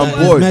 though. Or I'm That's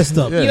bored. messed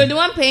up. Yeah. You're the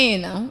one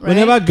paying now, right?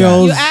 Whenever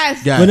girls, You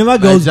ask. Yeah, whenever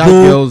girls Naija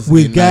go girls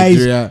with in guys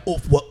Nigeria-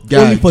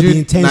 only for the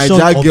intention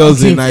Naija of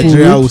girls in eating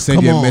Nigeria food, will send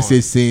come you a on.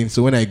 message saying,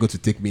 "So when are you going to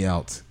take me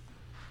out?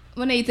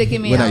 When are you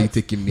taking me When out? are you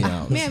taking me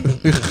out?" Man.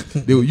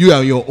 You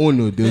are your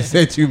own. They'll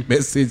send you a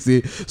message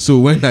say, "So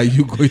when are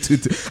you going to?"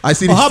 I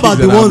see. Or these how about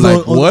things the and I'm ones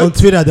like, on what?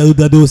 Twitter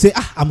that they will say,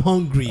 I'm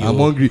hungry. I'm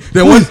oh." hungry.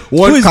 Then Who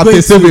one is Captain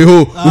going to-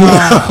 Sebeho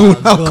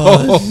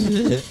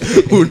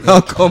will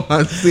now come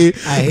and say,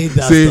 I hate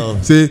that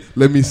stuff. say,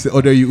 let me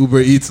order you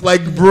Uber Eats.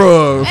 Like,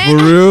 bro, for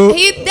And real.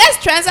 That's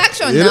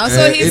transaction now,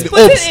 so he's in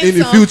putting hopes in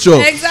the some-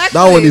 future. Exactly.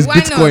 That one is Why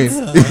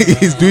Bitcoin. not?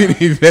 He's doing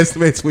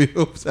investments with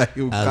hopes that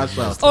he will cash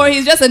out. Or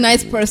he's just a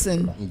nice person.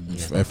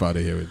 F out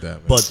of here with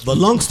that. Man. But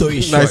long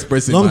story short, Nice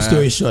person, long man.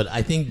 story short,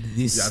 I think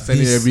this. Yeah,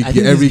 sending this- every I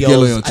think every these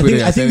girl on girls- your I Twitter,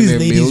 think, I think sending this them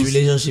lady's mails.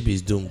 relationship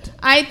is doomed.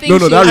 I think No,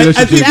 she- that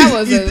relationship. that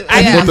was a,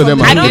 both of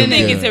them I are don't good,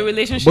 think yeah. it's a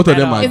relationship. Both of at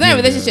them all. are It's not a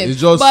good, relationship. yeah.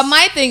 It's just But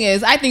my thing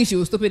is, I think she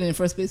was stupid in the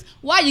first place.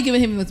 Why are you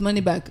giving him his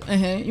money back?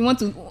 You want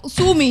to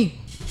sue me?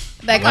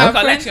 Like Well, our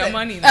collect friends. your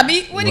money now.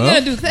 Abi, what are you Well,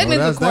 gonna do? Take me to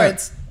that's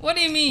court. What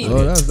do you mean?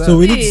 Oh, that's that. So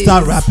we need to Please.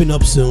 start wrapping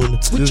up soon.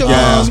 This guy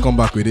has come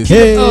back with this.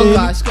 Hey. Oh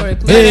gosh, Corey,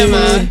 please.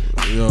 Hey.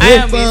 Yo. I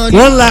am with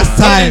One last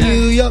time.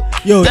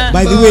 Yo,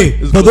 by the way,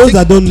 for those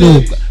that don't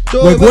know,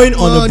 we're going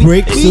on a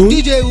break soon.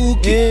 DJ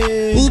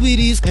Wookie, who be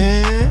this?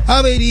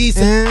 How be this?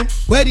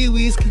 Where the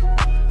whiskey?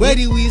 Where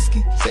the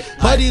whiskey?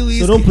 Where the whiskey?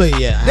 So don't play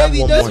yet. I have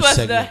one This more was the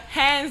segment.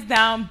 hands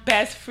down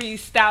best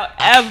freestyle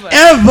ever.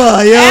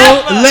 Ever, yo,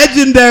 Ever.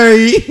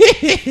 legendary.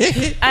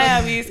 I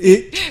am with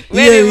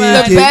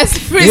Yeah, The best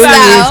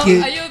freestyle.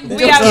 Are you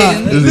We are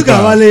joking? Look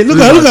at Wale. Look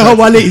at how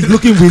Wale is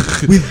looking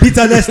with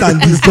bitterness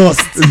and disgust.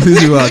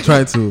 This is what I'm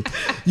trying to.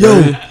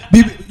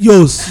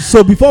 Yo,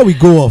 so before we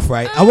go off,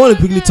 right? I want to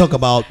quickly talk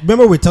about.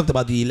 Remember we talked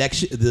about the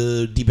election,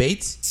 the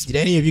debates. Did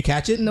any of you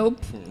catch it?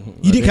 Nope.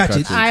 You didn't catch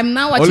it. I'm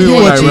not watching Only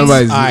one I it. remember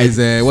is,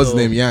 Alright, what's so-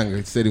 his name? Yang.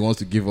 He said he wants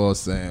to give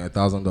us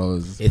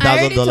 $1,000. I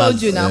already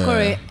told you now, Yeah.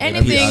 Corey. Yeah.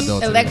 Anything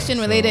Adult, election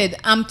so- related,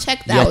 I'm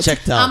checked You're out.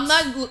 checked out. I'm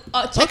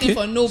not checking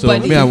for So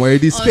nobody. me, I'm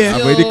already until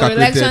calculated.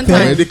 election I'm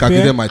time. already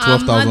calculated my I'm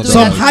not $12,000. doing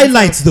Some that.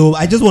 highlights though.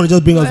 I just want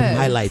to bring up some Go ahead.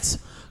 highlights.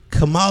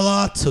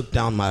 Kamala took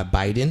down my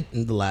Biden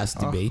in the last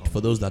debate.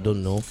 For those that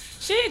don't know,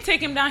 She didn't take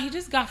him down. He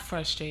just got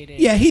frustrated.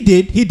 yeah, he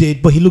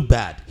did, but he looked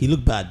bad. He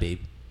looked bad, babe.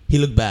 He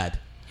looked bad.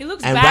 He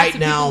looks And bad right to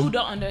now- people who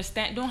don't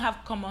understand, don't have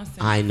common sense.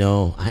 I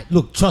know.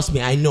 Look, trust me,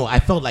 I know. I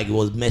felt like it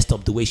was messed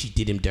up the way she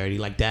did him dirty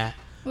like that.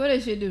 What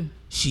did she do?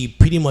 She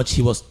pretty much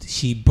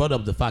she brought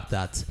up the fact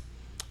that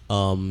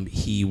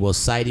he was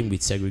siding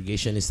with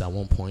segregationists at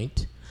one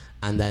point,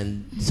 and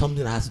then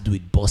something that has to do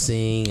with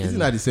busing. And Isn't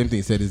that the same thing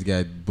he said this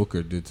guy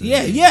Booker did to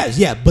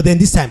yeah. But then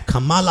this time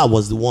Kamala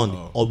was the one,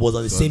 or was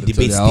on the same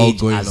debate they're all stage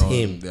going as on-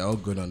 him. They're all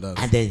good on that.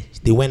 And then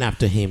they went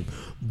after him.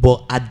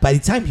 But by the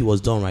time he was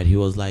done, right, he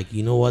was like,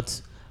 you know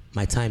what?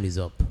 My time is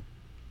up.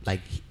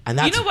 Like, and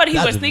that's, you know what he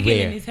that's was thinking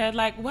rare. in his head?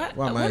 Like, what?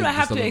 Why am What I do I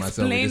have to disturbing myself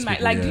with explain? these My,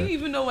 people? like, Yeah. do you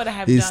even know what I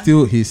have He's done?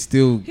 still.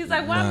 He's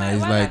like, why am I?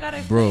 He's Why like, I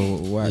gotta bro,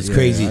 explain? why? It's yeah,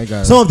 crazy. I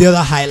got- Some of the other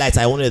highlights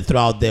I wanted to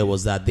throw out there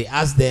was that they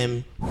asked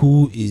them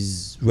who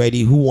is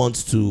ready, who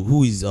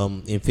is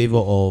in favor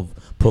of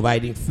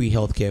providing free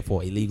healthcare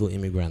for illegal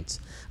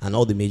immigrants, and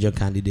all the major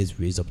candidates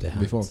raised up their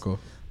hands. Before Uncle.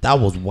 That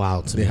was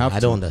wild to They me. have I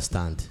to. don't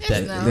understand.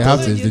 They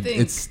have to.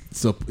 It's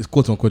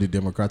quote unquote the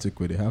democratic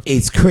way. They have to.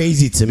 It's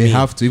crazy to me. They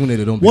have to, even though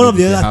they don't. One of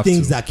the believe it, they other have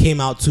things to. that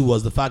came out too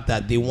was the fact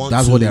that they want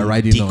That's to what they're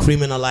riding on.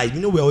 decriminalize. You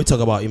know, we always talk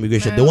about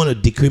immigration. They want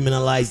to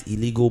decriminalize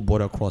illegal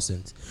border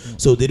crossings,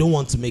 so they don't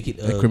want to make it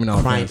a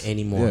criminal crime offense.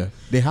 anymore. Yeah,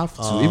 they have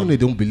to. Even though they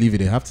don't believe it,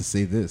 they have to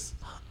say this.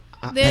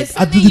 Do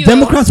the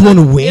Democrats want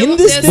to win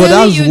this thing? But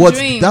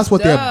that's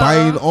what they're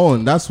buying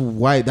on. That's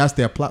why that's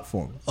their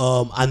platform.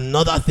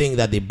 Another thing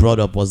that they brought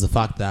up was the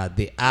fact that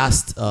they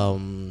asked.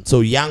 So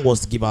Yang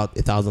wants to give out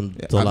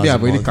 $1,000.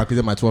 I've already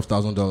calculated my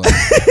 $12,000.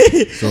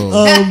 So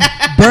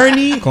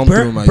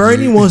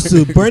Bernie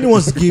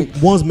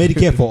wants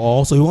Medicare for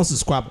all, so he wants to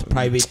scrap the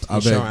private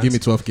insurance. Give me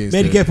 12K.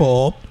 Medicare for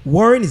all.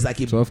 Warren is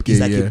like a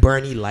 12K, a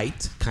Bernie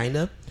light kind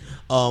of.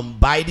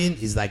 Biden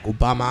is like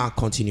Obama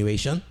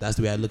continuation. That's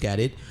the way I look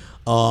at it.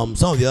 Some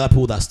of the other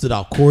people that stood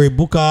out, Cory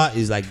Booker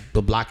is like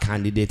the black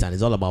candidate, and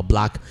it's all about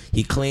black.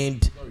 He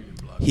claimed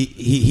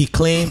he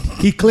claimed that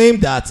he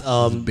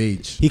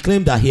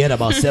claimed that he had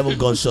about 7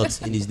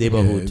 gunshots in his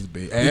neighborhood,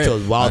 which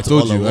was wild to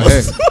all of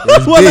us.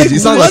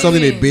 It sounds like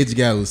something a beige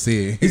guy will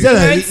say. He said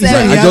I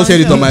just heard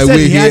it on my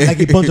way he here. had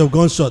like a bunch of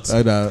gunshots.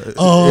 Trying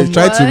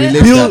to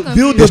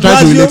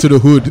relate to the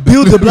hood.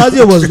 Bill de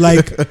Blasio was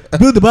like,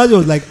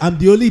 I'm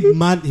the only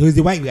man. He was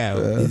the white guy.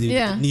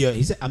 New York.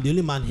 He said, I'm the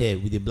only man here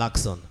with a black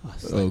son.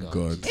 Oh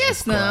God.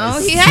 Yes, no.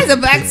 He has a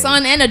black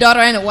son and a daughter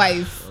and a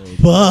wife.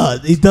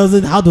 But it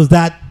doesn't. How does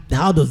that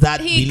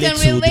He relate can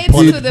to relate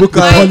the to the Booker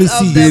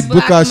policy? did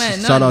Booker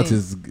shout out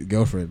his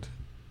girlfriend?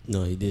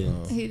 No, he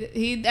didn't.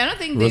 He I don't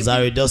think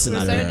Rosario Dawson.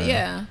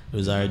 Yeah.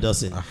 Rosario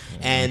Dawson.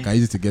 And I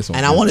used to get some.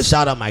 And I want to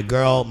shout out my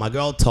girl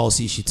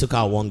Tulsi. She took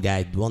out one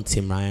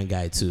Tim Ryan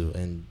guy too,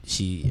 and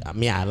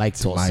I like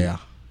Tulsi. Maya.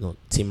 No,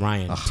 Tim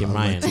Ryan. Tim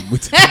Ryan.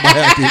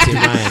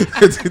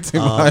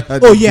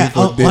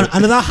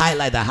 Another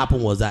highlight that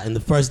happened was that in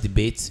the first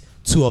debate,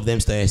 2 of them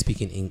started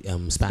speaking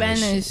in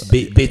Spanish.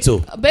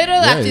 Beto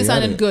actually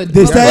sounded good.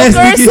 They started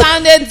Booker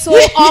sounded so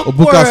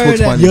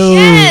awkward.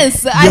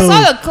 Yes, I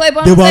saw a clip.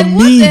 I they was were like,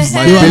 memes. what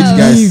My the hell? bitch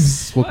guys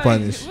spoke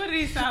Spanish. What did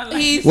he sound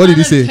like? What did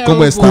he say?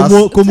 Como estas?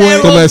 Como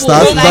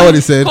estas? Is that what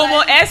he said?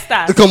 Como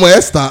estas. Como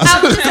estas?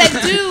 I was just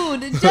like,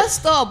 dude, just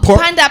stop.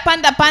 Panda.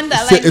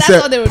 Like, that's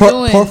what they were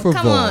doing.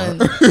 Come on.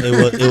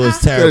 It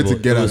was terrible.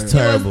 It was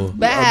terrible.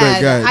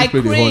 Bad. I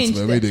cringed.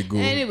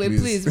 Anyway,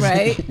 please,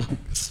 right?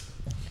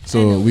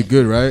 So we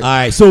good, right? All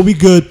right, so we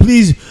good.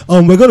 Please,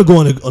 we're gonna go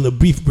on a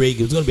brief break.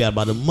 It's gonna be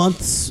about a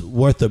month's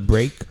worth of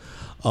break,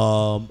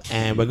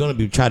 and we're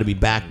gonna try to be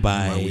back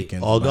by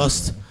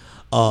August.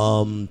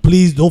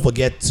 Please don't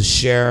forget to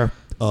share.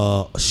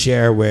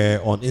 We're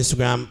on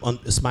Instagram on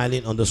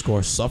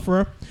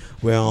smiling_sufferer.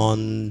 We're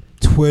on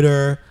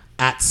Twitter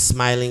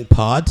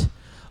 @smilingpod.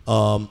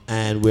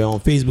 And we're on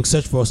Facebook.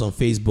 Search for us on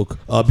Facebook.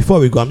 Before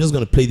we go, I'm just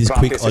gonna play this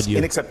quick audio.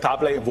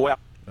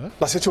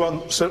 La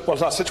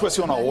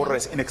situación ahora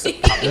es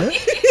inaceptable.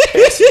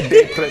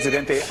 El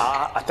presidente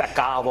ha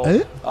atacado,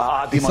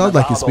 ha It sounds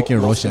like he's speaking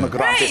Russian.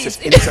 Right.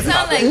 It doesn't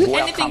sound like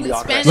anything in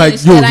Spanish Like,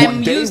 that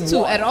I'm used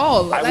to at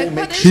all. Like,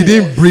 what is He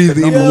didn't breathe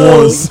in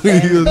once.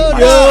 That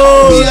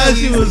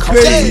shit was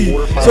crazy.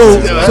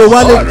 So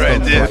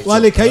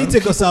Wale, can you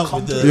take us out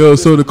with the?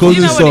 So the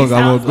closing song,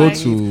 I'm gonna go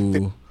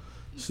to.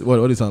 What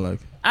does it sound like?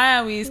 I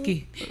am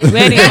whiskey.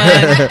 Ready,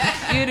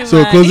 man.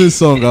 So closing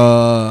song,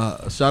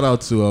 shout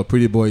out to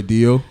Pretty Boy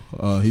Dio.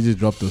 He just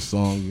dropped a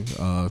song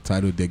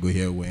titled "They Go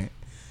Here Went,"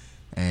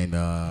 and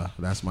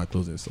that's my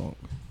closing song.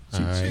 All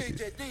right.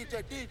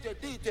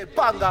 DJ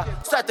Banga,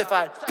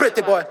 certified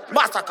Pretty Boy,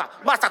 massacre,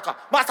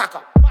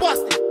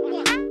 bust it.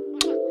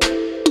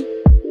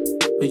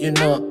 But you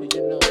know,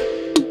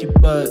 the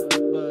bird,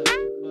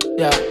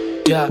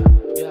 yeah.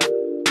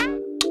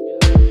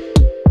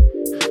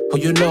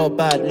 But you know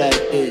bad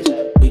like this.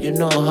 But you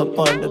know hop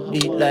on the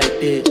beat like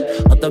this.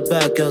 All the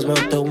bad girls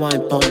want to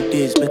wine on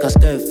this. Make a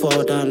step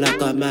fall down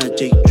like a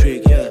magic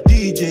trick, yeah.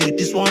 DJ,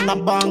 this one a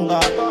banger.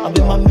 I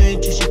be my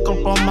mate, she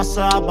come from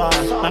Masaba.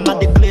 Mama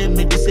they claim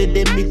me, they say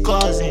they me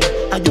cousin.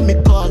 And you me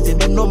cousin,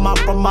 they know my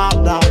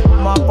promoter.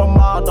 My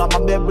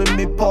baby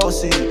me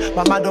pussy.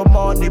 Mama don't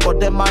money, but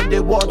them man they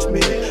watch me.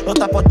 No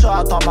type of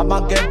charter,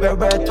 mama get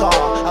beretta.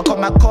 I call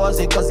my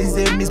cousin, cause his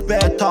name is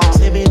better.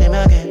 Say me name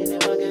again.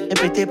 A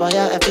pretty boy,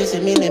 I feel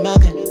see me name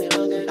again.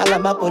 I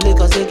like my police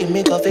cause they give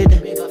me coffee.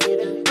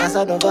 Cause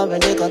I don't come when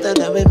they contact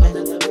the women.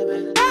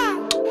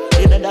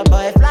 You know the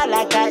boy fly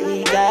like a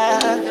eagle.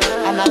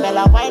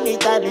 Annabella wine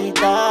it a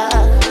liter.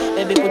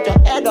 Baby put your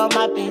head on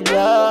my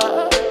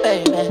pillow.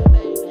 Baby,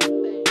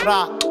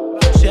 rock.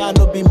 She I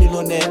no be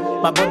millionaire.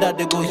 My brother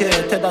they go here,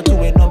 tell that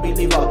to a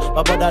non-believer.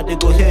 My brother they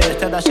go here,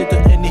 tell that shit to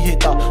any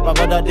hater. My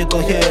brother they go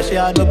here, she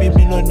I no be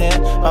millionaire.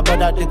 My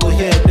brother they go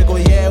here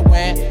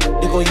when.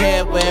 They go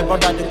here when,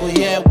 brother they go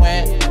here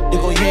when. They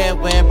go here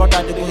when,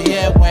 brother they go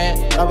here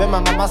when. Now when my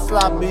mama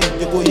slap me,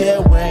 they go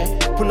here when.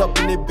 Pull up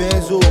in the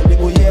Benzo, they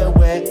go here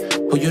when.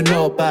 Who you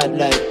know bad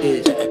like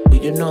this? Who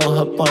you know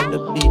hop on the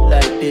beat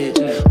like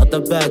this?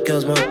 Other bad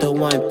girls want to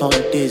wine pon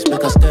this.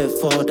 Make a step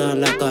fall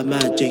down like a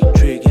magic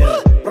trick, yeah.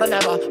 Bro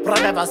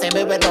never say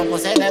baby don't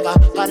pussy nigga.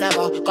 Can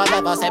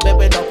never say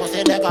baby don't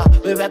pussy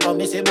nigga. We went on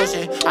missy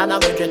bushy, and I'm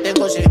drinking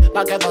gushy.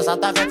 Back in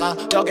South Africa,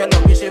 your girl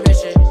look wishy.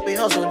 We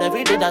hustle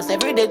every day, that's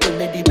every day to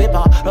make the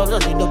paper. Love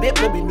doesn't no be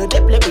play, no they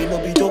play, no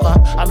be joker.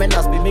 I mean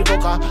that's be me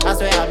broker, I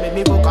swear I made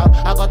me broker.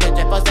 I got the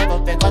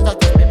 10% because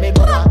that just made me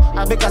broker.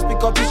 I make us speak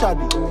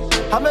officially.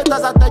 How many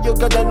times I tell you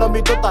girl they love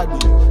me totally?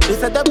 They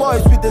said the boy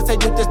is sweet, they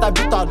said you taste like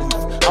bitter leaf.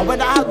 And when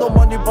I had no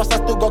money, boss I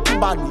still got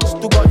Kimberly,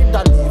 still got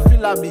Italy.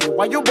 Feel like me,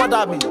 why you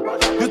bother me?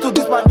 You took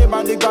this my name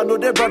and nigga know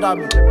they brother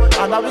me.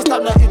 And I will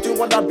stand there eat you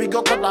when I bring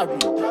your cutlery.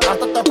 I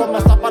thought that for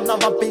myself and now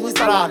I'm paying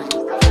salary.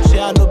 She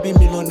I no be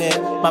millionaire.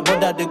 My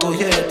brother they go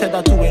here, tell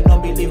that to a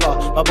non-believer.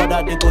 My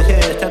brother they go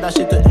here, tell that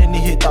shit to any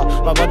hater.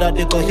 My brother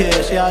they go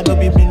here, she I no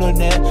be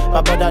millionaire.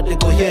 My brother they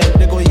go here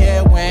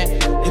when.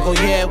 They go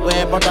here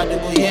when, brother they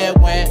go here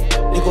when.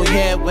 They go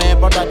here when,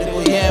 brother they go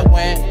here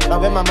when. Now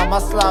when my mama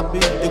slap me,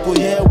 they go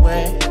here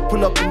when.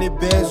 Pull up in the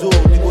Benzo,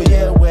 they go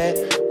here when.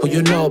 Who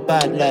you know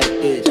bad like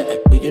this?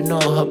 Who you know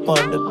hop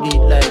on the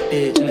beat like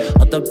this?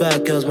 Other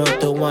bad girls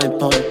want to wine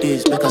pon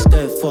this. Make a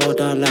step fall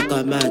down like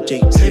a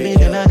magic trick. See me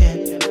the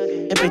market.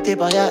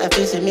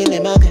 Ep.34, see me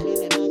the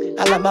market.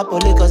 I like my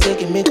police cause they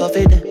give me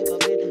coffee.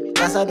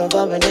 That's how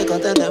don't when they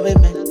contact the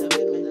women.